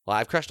 Well,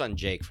 I've crushed on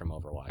Jake from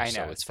Overwatch. I know.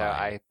 So it's so fine.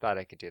 I thought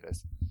I could do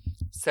this.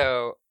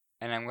 So,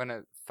 and I'm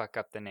gonna fuck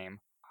up the name.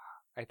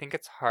 I think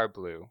it's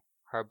Harbleu.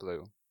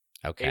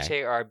 Okay.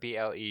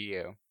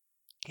 Harbleu.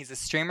 He's a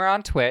streamer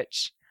on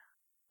Twitch.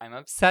 I'm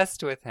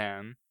obsessed with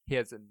him. He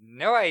has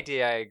no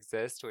idea I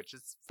exist, which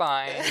is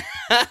fine.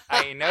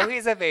 I know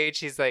he's of age.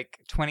 He's like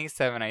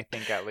 27, I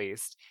think, at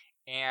least.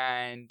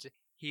 And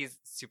he's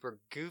super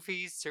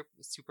goofy,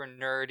 super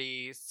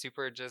nerdy,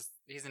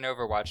 he's an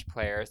Overwatch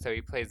player, so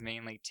he plays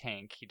mainly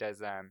tank. He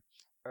does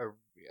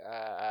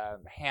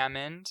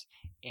Hammond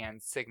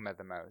and Sigma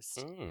the most.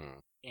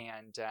 Mm.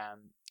 And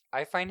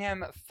I find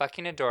him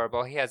fucking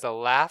adorable. He has a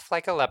laugh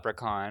like a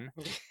leprechaun.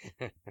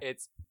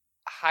 It's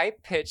high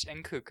pitch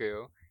and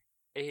cuckoo.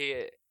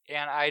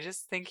 And I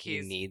just think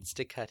he needs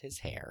to cut his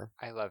hair.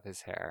 I love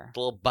his hair. The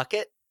little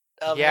bucket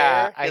of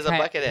hair. He has a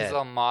bucket his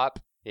little mop.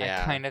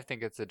 Yeah. I kind of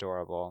think it's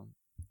adorable.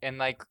 And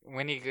like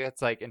when he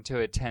gets like into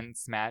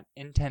intense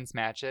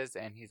matches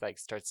and he's like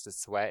starts to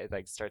sweat,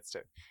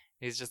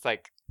 he's just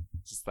like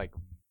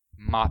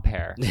mop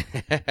hair.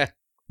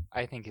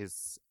 I think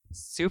he's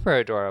super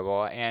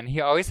adorable, and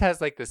he always has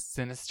like this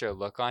sinister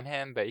look on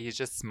him, but he's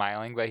just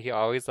smiling, but he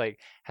always like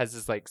has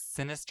this like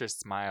sinister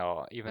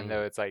smile, even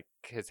though it's like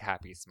his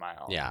happy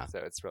smile. Yeah. So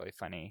it's really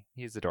funny.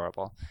 He's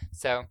adorable.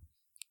 So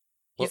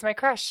he's my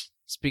crush.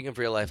 Speaking of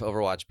real life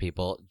Overwatch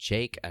people,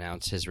 Jake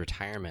announced his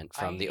retirement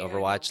from the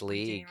Overwatch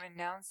League. He didn't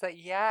announce that.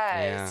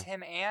 Yes,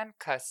 him and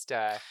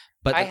Custa.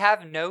 But I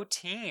have no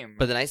team.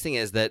 But the nice thing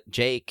is that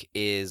Jake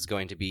is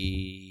going to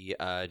be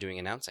doing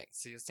announcing.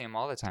 So you'll see him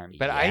all the time.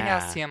 But I now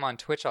see him on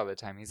Twitch all the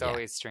time. He's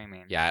always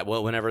streaming. Yeah,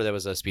 well, whenever there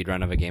was a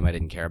speedrun of a game I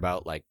didn't care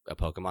about, like a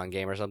Pokemon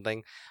game or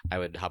something, I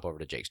would hop over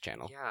to Jake's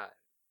channel. Yeah,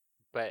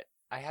 but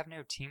I have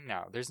no team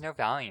now. There's no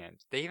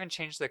Valiant. They even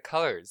changed the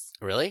colors.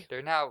 Really?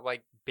 They're now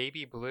like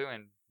baby blue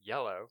and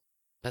yellow.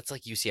 That's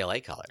like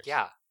UCLA colors.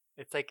 Yeah.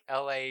 It's like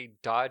LA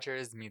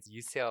Dodgers meets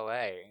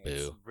UCLA. Boo.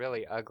 It's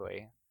really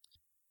ugly.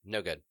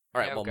 No good.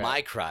 All right, No good.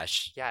 my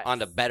crush, on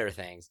to better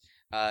things.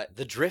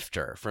 The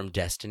Drifter from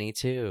Destiny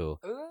 2.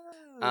 Ooh.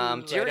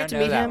 Did you ever get to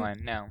know meet that him?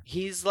 one. No.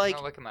 He's I'm like,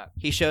 gonna look him up.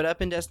 he showed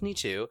up in Destiny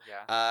 2.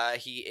 Yeah.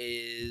 He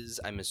is,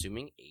 I'm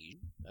assuming,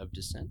 of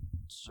descent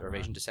or of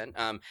Asian descent.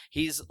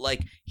 He's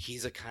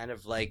a kind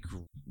of like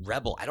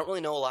rebel. I don't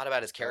really know a lot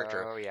about his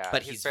character. Oh yeah,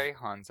 but he's very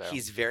Hanzo.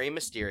 He's very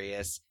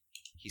mysterious.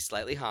 He's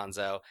slightly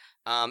Hanzo,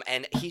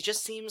 and he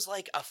just seems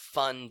like a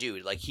fun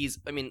dude. Like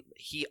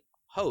he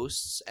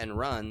hosts and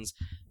runs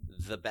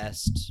the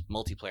best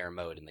multiplayer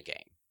mode in the game.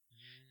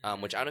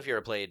 Which I don't know if you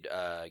ever played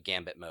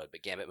Gambit mode,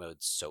 but Gambit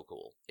mode's so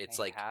cool. It's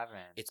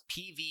it's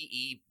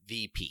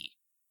PvEVP.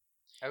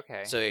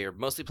 Okay. So you're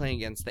mostly playing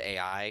against the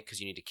AI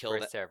because you need to kill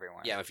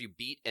everyone. Yeah, if you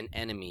beat an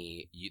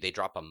enemy, they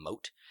drop a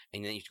moat,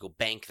 and then you have to go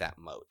bank that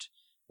moat.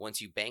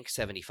 Once you bank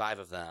 75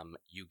 of them,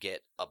 you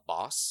get a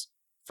boss.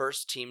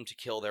 First team to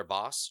kill their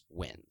boss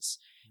wins.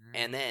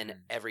 And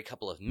then every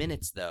couple of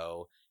minutes,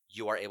 though,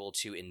 you are able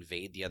to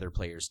invade the other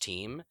player's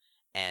team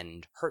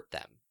and hurt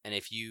them. And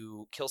if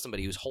you kill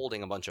somebody who's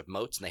holding a bunch of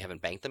moats and they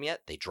haven't banked them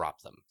yet, they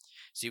drop them.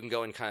 So you can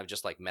go and kind of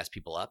just like mess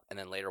people up. And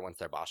then later, once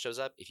their boss shows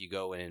up, if you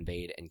go and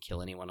invade and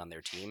kill anyone on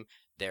their team,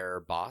 their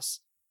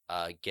boss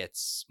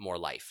gets more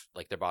life.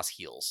 Like their boss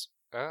heals.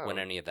 When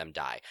any of them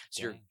die.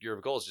 So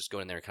your goal is just go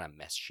in there and kind of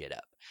mess shit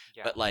up.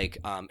 Yeah. But like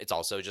it's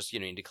also just, you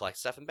need to collect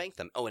stuff and bank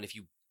them. Oh, and if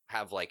you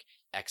have like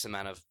X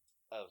amount of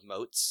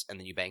moats and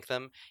then you bank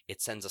them,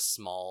 it sends a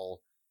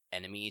small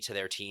enemy to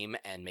their team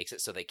and makes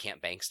it so they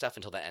can't bank stuff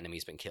until that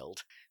enemy's been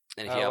killed.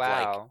 And if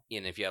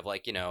you have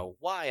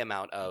Y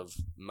amount of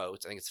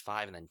moats, I think it's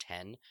 5 and then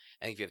 10.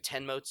 And if you have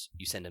 10 moats,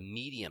 you send a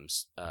medium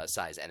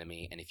size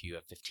enemy, and if you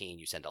have 15,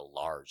 you send a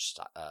large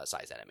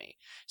size enemy.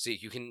 So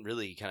you can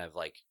really kind of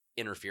like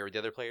interfere with the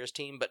other player's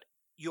team, but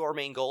your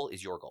main goal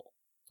is your goal.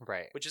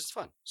 Right. Which is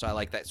fun. So I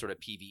like that sort of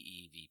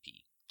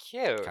PvEVP.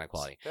 Cute. kind of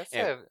quality. That's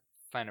Yeah. a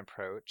fun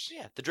approach.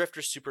 Yeah, the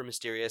Drifter's super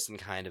mysterious and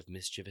kind of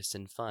mischievous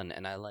and fun,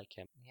 and I like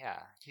him.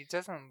 Yeah. He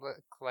doesn't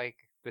look like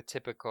the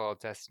typical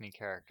Destiny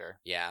character.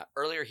 Yeah,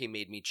 earlier he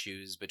made me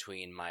choose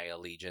between my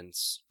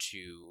allegiance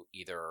to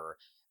either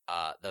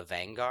the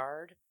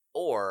Vanguard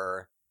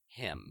or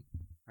him.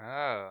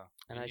 Oh.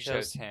 And you I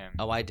chose chose him.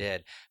 Oh, I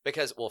did.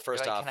 Because, well, You're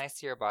first like, off, can I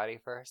see your body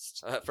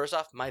first? first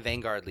off, my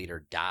Vanguard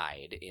leader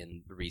died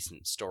in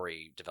recent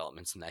story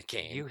developments in that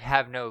game. You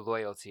have no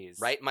loyalties.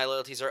 Right? My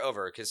loyalties are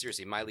over, because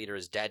seriously, my leader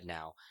is dead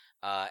now.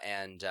 I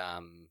don't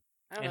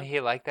And know. he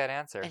liked that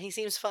answer. And he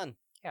seems fun.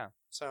 Yeah.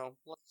 So,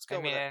 let's go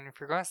I mean, with it. and if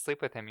you're going to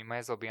sleep with him, you might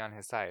as well be on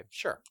his side.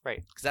 Sure.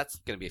 Right. Because that's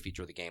going to be a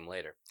feature of the game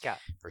later. Yeah.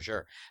 For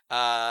sure.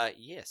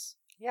 Yes.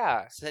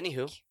 Yeah. So,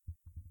 anywho,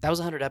 that was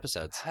 100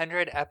 episodes.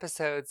 100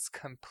 episodes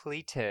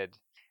completed.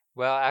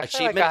 Well,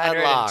 actually, Achievement like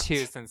 102,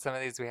 unlocked. since some of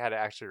these we had to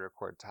actually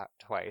record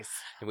twice.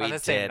 We on the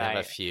same did have a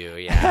night. few,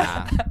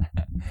 yeah.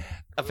 Cool.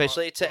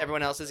 Officially, to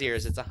everyone else's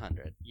ears, it's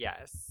 100.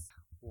 Yes.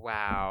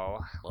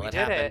 Wow. Well, we it did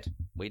happened. it.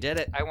 We did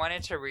it. I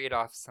wanted to read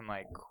off some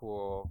like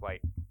cool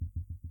like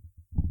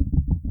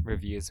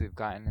reviews we've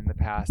gotten in the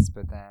past,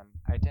 but then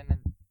I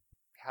didn't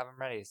have them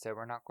ready, so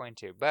we're not going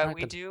to. But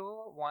we do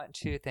want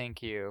to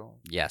thank you,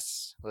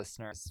 Yes.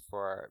 listeners,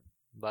 for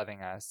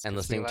loving us And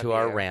 'cause we listening love to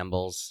our you.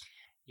 rambles.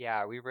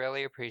 Yeah, we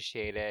really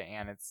appreciate it,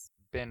 and it's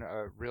been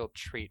a real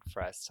treat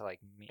for us to like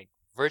meet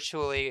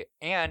virtually,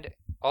 and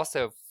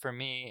also for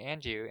me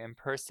and you in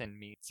person,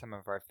 meet some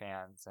of our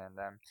fans and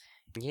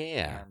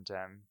Yeah.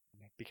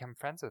 become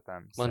friends with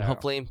them. Well, and So,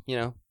 hopefully,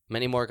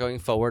 many more going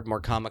forward, more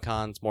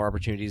Comic-Cons, more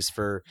opportunities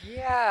to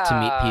yeah,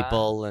 meet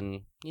people,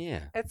 and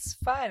yeah. It's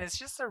fun. It's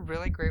just a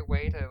really great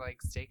way to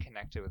like stay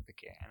connected with the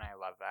game, and I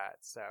love that.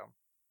 So,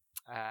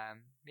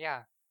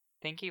 yeah.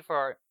 Thank you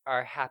for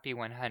our happy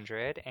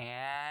 100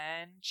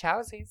 and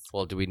chowsies.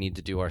 Well, do we need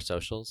to do our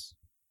socials?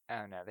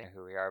 Oh no, they know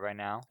who we are by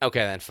now.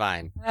 Okay, then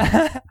fine.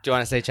 Do you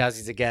want to say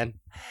chowsies again?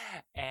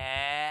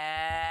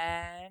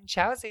 And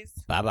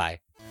chowsies.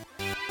 Bye-bye.